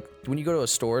 but like when you go to a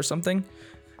store or something,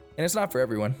 and it's not for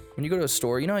everyone, when you go to a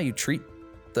store, you know how you treat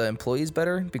the employees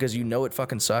better because you know it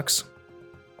fucking sucks.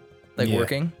 Like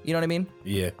working, you know what I mean?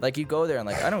 Yeah. Like you go there and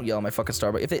like I don't yell at my fucking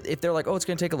Starbucks. If they're like, oh, it's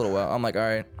gonna take a little while, I'm like, all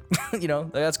right, you know,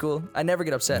 like, that's cool. I never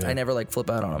get upset. I never like flip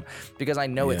out on them because I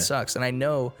know it sucks, and I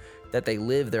know that they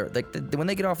live there. Like when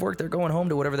they get off work, they're going home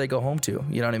to whatever they go home to.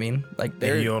 You know what I mean? Like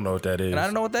And you don't know what that is. and I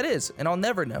don't know what that is, and I'll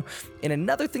never know. And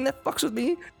another thing that fucks with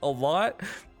me a lot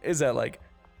is that like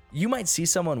you might see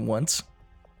someone once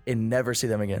and never see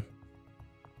them again.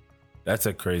 That's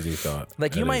a crazy thought.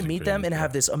 Like you might meet them and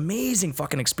have this amazing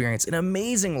fucking experience, an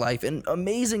amazing life, and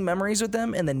amazing memories with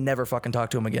them, and then never fucking talk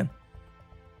to them again.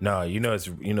 No,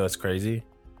 it's crazy.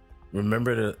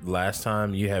 Remember the last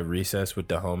time you had recess with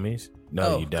the homies?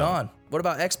 No, you don't. Gone. What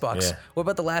about Xbox? Yeah. What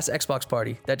about the last Xbox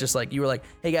party that just like you were like,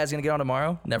 hey guys, gonna get on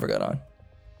tomorrow? Never got on.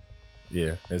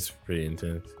 Yeah, it's pretty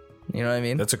intense. You know what I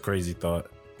mean? That's a crazy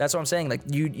thought. That's what I'm saying. Like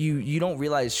you don't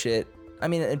realize shit. I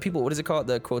mean, and people, what is it called?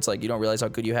 The quote's like, you don't realize how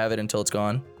good you have it until it's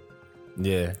gone.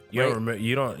 Yeah, you don't remember.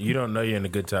 You don't know you're in the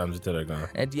good times until they're gone.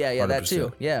 And yeah, that 100%.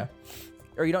 too. Yeah,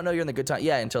 or you don't know you're in the good time.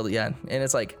 Yeah, until and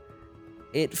it's like,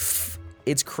 it's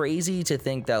crazy to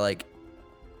think that like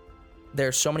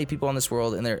there's so many people in this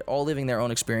world and they're all living their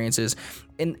own experiences.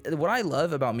 And what I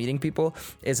love about meeting people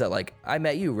is that like I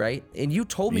met you, right? And you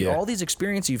told me all these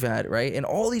experiences you've had, right? And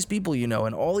all these people you know,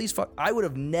 and all these I would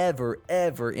have never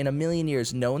ever in a million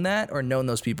years known that or known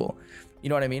those people. You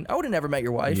know what I mean? I would have never met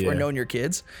your wife or known your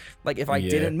kids, like if I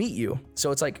didn't meet you.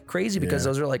 So it's like crazy because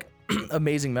those are like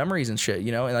amazing memories and shit,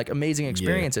 you know, and like amazing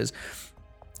experiences.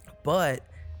 But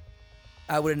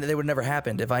they would never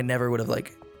happened if I never would have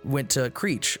like went to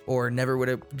Creech or never would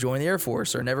have joined the Air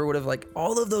Force or never would have like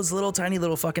all of those little tiny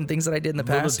little fucking things that I did in the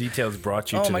past. Little details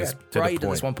brought you to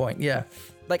this one point. Yeah.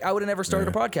 Like I would have never started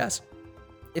a podcast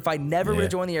if I never would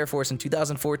have joined the Air Force in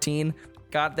 2014.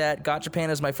 Got Japan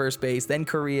as my first base, then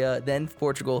Korea, then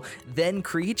Portugal, then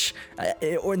Creech,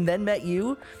 and then met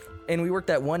you, and we worked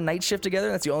that one night shift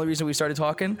together. That's the only reason we started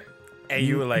talking. And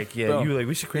you were like, you were like,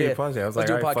 we should create a podcast. I was like,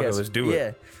 all right, fuck it, let's do it.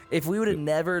 Yeah. If we would have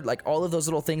never, like, all of those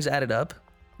little things added up,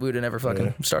 we would have never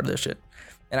fucking started this shit.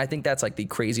 And I think that's like the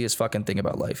craziest fucking thing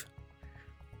about life.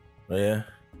 Yeah.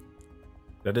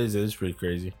 That is pretty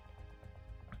crazy.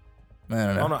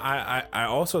 I don't know. I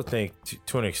also think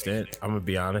to an extent, I'm gonna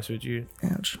be honest with you.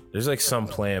 Ouch. There's like some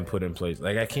plan put in place.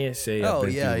 Like I can't say I've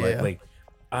been through like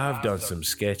I've done some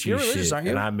sketchy shit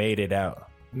and I made it out.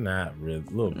 Not really, a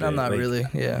little bit. I'm not like, really,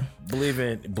 yeah. Believe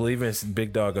in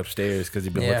big dog upstairs because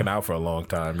he's been looking out for a long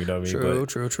time. You know what I mean?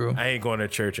 True. I ain't going to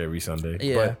church every Sunday.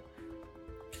 Yeah.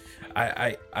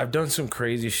 But I've done some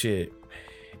crazy shit,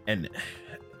 and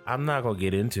I'm not gonna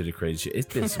get into the crazy shit.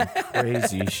 It's been some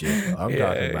crazy shit I'm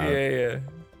talking about. Yeah.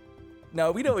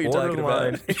 No, we know what you're talking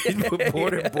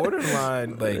about.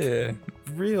 borderline, like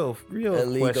real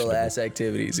illegal ass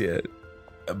activities. Yeah.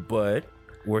 But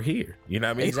we're here. You know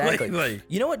what I mean? Exactly. Like,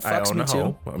 you know what fucks me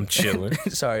too? I'm chilling.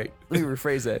 Sorry, let me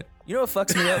rephrase that. You know what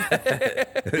fucks me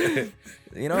up?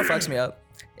 You know what fucks me up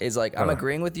is like I'm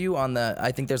agreeing with you on the.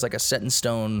 I think there's like a set in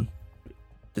stone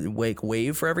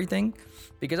wave for everything,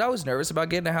 because I was nervous about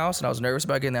getting a house and I was nervous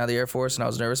about getting out of the Air Force and I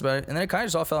was nervous about it, and then it kind of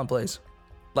just all fell in place.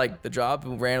 Like the job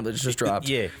randomly just dropped.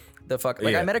 Yeah. The fuck.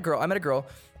 Like I met a girl.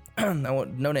 I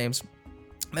want no names.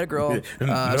 Met a girl.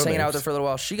 I was hanging out with her for a little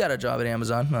while. She got a job at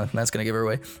Amazon. That's gonna give her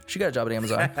away. She got a job at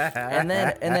Amazon, and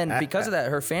then because of that,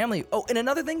 her family. Oh, and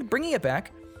another thing, bringing it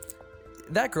back,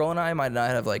 that girl and I might not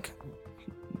have like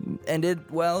ended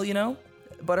well, you know,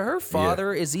 but her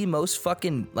father is the most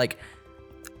fucking like.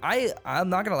 I'm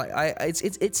not gonna lie.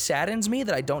 It saddens me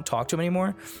that I don't talk to him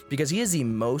anymore because he is the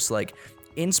most like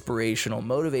inspirational,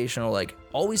 motivational, like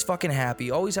always fucking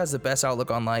happy, always has the best outlook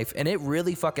on life, and it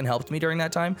really fucking helped me during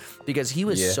that time because he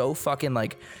was so fucking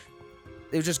like,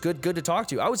 it was just good to talk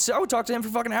to. I would talk to him for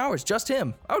fucking hours, just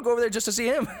him. I would go over there just to see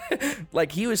him.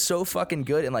 Like he was so fucking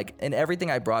good, and like in everything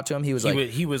I brought to him, he was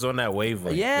he was on that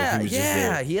wavelength.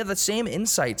 Yeah, he had the same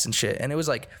insights and shit, and it was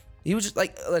like. He was just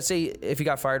like, let's say if he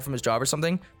got fired from his job or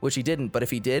something, which he didn't, but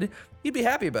if he did, he'd be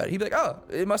happy about it. He'd be like, oh,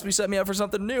 it must be setting me up for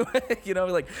something new. You know,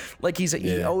 like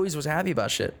he always was happy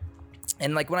about shit.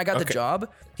 And like when I got the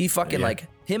job, he fucking like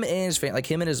him and his family, like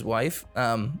him and his wife,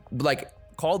 like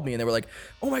called me and they were like,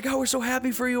 "Oh my God, we're so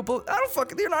happy for you." But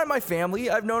they're not in my family.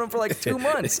 I've known them for like 2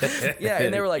 months. Yeah.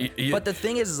 And they were like, but the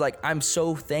thing is like, I'm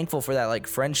so thankful for that like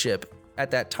friendship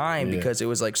at that time because it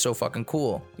was like so fucking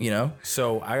cool, you know?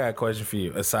 So I got a question for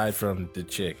you. Aside from the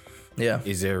chick,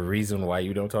 is there a reason why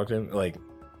you don't talk to him? Like,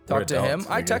 talk to him?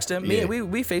 I text him. Yeah.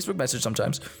 We Facebook message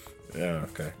sometimes. Yeah,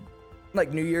 okay.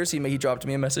 Like New Year's, he dropped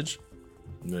me a message.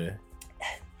 Yeah.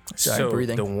 Sorry, so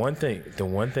breathing. the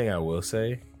one thing I will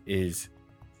say is,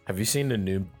 have you seen the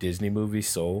new Disney movie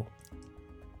Soul?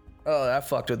 Oh, that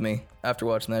fucked with me after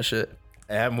watching that shit.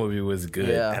 That movie was good,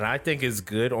 and I think it's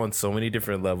good on so many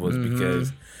different levels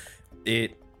because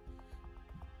it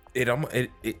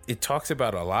talks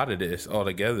about a lot of this all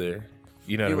together.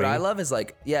 You know, what I love is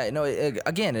like,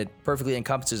 again, it perfectly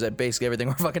encompasses basically everything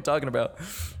we're fucking talking about.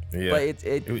 Yeah, but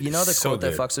it you know, the quote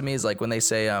that fucks with me is like when they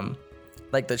say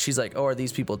like that she's like, "Oh, are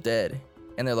these people dead?"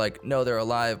 And they're like, "No, they're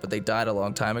alive, but they died a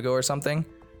long time ago or something."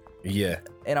 Yeah.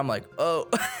 And I'm like, oh,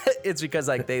 it's because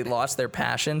like they lost their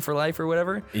passion for life or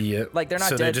whatever. Yeah. Like they're not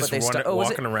so dead, they're just but they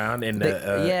walking around in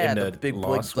the big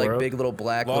lost like world? big little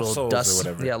black lost little souls dust. or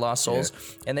whatever. Yeah, lost souls.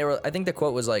 Yeah. And they were, I think the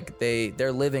quote was like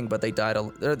they're living, but they died.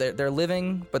 They're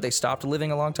living, but they stopped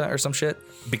living a long time or some shit.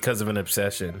 Because of an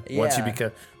obsession. Yeah.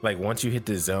 Once you hit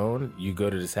the zone, you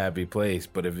go to this happy place.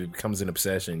 But if it becomes an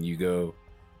obsession, you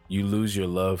lose your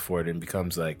love for it and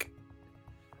becomes like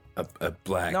a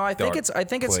black. No, I think it's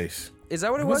place. Is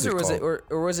that what it was, or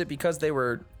was it because they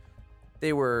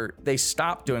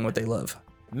stopped doing what they love?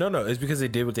 No, it's because they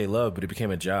did what they love, but it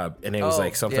became a job, and it was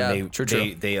like something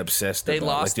they obsessed. They about.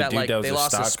 lost like the they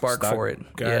lost a spark for it.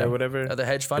 Guy or whatever. The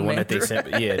hedge fund the one manager. That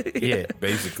they sent. Yeah,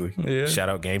 basically. Yeah. Shout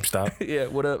out GameStop. Yeah,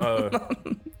 what up?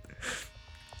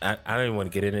 I don't even want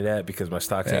to get into that because my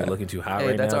stocks ain't looking too hot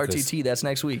right now. That's RTT. That's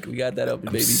next week. We got that up,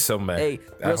 baby. I'm so mad. Hey,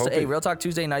 Real Talk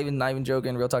Tuesday. Not even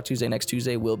joking. Real Talk Tuesday next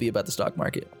Tuesday will be about the stock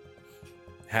market.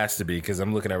 Has to be because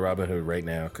I'm looking at Robinhood right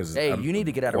now. You need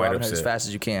to get out of Robinhood as fast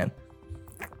as you can.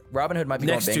 Robinhood might be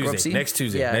going bankruptcy. Next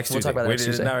Tuesday. Yeah, next we'll Tuesday. talk about that next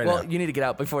Tuesday. Well, you need to get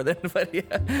out before then, but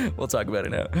yeah, we'll talk about it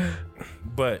now.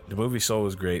 But the movie Soul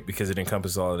was great because it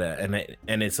encompassed all of that,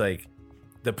 and it's like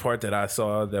the part that I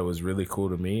saw that was really cool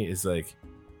to me is like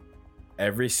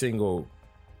every single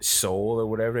soul or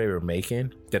whatever they were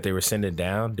making that they were sending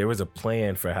down, there was a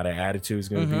plan for how their attitude was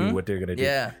going to be, what they're going to do.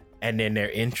 Yeah. And then their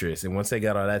interest. And once they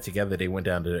got all that together, they went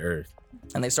down to the earth.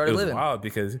 And they started living. Wild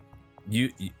because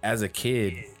you as a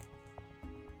kid,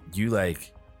 you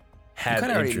like have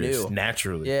interest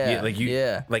naturally. Yeah.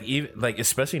 Like even like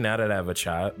especially now that I have a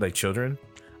child, like children,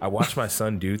 I watch my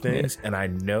son do things and I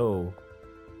know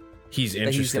he's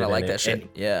interested. He's gonna like that shit.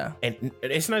 And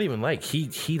it's not even like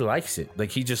he likes it. Like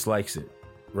he just likes it,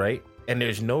 right? And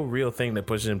there's no real thing that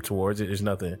pushes him towards it. There's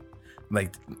nothing.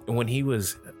 Like when he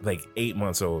was like 8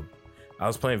 months old, I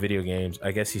was playing video games.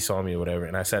 I guess he saw me or whatever,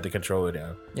 and I sat the controller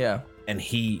down. Yeah. And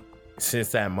since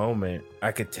that moment,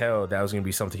 I could tell that was gonna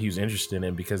be something he was interested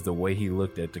in because the way he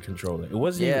looked at the controller, it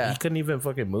wasn't. Even, he couldn't even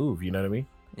fucking move. You know what I mean?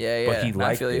 Yeah. But he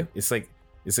liked it. It's like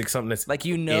something that's like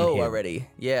already.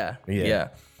 Yeah.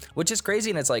 Which is crazy,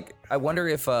 and it's like I wonder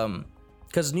if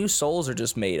because new souls are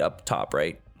just made up top,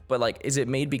 right? But like, is it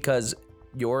made because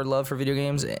your love for video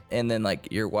games and then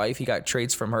like your wife, he got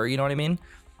traits from her? You know what I mean?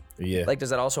 Yeah. Like,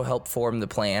 does that also help form the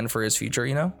plan for his future?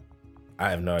 You know? I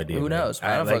have no idea. Who knows?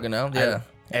 I don't fucking know. Yeah.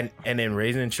 And in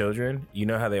raising children, you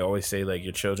know how they always say like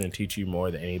your children teach you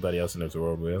more than anybody else in this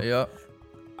world will. Yeah.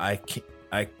 I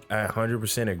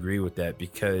 100% agree with that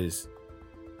because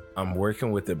I'm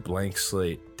working with a blank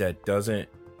slate that doesn't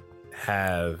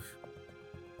have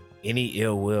any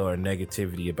ill will or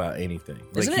negativity about anything.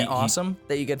 Isn't it awesome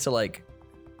that you get to like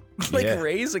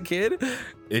raise a kid?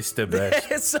 It's the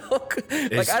best. It's so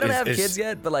good. Like I don't have kids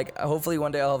yet, but like hopefully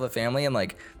one day I'll have a family, and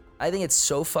like I think it's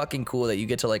so fucking cool that you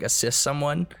get to like assist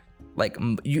someone, like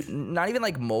you not even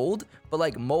like mold, but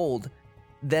like mold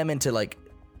them into like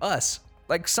us.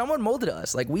 Like someone molded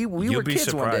us. Like we were kids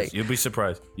surprised. One day. You'll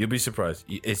be surprised.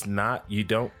 It's not.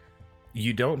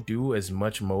 You don't do as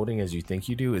much molding as you think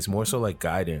you do. It's more so like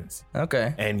guidance.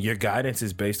 Okay. And your guidance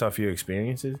is based off your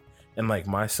experiences. And like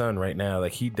my son right now,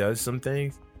 like he does some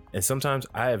things, and sometimes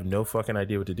I have no fucking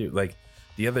idea what to do. Like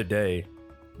the other day,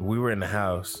 we were in the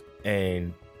house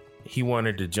and he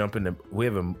wanted to jump in we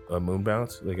have a moon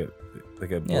bounce, like a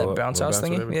bounce house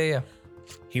thingy. Whatever. Yeah.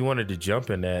 He wanted to jump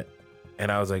in that,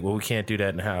 and I was like, well, we can't do that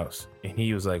in the house. And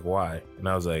he was like, why? And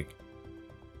I was like,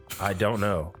 I don't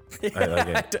know.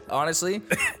 Honestly,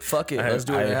 fuck it. Let's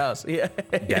do it in the house. Yeah.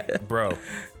 Bro.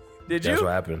 Did you? That's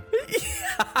what happened.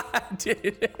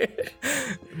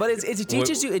 But it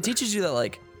teaches you. It teaches you that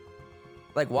like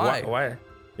why?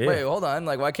 Yeah. Wait, hold on.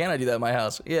 Like, why can't I do that in my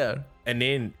house? Yeah. And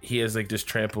then he has like this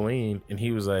trampoline, and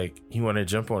he was like, he wanted to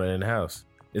jump on it in the house.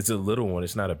 It's a little one.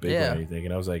 It's not a big one or anything.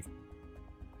 And I was like,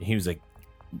 he was like,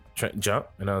 jump.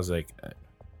 And I was like,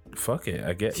 fuck it.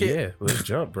 I get, let's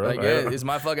jump, bro. Like, it's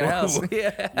my fucking house.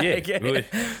 Yeah.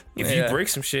 If you break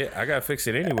some shit, I gotta fix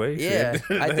it anyway. Yeah.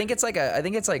 I think it's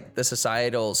like the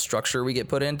societal structure we get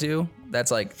put into.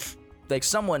 That's like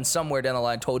someone somewhere down the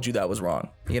line told you that was wrong,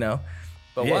 you know?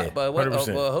 But what? But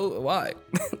what? Why?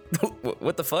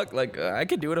 What the fuck? Like, I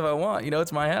can do it if I want. You know,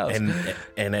 it's my house.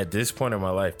 And at this point in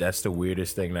my life, that's the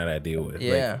weirdest thing that I deal with.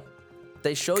 Yeah,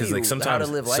 they show you like how to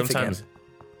live life again.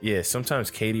 Yeah, sometimes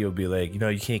Katie will be like,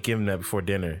 you can't give him that before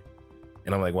dinner,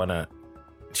 and I'm like, why not?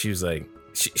 She was like,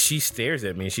 she stares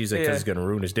at me. And she's like, because it's gonna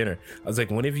ruin his dinner. I was like,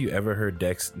 when have you ever heard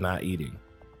Dex not eating?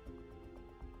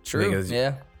 True. Because,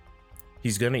 yeah.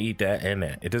 He's gonna eat that and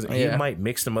that. It doesn't. He might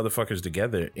mix the motherfuckers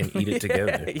together and eat it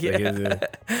together.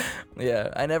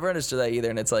 Yeah, I never understood that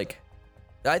either. And it's like,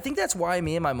 I think that's why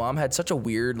me and my mom had such a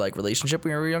weird like relationship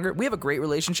when we were younger. We have a great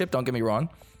relationship. Don't get me wrong.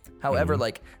 However,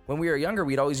 like when we were younger,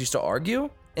 we'd always used to argue,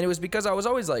 and it was because I was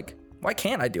always like, why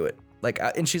can't I do it? Like,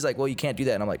 and she's like, well, you can't do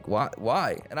that. And I'm like,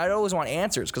 why? And I'd always want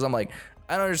answers because I'm like,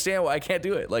 I don't understand why I can't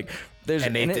do it. Like, there's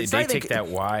and they take that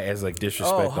why as like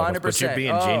disrespect. Oh, 100%. But you're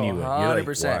being genuine. 100%. You're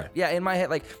like, why? Yeah, in my head,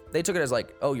 like they took it as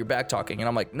like, oh, you're back talking, and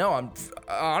I'm like, no, I'm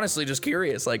honestly just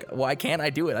curious. Like, why can't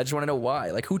I do it? I just want to know why.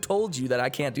 Like, who told you that I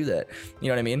can't do that? You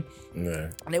know what I mean?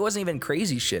 Yeah. And it wasn't even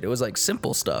crazy shit. It was like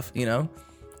simple stuff, you know.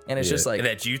 And it's just like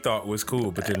that you thought was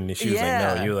cool, but then she was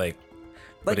like, no, you're like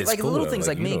cool, little things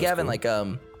like me and Gavin,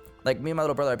 cool. Like me and my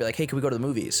little brother, I'd be like, hey, can we go to the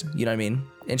movies? You know what I mean?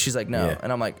 And she's like, no.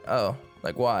 And I'm like, oh,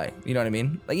 like why? You know what I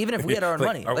mean? Like even if we had our own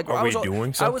money, like I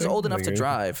was old enough to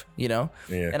drive, you know?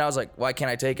 Yeah. And I was like, why can't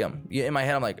I take him? In my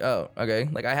head, I'm like, oh, okay.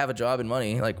 Like I have a job and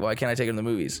money. Like why can't I take him to the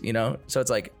movies? You know? So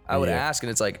it's like I would ask, and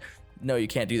it's like, no, you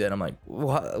can't do that. I'm like,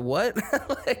 what?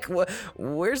 Like what?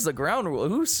 Where's the ground rule?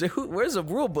 Where's the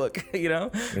rule book? You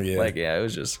know? Yeah. Like it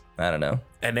was just, I don't know.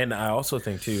 And then I also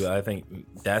think too, I think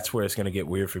that's where it's gonna get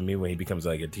weird for me when he becomes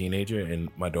like a teenager and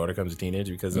my daughter comes a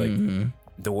teenager, because like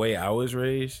the way I was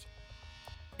raised,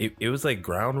 it was like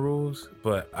ground rules,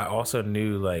 but I also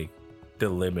knew like the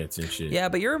limits and shit. Yeah,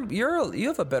 but you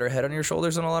have a better head on your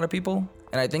shoulders than a lot of people,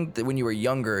 and I think that when you were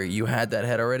younger, you had that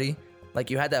head already.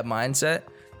 Like you had that mindset,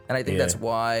 and I think that's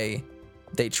why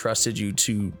they trusted you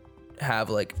to have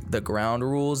like the ground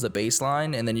rules, the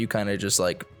baseline, and then you kind of just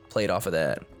like played off of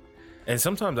that. And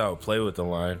sometimes I would play with the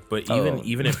line, but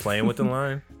even in playing with the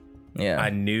line,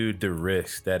 I knew the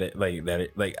risk I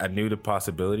knew the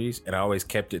possibilities, and I always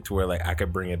kept it to where like I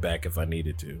could bring it back if I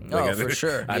needed to. Like, for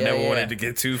sure. I never wanted to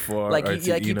get too far. Like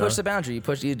you push the boundary,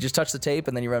 you just touch the tape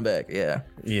and then you run back. Yeah.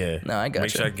 Yeah. No, I got Make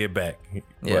sure I get back.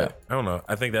 Yeah. But I don't know.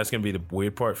 I think that's gonna be the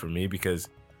weird part for me, because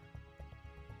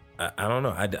I don't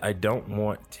know. I don't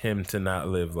want him to not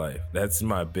live life. That's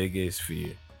my biggest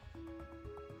fear.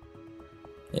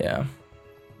 Yeah.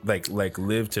 Like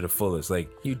live to the fullest.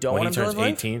 Like you don't when want he him turns to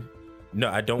live 18. Life? No,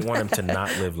 I don't want him to not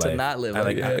live life. To not live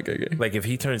life. Okay. Like if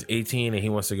he turns 18 and he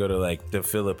wants to go to like the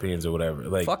Philippines or whatever,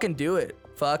 like fucking do it.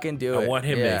 I want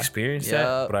him to experience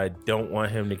that, but I don't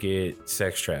want him to get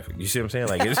sex trafficked. You see what I'm saying?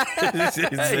 Like it's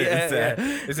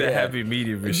a happy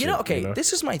medium.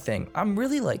 This is my thing. I'm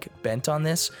really like bent on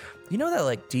this. You know that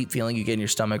like deep feeling you get in your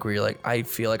stomach where you're like, I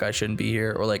feel like I shouldn't be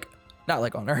here, or like not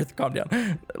like on Earth. Calm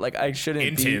down. Like I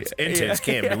shouldn't be. Intense.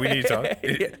 Cam, do we need to talk?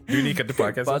 Do we need to cut the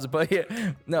podcast? Pause, but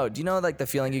no. Do you know like the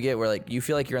feeling you get where like you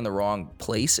feel like you're in the wrong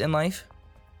place in life?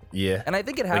 Yeah. And I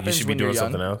think it happens like you should be when you're doing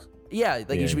young. something else. Yeah,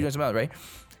 like you should be doing something else, right?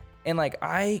 And like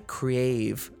I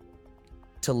crave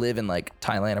to live in like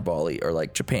Thailand or Bali or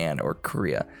like Japan or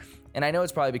Korea. And I know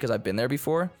it's probably because I've been there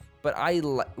before, but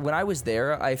when I was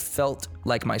there, I felt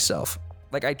like myself.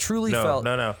 Like I truly felt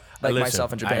like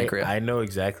myself in Japan and Korea. I know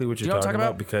exactly what you're talking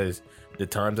about, because the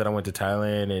times that I went to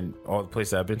Thailand and all the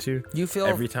places I've been to, you feel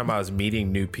every time I was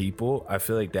meeting new people, I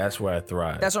feel like that's where I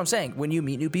thrive. That's what I'm saying. When you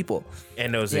meet new people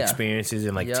and those experiences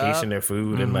and like tasting their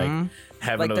food and like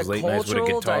having like those late nights with a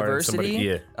guitar.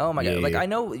 Diversity. Oh my god! Like I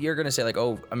know you're gonna say like,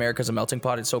 oh, America's a melting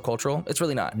pot. It's so cultural. It's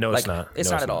really not. No, like, it's not.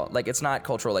 It's not at all. Like it's not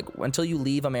cultural. Like until you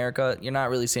leave America, you're not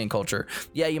really seeing culture.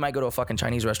 Yeah, you might go to a fucking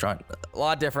Chinese restaurant. A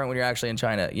lot different when you're actually in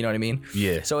China. You know what I mean?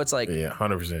 Yeah. So it's like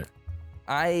 100%.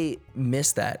 I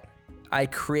miss that. I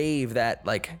crave that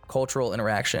like cultural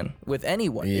interaction with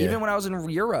anyone. Even when I was in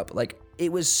Europe, like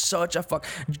it was such a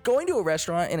going to a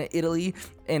restaurant in Italy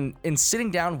and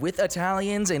sitting down with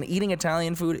Italians and eating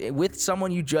Italian food with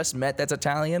someone you just met that's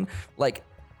Italian. Like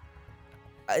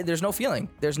there's no feeling.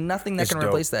 There's nothing that can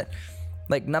replace that.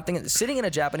 Like nothing. Sitting in a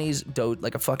Japanese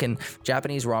like a fucking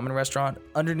Japanese ramen restaurant,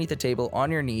 underneath a table, on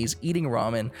your knees, eating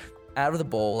ramen out of the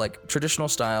bowl, like traditional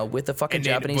style, with a fucking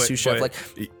Japanese sous chef. Like,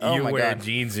 oh you're my wearing god,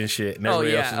 jeans and shit. And oh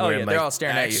everybody else is yeah, wearing, they're like, all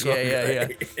staring at you. Yeah.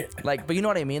 Like, but you know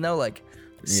what I mean though. Like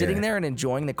sitting there and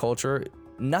enjoying the culture,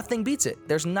 nothing beats it.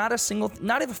 There's not a single,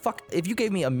 not even fuck. If you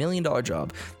gave me $1 million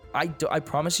job, I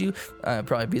promise you, I'd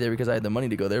probably be there because I had the money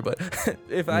to go there. But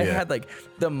if I had like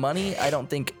the money, I don't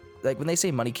think. Like when they say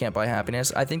money can't buy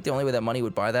happiness, I think the only way that money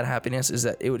would buy that happiness is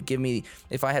that it would give me,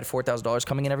 if I had $4,000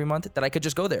 coming in every month, that I could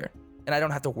just go there and I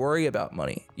don't have to worry about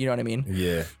money. You know what I mean?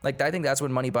 Yeah. Like I think that's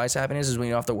when money buys happiness, is when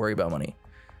you don't have to worry about money.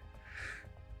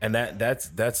 And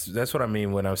that's what I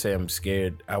mean when I say I'm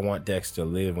scared. I want Dex to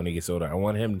live when he gets older. I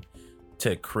want him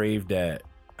to crave that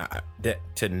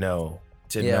to know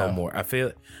more. I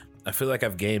feel like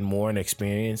I've gained more in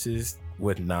experiences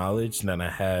with knowledge than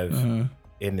I have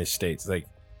in the States. Like,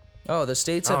 oh, the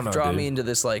States have drawn me into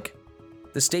this, like,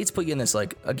 the States put you in this,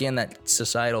 like, again, that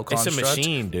societal construct. It's a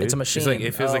machine, dude. It's a machine. It's like,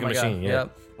 it feels like a machine. Yeah.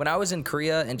 When I was in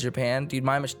Korea and Japan, dude,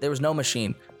 there was no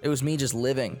machine. It was me just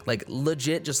living, like,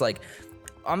 legit, just like,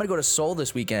 I'm gonna go to Seoul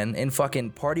this weekend and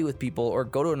fucking party with people, or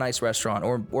go to a nice restaurant,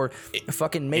 or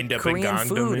fucking make Korean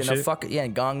food in a fucking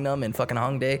in Gangnam and fucking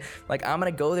Hongdae. Like I'm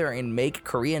gonna go there and make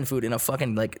Korean food in a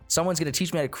fucking, like, someone's gonna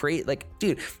teach me how to create, like,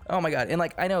 dude, oh my god. And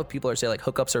like I know people are saying like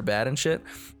hookups are bad and shit,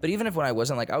 but even if when I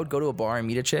wasn't, like, I would go to a bar and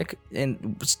meet a chick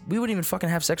and we wouldn't even fucking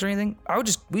have sex or anything.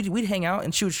 We'd hang out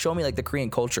and she would show me like the Korean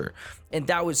culture, and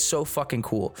that was so fucking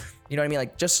cool. You know what I mean?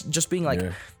 Like just being like.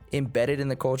 Yeah. Embedded in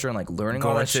the culture and like learning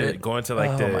all that shit. Going to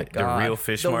like the real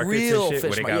fish markets and shit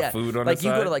where they got food on the side. Like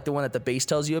you go to like the one that the base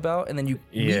tells you about, and then you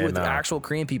meet with the actual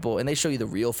Korean people and they show you the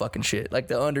real fucking shit, like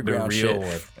the underground shit. The real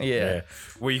one. Yeah.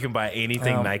 Where you can buy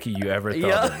anything Nike you ever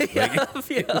thought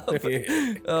of.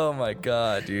 Oh my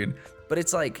god, dude. But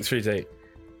it's like,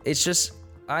 it's just,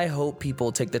 I hope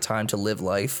people take the time to live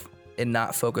life and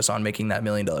not focus on making that $1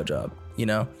 million job, you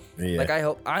know? Yeah. Like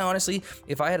I honestly,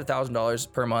 if I had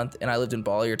 $1,000 per month and I lived in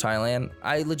Bali or Thailand,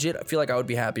 I legit feel like I would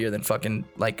be happier than fucking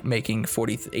like making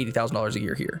 $80,000 a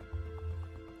year here.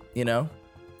 You know?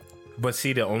 But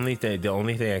see, the only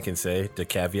thing I can say to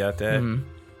caveat that,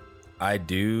 I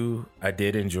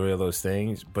did enjoy those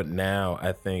things, but now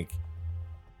I think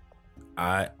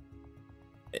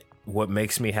what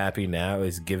makes me happy now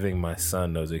is giving my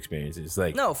son those experiences.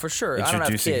 Like, no, for sure.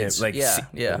 Introducing him, like,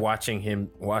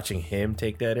 watching him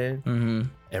take that in,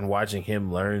 and watching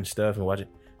him learn stuff, and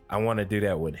I want to do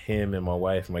that with him and my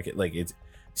wife. And like it's,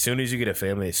 as soon as you get a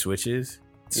family, it switches.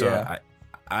 So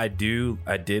I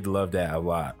did love that a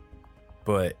lot.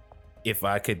 But if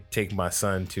I could take my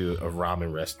son to a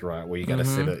ramen restaurant where you gotta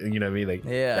sit, you know what I mean? Like,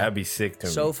 that'd be sick to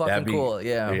me. So fucking cool.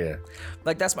 Yeah.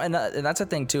 Like that's and that's the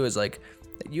thing too, is like,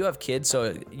 you have kids,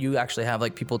 so you actually have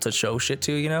like people to show shit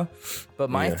to, you know?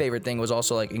 But my favorite thing was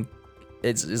also like,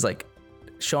 it's like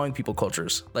showing people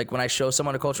cultures. Like when I show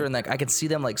someone a culture and like I can see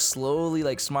them like slowly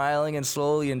like smiling and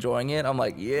slowly enjoying it, I'm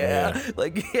like,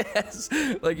 like, yes,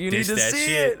 like you need to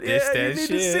see it. Yeah, you need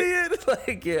to see it.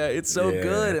 Like, yeah, it's so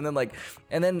good.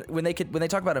 And then when they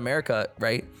talk about America,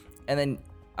 right? And then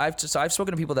I've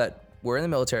spoken to people that were in the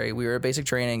military. We were at basic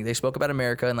training. They spoke about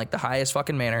America in like the highest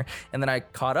fucking manner. And then I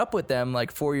caught up with them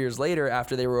like 4 years later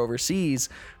after they were overseas.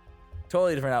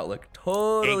 Totally different outlook.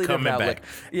 Totally different outlook. Back.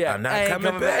 Yeah, I'm not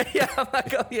coming back. Yeah, I'm not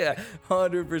coming. Yeah,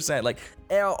 100%. Like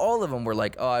all of them were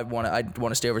like, oh, I want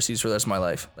to stay overseas for the rest of my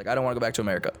life. Like I don't want to go back to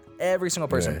America. Every single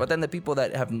person. But then the people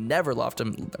that have never that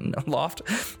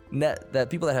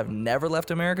people that have never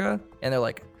left America and they're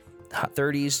like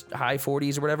 30s, high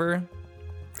 40s or whatever,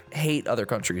 hate other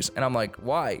countries. And I'm like,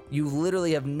 why? You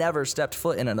literally have never stepped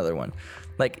foot in another one.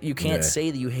 Like you can't say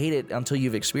that you hate it until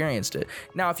you've experienced it.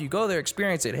 Now if you go there,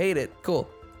 experience it, hate it, cool,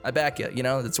 I back you, you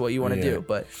know, that's what you want to do.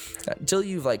 But until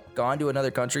you've like gone to another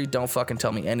country, don't fucking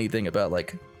tell me anything about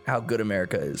like how good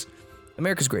America is.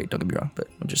 America's great, don't get me wrong, but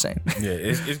I'm just saying. Yeah,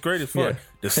 it's great as fuck.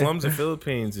 The slums of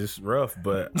Philippines is rough,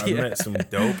 but I met some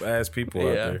dope ass people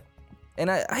out there. And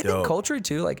I think culture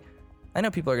too, like I know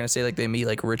people are going to say like they meet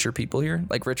like richer people here,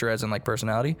 like richer as in like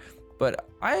personality, but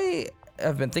I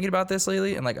have been thinking about this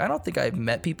lately and like I don't think I've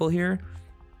met people here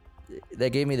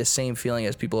that gave me the same feeling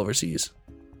as people overseas.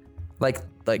 Like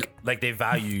they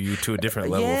value you to a different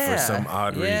level for some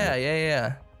odd reason.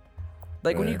 Yeah.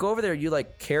 Like when you go over there, you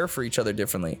like care for each other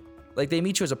differently. Like they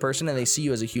meet you as a person and they see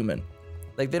you as a human.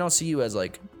 Like they don't see you as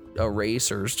like a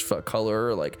race or color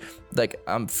or like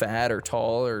I'm fat or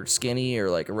tall or skinny or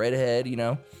like a redhead, you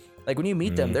know? Like when you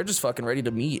meet them, they're just fucking ready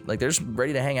to meet. Like they're just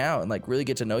ready to hang out and like really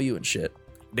get to know you and shit.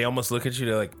 They almost look at you,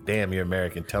 they're like, damn, you're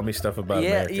American. Tell me stuff about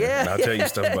America. And I'll tell you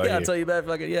stuff about you. I'll tell you about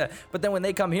fucking, But then when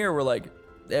they come here, we're like,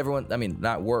 everyone, I mean,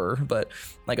 not were, but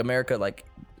like America like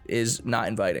is not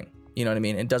inviting. You know what I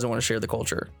mean? And doesn't want to share the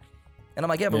culture. And I'm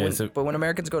like, yeah, but when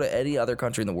Americans go to any other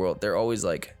country in the world, they're always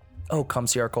like, oh, come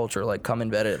see our culture, like come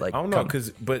embed it. Like I don't know,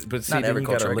 but see, then you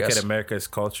gotta look at America's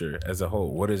culture as a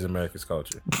whole. What is America's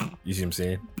culture? You see what I'm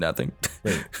saying? Nothing.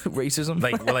 Racism.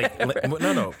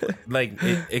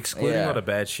 Excluding all the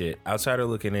bad shit. Outside of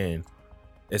looking in,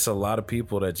 it's a lot of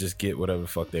people that just get whatever the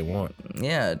fuck they want.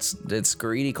 Yeah, it's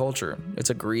greedy culture. It's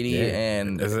a greedy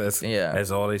and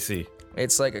that's all they see.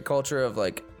 It's like a culture of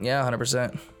like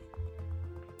 100%.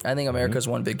 I think America's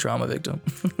one big trauma victim.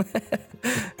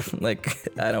 Like,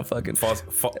 I don't fucking... False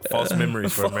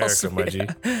memories for America, my G.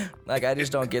 Like, I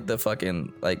just don't get the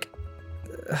fucking, like...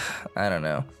 I don't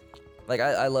know. Like,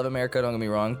 I love America, don't get me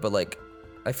wrong, but, like,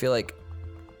 I feel like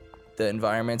the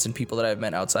environments and people that I've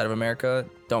met outside of America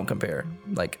don't compare.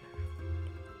 Like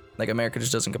America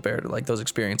just doesn't compare to, like, those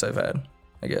experiences I've had,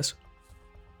 I guess.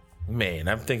 Man,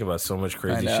 I'm thinking about so much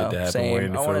crazy shit that happened. Same.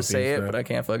 In the I want to say it, bro. but I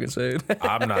can't fucking say it.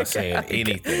 I'm not saying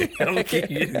anything.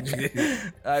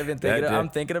 I've been thinking. I'm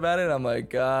thinking about it. I'm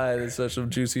like, God, it's such some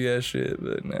juicy ass shit,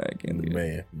 but nah, I can't.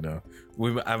 Man, no.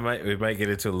 We might get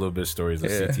into a little bit of stories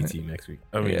of CTT next week.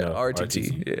 I mean,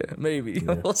 RTT. Yeah, maybe.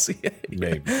 Yeah. We'll see.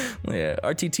 Maybe. Yeah,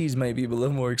 RTTs might be a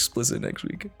little more explicit next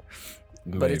week.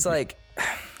 But it's like,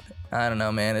 I don't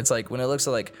know, man. It's like when it looks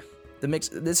like. The mix.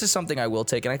 This is something I will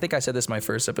take, and I think I said this in my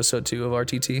first episode too of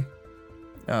RTT.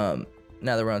 Now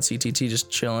that we're on CTT,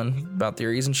 just chilling about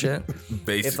theories and shit.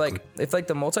 Basically, if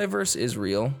the multiverse is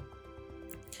real,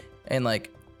 and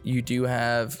like you do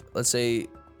have, let's say,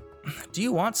 do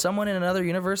you want someone in another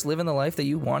universe living the life that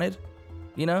you wanted?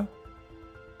 You know,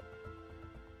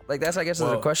 like that's I guess is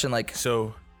a question. Like,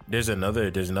 so there's another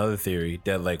theory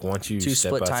that like once you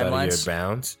step outside of your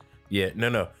bounds,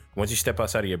 once you step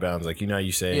outside of your bounds, like, you know how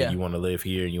you say you want to live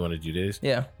here, you want to do this?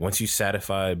 Yeah. Once you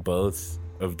satisfy both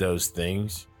of those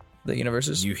things, the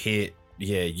universes, you hit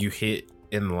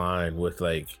in line with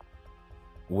like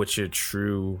what your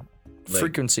true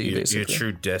frequency, basically. Your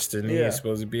true destiny is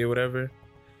supposed to be or whatever.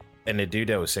 And the dude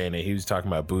that was saying it, he was talking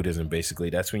about Buddhism, basically.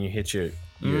 That's when you hit your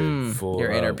full...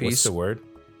 Your inner peace. What's the word?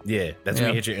 Yeah, that's when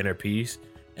you hit your inner peace.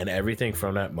 And everything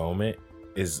from that moment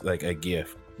is like a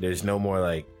gift. There's no more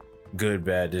like good,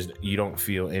 bad. You don't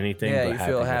feel anything but you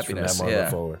feel happiness from that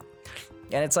moment forward.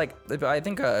 And it's like, I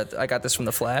think I got this from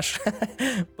The Flash,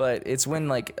 but it's when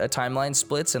like a timeline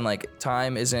splits and like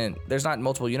time isn't... There's not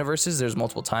multiple universes, there's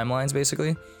multiple timelines,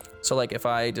 basically. So like if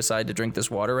I decide to drink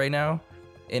this water right now,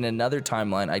 in another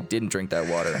timeline, I didn't drink that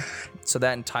water. So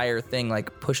that entire thing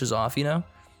like pushes off, you know?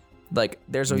 Like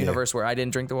there's a universe where I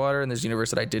didn't drink the water and there's a universe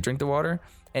that I did drink the water.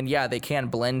 And yeah, they can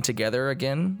blend together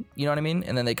again, you know what I mean?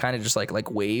 And then they kind of just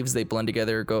like waves, they blend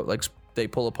together, go like they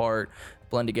pull apart,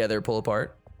 blend together, pull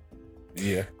apart.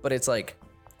 Yeah. But it's like,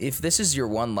 if this is your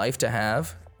one life to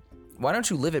have, why don't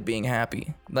you live it being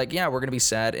happy? Like, yeah, we're going to be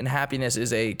sad, and happiness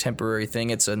is a temporary thing.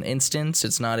 It's an instance.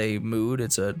 It's not a mood.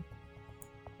 It's a,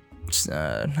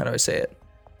 how do I say it?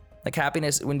 Like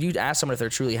happiness, when you ask someone if they're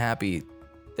truly happy,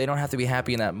 they don't have to be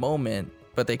happy in that moment,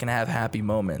 but they can have happy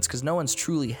moments, because no one's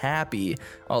truly happy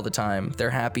all the time. They're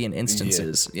happy in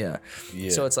instances. Yeah.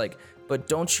 So it's like, but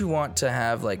don't you want to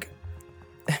have like,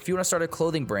 if you want to start a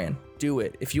clothing brand, do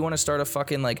it. If you want to start a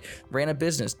fucking like brand of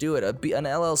business, do it. An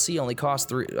LLC only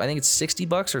costs I think it's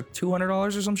 $60 or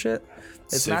 $200 or some shit.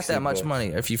 It's not that much money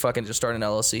if you fucking just start an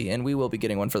LLC, and we will be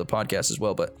getting one for the podcast as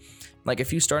well. But like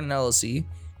if you start an LLC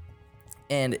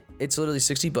and it's literally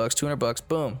 $60, $200,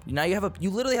 boom. Now you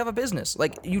literally have a business.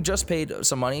 Like you just paid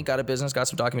some money, got a business, got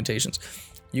some documentations.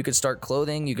 You could start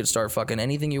clothing. You could start fucking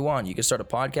anything you want. You could start a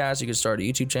podcast. You could start a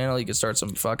YouTube channel. You could start some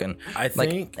fucking. I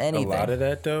think anything. A lot of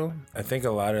that though. I think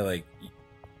a lot of like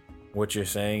what you're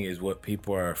saying is what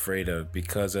people are afraid of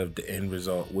because of the end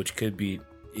result, which could be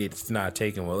it's not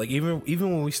taken well. Like even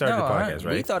when we started the podcast,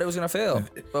 right? We thought it was gonna fail,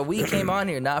 but we came on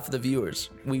here not for the viewers.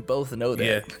 We both know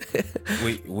that.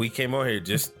 Yeah, we came on here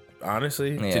just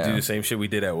honestly to do the same shit we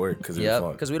did at work because it was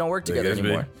fun. Because we don't work together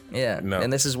anymore.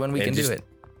 And this is when we can do it.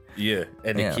 Yeah,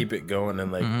 and to keep it going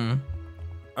and like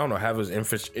I don't know, have those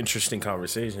interesting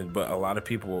conversations. But a lot of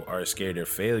people are scared of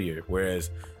failure,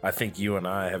 whereas I think you and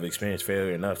I have experienced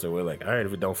failure enough that we're like, all right,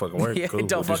 if it don't fucking work, cool, it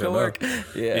don't fucking work.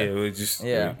 We just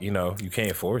you know, you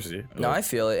can't force it. No, I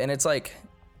feel it, and it's like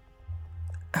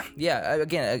Yeah,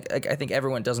 again, I think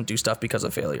everyone doesn't do stuff because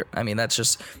of failure. I mean, that's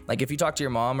just like if you talk to your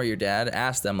mom or your dad,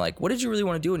 ask them like, what did you really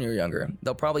want to do when you were younger?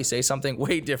 They'll probably say something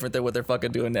way different than what they're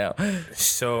fucking doing now.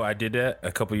 So I did that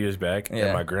a couple years back,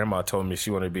 and my grandma told me she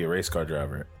wanted to be a race car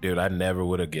driver. Dude, I never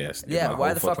would have guessed. Yeah,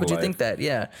 why the fuck would you think that?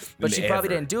 Yeah, but she probably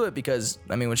didn't do it because,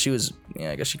 I mean, when she was,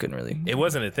 I guess she couldn't really. It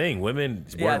wasn't a thing. Women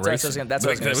weren't that's racing. What I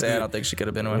was gonna say. I don't think she could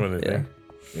have been one.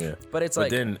 Yeah, but it's like.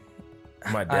 But then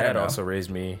my dad also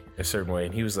raised me a certain way,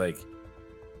 and he was like,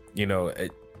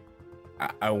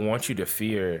 I want you to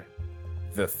fear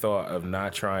the thought of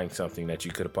not trying something that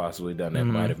you could have possibly done that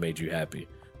might have made you happy.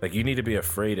 Like, you need to be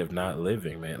afraid of not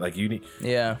living, man. Like, you need.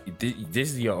 Yeah.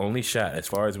 This is your only shot, as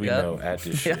far as we know, at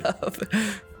this shit.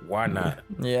 Why not?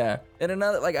 Yeah. And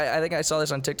another, like, I think I saw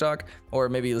this on TikTok, or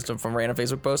maybe listened from a random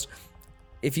Facebook post.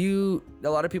 A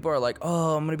lot of people are like,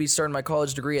 oh, I'm gonna be starting my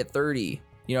college degree at 30.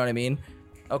 You know what I mean?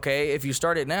 Okay, if you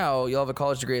start it now, you'll have a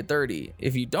college degree at 30.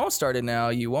 If you don't start it now,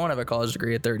 you won't have a college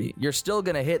degree at 30. You're still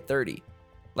gonna hit 30.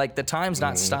 Like, the time's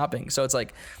not stopping. So it's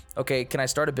like, okay, can I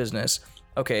start a business?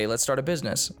 Okay, let's start a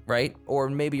business, right? Or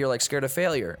maybe you're like scared of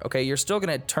failure. Okay, you're still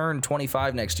gonna turn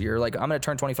 25 next year. Like, I'm gonna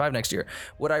turn 25 next year.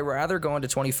 Would I rather go into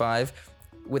 25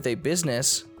 with a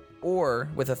business or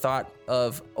with a thought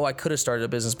of, oh, I could have started a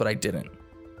business, but I didn't?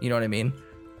 You know what I mean?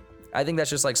 I think that's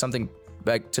just like something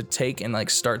like to take and like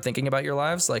start thinking about your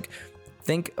lives. Like,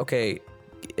 think, okay,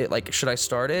 like, should I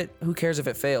start it? Who cares if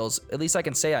it fails? At least I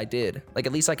can say I did. Like,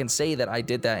 at least I can say that I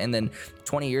did that, and then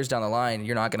 20 years down the line,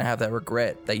 you're not gonna have that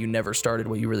regret that you never started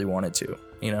what you really wanted to,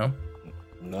 you know?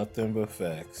 Nothing but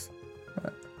facts.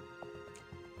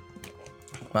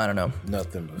 I don't know.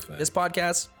 Nothing but facts. This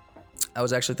podcast, I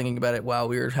was actually thinking about it while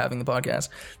we were having the podcast.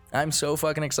 I'm so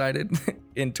fucking excited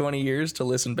in 20 years to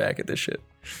listen back at this shit.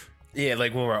 Yeah,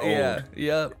 like when we're old.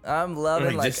 Yeah. I'm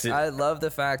loving, I love the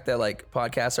fact that like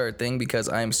podcasts are a thing, because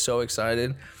I am so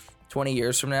excited 20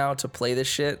 years from now to play this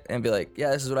shit and be like,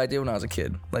 yeah, this is what I did when I was a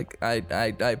kid. Like, I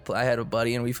had a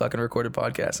buddy and we fucking recorded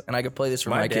podcasts, and I could play this for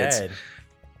my kids.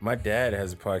 My dad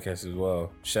has a podcast as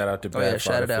well. Shout out to Bad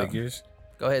Fodder Figures.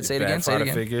 Go ahead, say it again.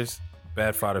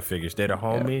 Bad Fodder Figures. They're the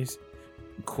homies,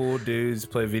 cool dudes,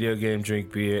 play video game,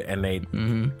 drink beer, and they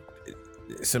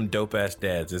some dope ass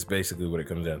dads. That's basically what it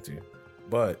comes down to.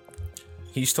 But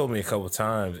he's told me a couple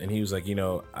times, and he was like,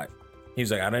 I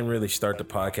didn't really start the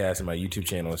podcast and my YouTube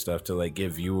channel and stuff to like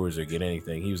get viewers or get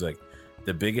anything. He was like,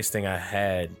 the biggest thing I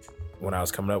had when I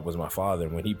was coming up was my father.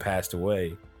 When he passed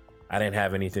away, I didn't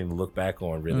have anything to look back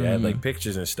on really. I had like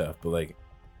pictures and stuff, but like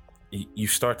you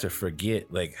start to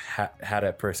forget like how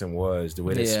that person was, the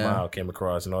way they smile came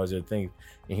across, and all those other things.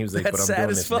 And he was like, that's, but I'm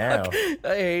doing this now.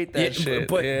 I hate that shit.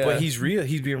 But he's real.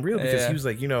 He's being real, because he was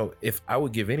like, if I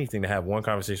would give anything to have one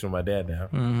conversation with my dad now,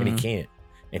 and he can't.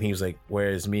 And he was like,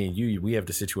 whereas me and you, we have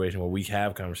the situation where we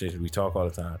have conversations, we talk all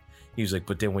the time. He was like,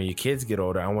 but then when your kids get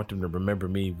older, I want them to remember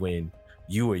me when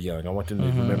you were young. I want them to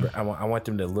remember. I want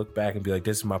them to look back and be like,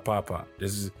 this is my papa.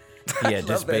 This is he had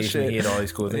this baby. He had all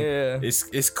these cool things. Yeah.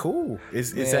 It's cool.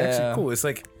 It's actually cool. It's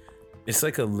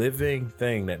like a living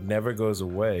thing that never goes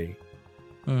away.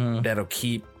 That'll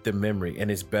keep the memory,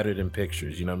 and it's better than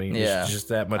pictures. You know what I mean? Yeah. It's just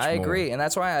that much more. I agree, and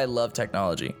that's why I love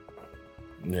technology.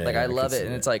 Yeah, like, I love it,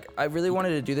 and it's like I really wanted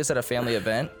to do this at a family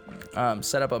event.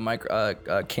 Set up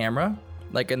a camera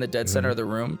like in the dead center of the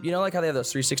room. You know, like how they have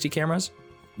those 360 cameras?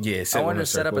 Yeah. I wanted to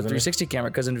set up a 360 camera,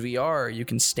 because in VR you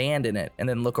can stand in it and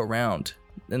then look around,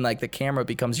 and like the camera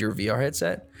becomes your VR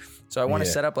headset. So I want to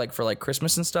set up like for like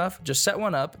Christmas and stuff. Just set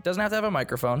one up. It doesn't have to have a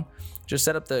microphone. Just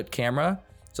set up the camera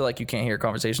so like you can't hear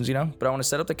conversations, But I want to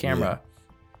set up the camera.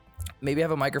 Maybe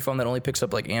have a microphone that only picks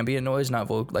up like ambient noise, not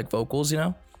like vocals,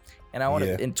 And I want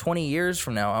to, in 20 years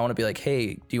from now, I want to be like,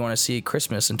 hey, do you want to see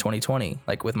Christmas in 2020,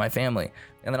 like with my family?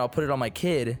 And then I'll put it on my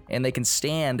kid, and they can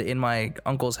stand in my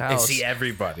uncle's house. And see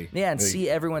everybody. Yeah, and see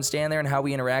everyone stand there and how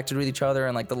we interacted with each other,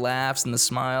 and like the laughs and the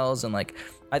smiles, and like,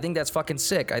 I think that's fucking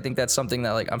sick. I think that's something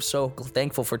that like, I'm so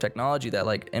thankful for technology that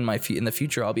like in the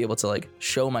future, I'll be able to like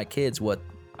show my kids what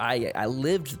I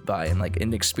lived by and like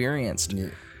and experienced.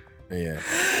 Yeah.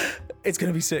 It's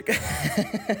gonna be sick.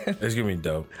 It's gonna be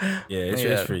dope. Yeah,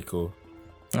 it's pretty cool.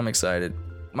 I'm excited.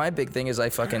 My big thing is I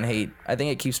fucking hate. I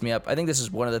think it keeps me up. I think this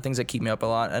is one of the things that keep me up a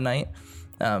lot at night.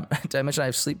 Did I mention I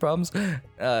have sleep problems?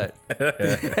 That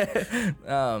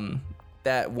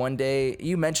one day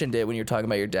you mentioned it when you were talking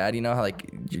about your dad. You know how like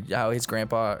how his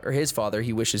grandpa or his father,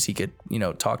 he wishes he could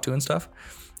talk to and stuff.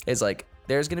 It's like,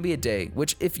 there's gonna be a day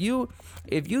which if you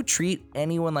treat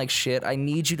anyone like shit, I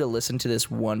need you to listen to this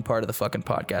one part of the fucking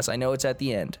podcast. I know it's at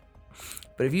the end,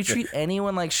 But if you treat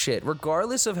anyone like shit,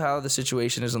 regardless of how the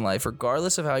situation is in life,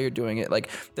 regardless of how you're doing it, like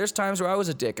there's times where I was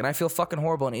a dick and I feel fucking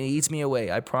horrible and it eats me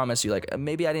away. I promise you. Like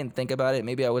maybe I didn't think about it.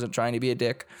 Maybe I wasn't trying to be a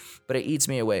dick, but it eats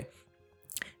me away.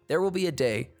 There will be a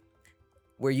day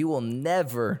where you will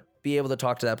never be able to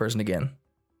talk to that person again.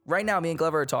 Right now, me and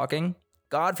Glover are talking.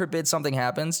 God forbid something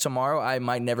happens. Tomorrow, I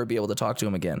might never be able to talk to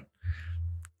him again.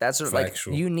 That's what, like,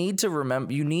 you need to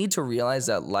remember, you need to realize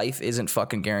that life isn't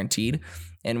fucking guaranteed.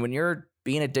 And when you're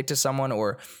being a dick to someone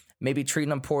or maybe treating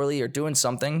them poorly or doing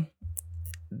something,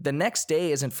 the next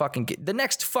day isn't fucking, the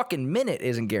next fucking minute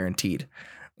isn't guaranteed.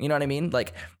 You know what I mean?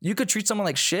 Like you could treat someone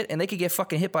like shit and they could get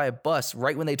fucking hit by a bus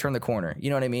right when they turn the corner.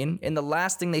 You know what I mean? And the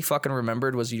last thing they fucking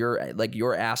remembered was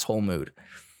your asshole mood.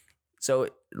 So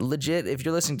legit, if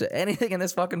you're listening to anything in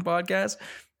this fucking podcast,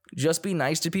 just be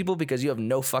nice to people because you have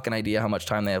no fucking idea how much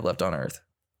time they have left on Earth.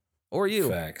 Or you.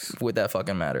 Facts. Would that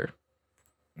fucking matter?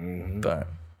 Mm-hmm. But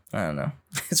I don't know.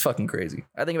 It's fucking crazy.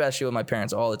 I think about shit with my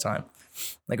parents all the time.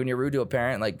 Like when you're rude to a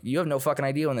parent, like you have no fucking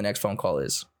idea when the next phone call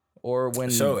is. Or when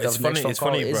the next phone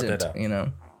call isn't, you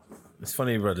know? It's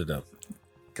funny you brought it up.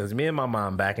 Because me and my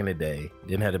mom back in the day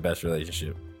didn't have the best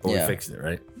relationship. But we fixed it,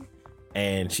 right?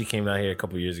 And she came down here a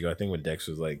couple years ago, I think when Dex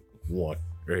was like one.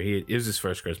 Or it was his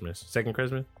first Christmas. Second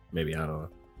Christmas? Maybe, I don't know.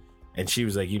 And she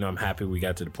was like, you know, I'm happy we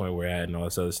got to the point we're at and all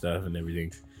this other stuff and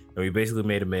everything. And we basically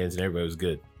made amends and everybody was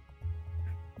good.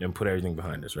 And put everything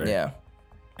behind us, right? Yeah.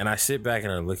 And I sit back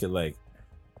and I look at like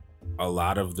a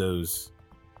lot of those,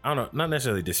 I don't know, not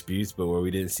necessarily disputes, but where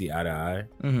we didn't see eye to eye.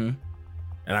 Mm-hmm.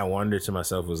 And I wondered to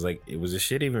myself, was this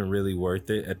shit even really worth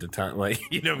it at the time? Like,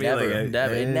 you know what I mean?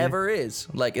 Never. It never is.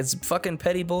 Like, it's fucking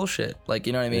petty bullshit. Like,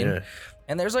 you know what I mean? Yeah.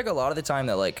 And there's like a lot of the time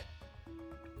that like,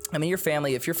 I mean,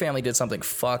 if your family did something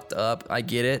fucked up, I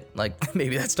get it. Like,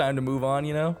 maybe that's time to move on,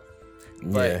 you know?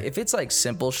 But if it's like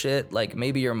simple shit, like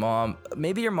maybe your mom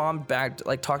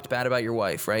talked bad about your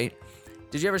wife, right?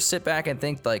 Did you ever sit back and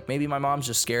think like maybe my mom's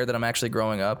just scared that I'm actually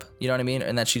growing up, you know what I mean?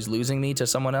 And that she's losing me to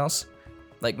someone else?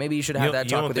 Like maybe you should have that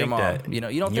talk with your mom. You know,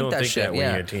 you don't think that shit. When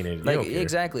you're a teenager. Like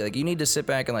exactly. Like you need to sit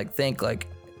back and like think like,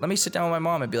 let me sit down with my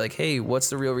mom and be like, hey, what's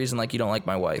the real reason like you don't like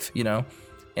my wife, you know?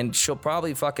 And she'll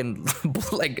probably fucking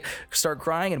like start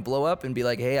crying and blow up and be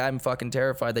like, hey, I'm fucking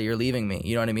terrified that you're leaving me.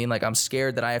 You know what I mean? Like I'm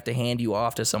scared that I have to hand you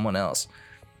off to someone else.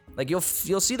 Like you'll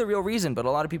see the real reason, but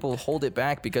a lot of people hold it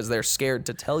back because they're scared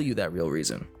to tell you that real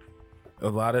reason. A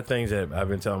lot of things that I've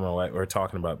been telling my wife or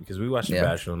talking about because we watch The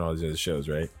Bachelor and all these other shows,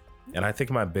 right? And I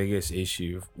think my biggest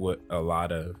issue with a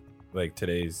lot of like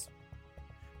today's,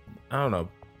 I don't know,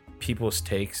 people's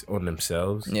takes on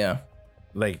themselves. Yeah.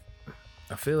 Like,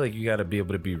 I feel like you got to be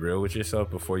able to be real with yourself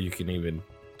before you can even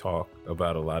talk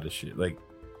about a lot of shit. Like,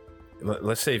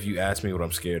 let's say if you ask me what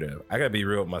I'm scared of, I got to be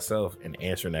real with myself and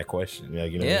answering that question.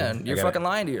 Like, you know, yeah, you're fucking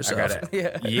lying to yourself.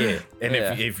 Yeah. And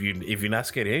if you're not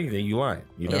scared of anything, you lying.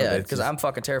 You know, yeah, because I'm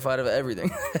fucking terrified of everything.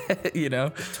 You know,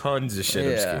 tons of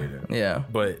shit I'm scared of. Yeah,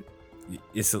 but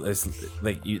it's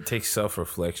like it takes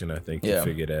self-reflection, I think, to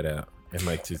figure that out. And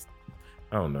like, just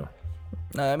I don't know.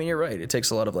 No, I mean you're right. It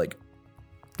takes a lot of like,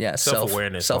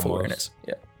 self-awareness.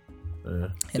 Yeah.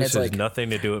 And this has like nothing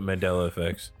to do with Mandela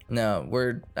effects. No,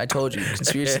 I told you,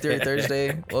 Conspiracy Theory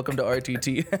Thursday. Welcome to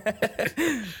RTT.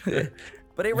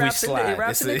 But it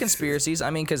wraps into conspiracies.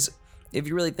 I mean, because if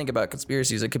you really think about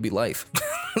conspiracies, it could be life.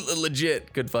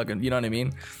 Legit, could fucking, you know what I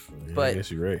mean? Yeah, but I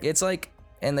guess you're right. It's like,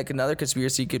 and like another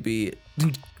conspiracy could be,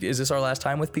 is this our last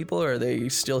time with people, or are they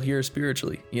still here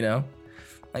spiritually? You know,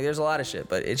 like there's a lot of shit,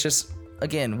 but it's just,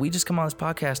 again, we just come on this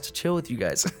podcast to chill with you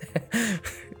guys.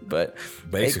 But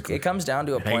basically, it comes down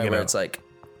to a point where it's like,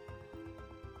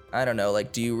 I don't know,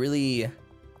 like, do you really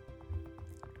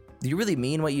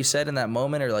mean what you said in that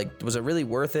moment, or like, was it really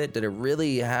worth it? Did it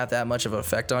really have that much of an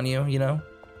effect on you? You know?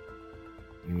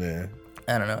 Nah.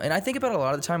 I don't know. And I think about it a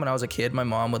lot of the time when I was a kid, my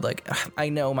mom would like, I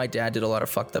know my dad did a lot of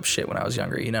fucked up shit when I was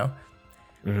younger, you know?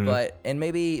 Mm-hmm. But, and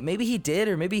maybe he did,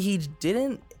 or maybe he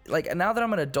didn't. Like, now that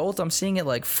I'm an adult, I'm seeing it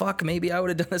like, fuck, maybe I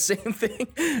would have done the same thing.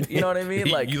 You know what I mean?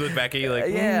 Like, you look back at you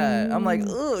like, yeah, I'm like,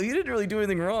 oh, you didn't really do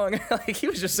anything wrong. Like, he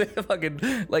was just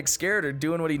fucking like scared or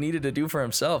doing what he needed to do for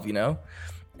himself, you know?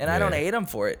 And I don't hate him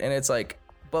for it. And it's like,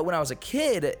 but when I was a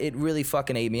kid, it really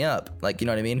fucking ate me up. Like, you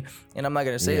know what I mean? And I'm not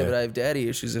going to say it, but I have daddy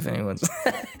issues if anyone's,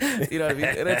 you know what I mean?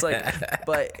 And it's like,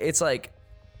 but it's like,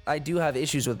 I do have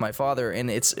issues with my father, and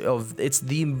it's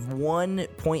the one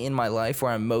point in my life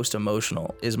where I'm most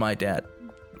emotional is my dad.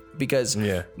 Because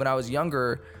when I was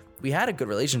younger, we had a good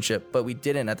relationship, but we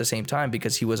didn't at the same time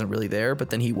because he wasn't really there,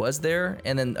 but then he was there.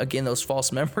 And then again, those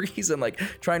false memories and like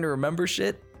trying to remember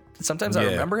shit sometimes I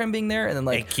remember him being there, and then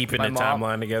like and keeping my the mom,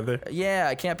 timeline together. Yeah,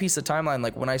 I can't piece the timeline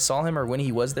like when I saw him or when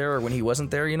he was there or when he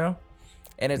wasn't there, you know?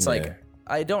 And it's like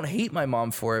I don't hate my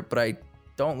mom for it, but I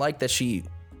don't like that she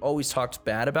always talked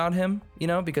bad about him, you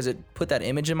know, because it put that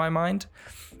image in my mind.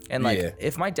 And like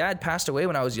if my dad passed away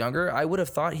when I was younger, I would have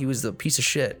thought he was the piece of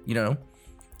shit, you know?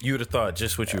 You would have thought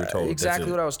just what you were told. Exactly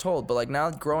what I was told. But like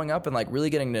now growing up and like really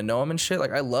getting to know him and shit,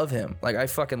 like I love him. Like I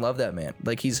fucking love that man.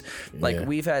 Like he's like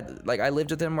we've had like I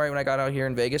lived with him right when I got out here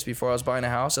in Vegas before I was buying a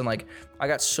house, and like I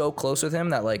got so close with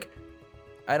him that like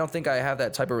I don't think I have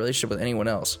that type of relationship with anyone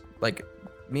else. Like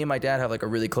me and my dad have like a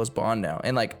really close bond now.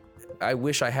 And like I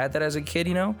wish I had that as a kid,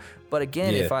 you know? But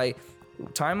again, if I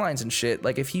timelines and shit,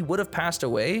 like if he would have passed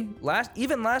away last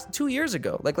 2 years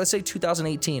ago, like let's say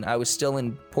 2018, I was still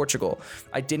in Portugal,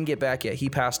 I didn't get back yet, he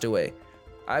passed away,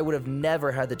 I would have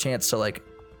never had the chance to like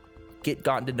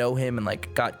gotten to know him and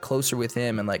like got closer with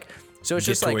him, and like so it's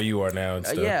just like where you are now and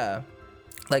stuff.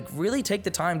 Like really take the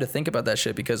time to think about that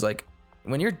shit, because like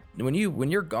when you're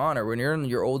gone or when you're in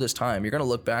your oldest time, you're gonna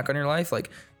look back on your life, like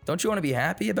don't you want to be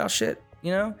happy about shit,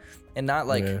 you know, and not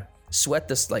like sweat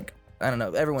this, like I don't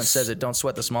know, everyone says it, don't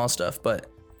sweat the small stuff, but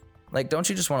like don't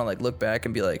you just want to like look back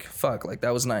and be like, fuck, like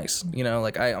that was nice, you know,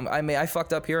 like I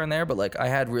fucked up here and there, but like I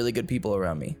had really good people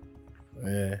around me.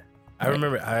 I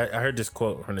remember I heard this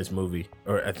quote from this movie,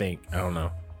 or I don't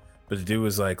know, but the dude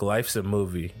was like, life's a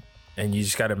movie and you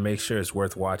just got to make sure it's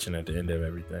worth watching at the end of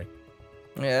everything.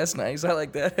 Yeah, that's nice. I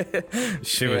like that.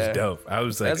 Shit was dope. I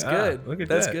was like, that's good. Look at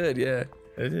that's that. good. Yeah.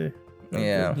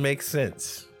 It makes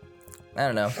sense. I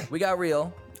don't know. We got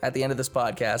real at the end of this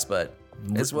podcast, but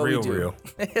it's what we do.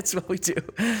 It's what we do.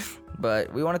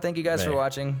 But we want to thank you guys for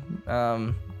watching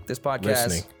this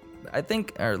podcast.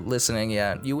 Listening.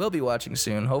 Yeah, you will be watching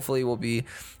soon. Hopefully, we'll be.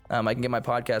 I can get my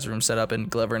podcast room set up, and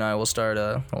Glover and I will start.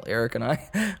 Eric and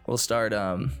I will start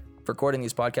recording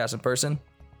these podcasts in person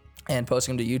and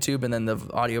posting them to YouTube, and then the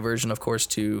audio version, of course,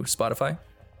 to Spotify.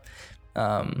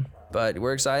 But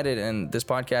we're excited, and this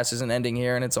podcast isn't ending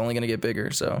here, and it's only going to get bigger.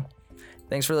 So,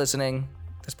 thanks for listening.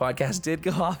 This podcast did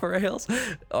go off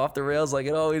the rails like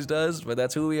it always does, but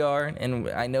that's who we are. And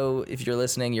I know if you're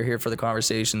listening, you're here for the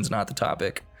conversations, not the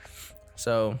topic.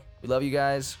 So we love you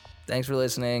guys. Thanks for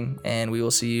listening. And we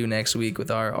will see you next week with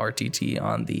our RTT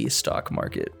on the stock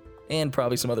market and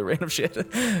probably some other random shit.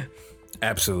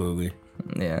 Absolutely.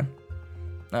 Yeah.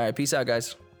 All right. Peace out,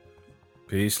 guys.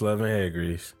 Peace, love, and hair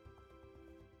grease.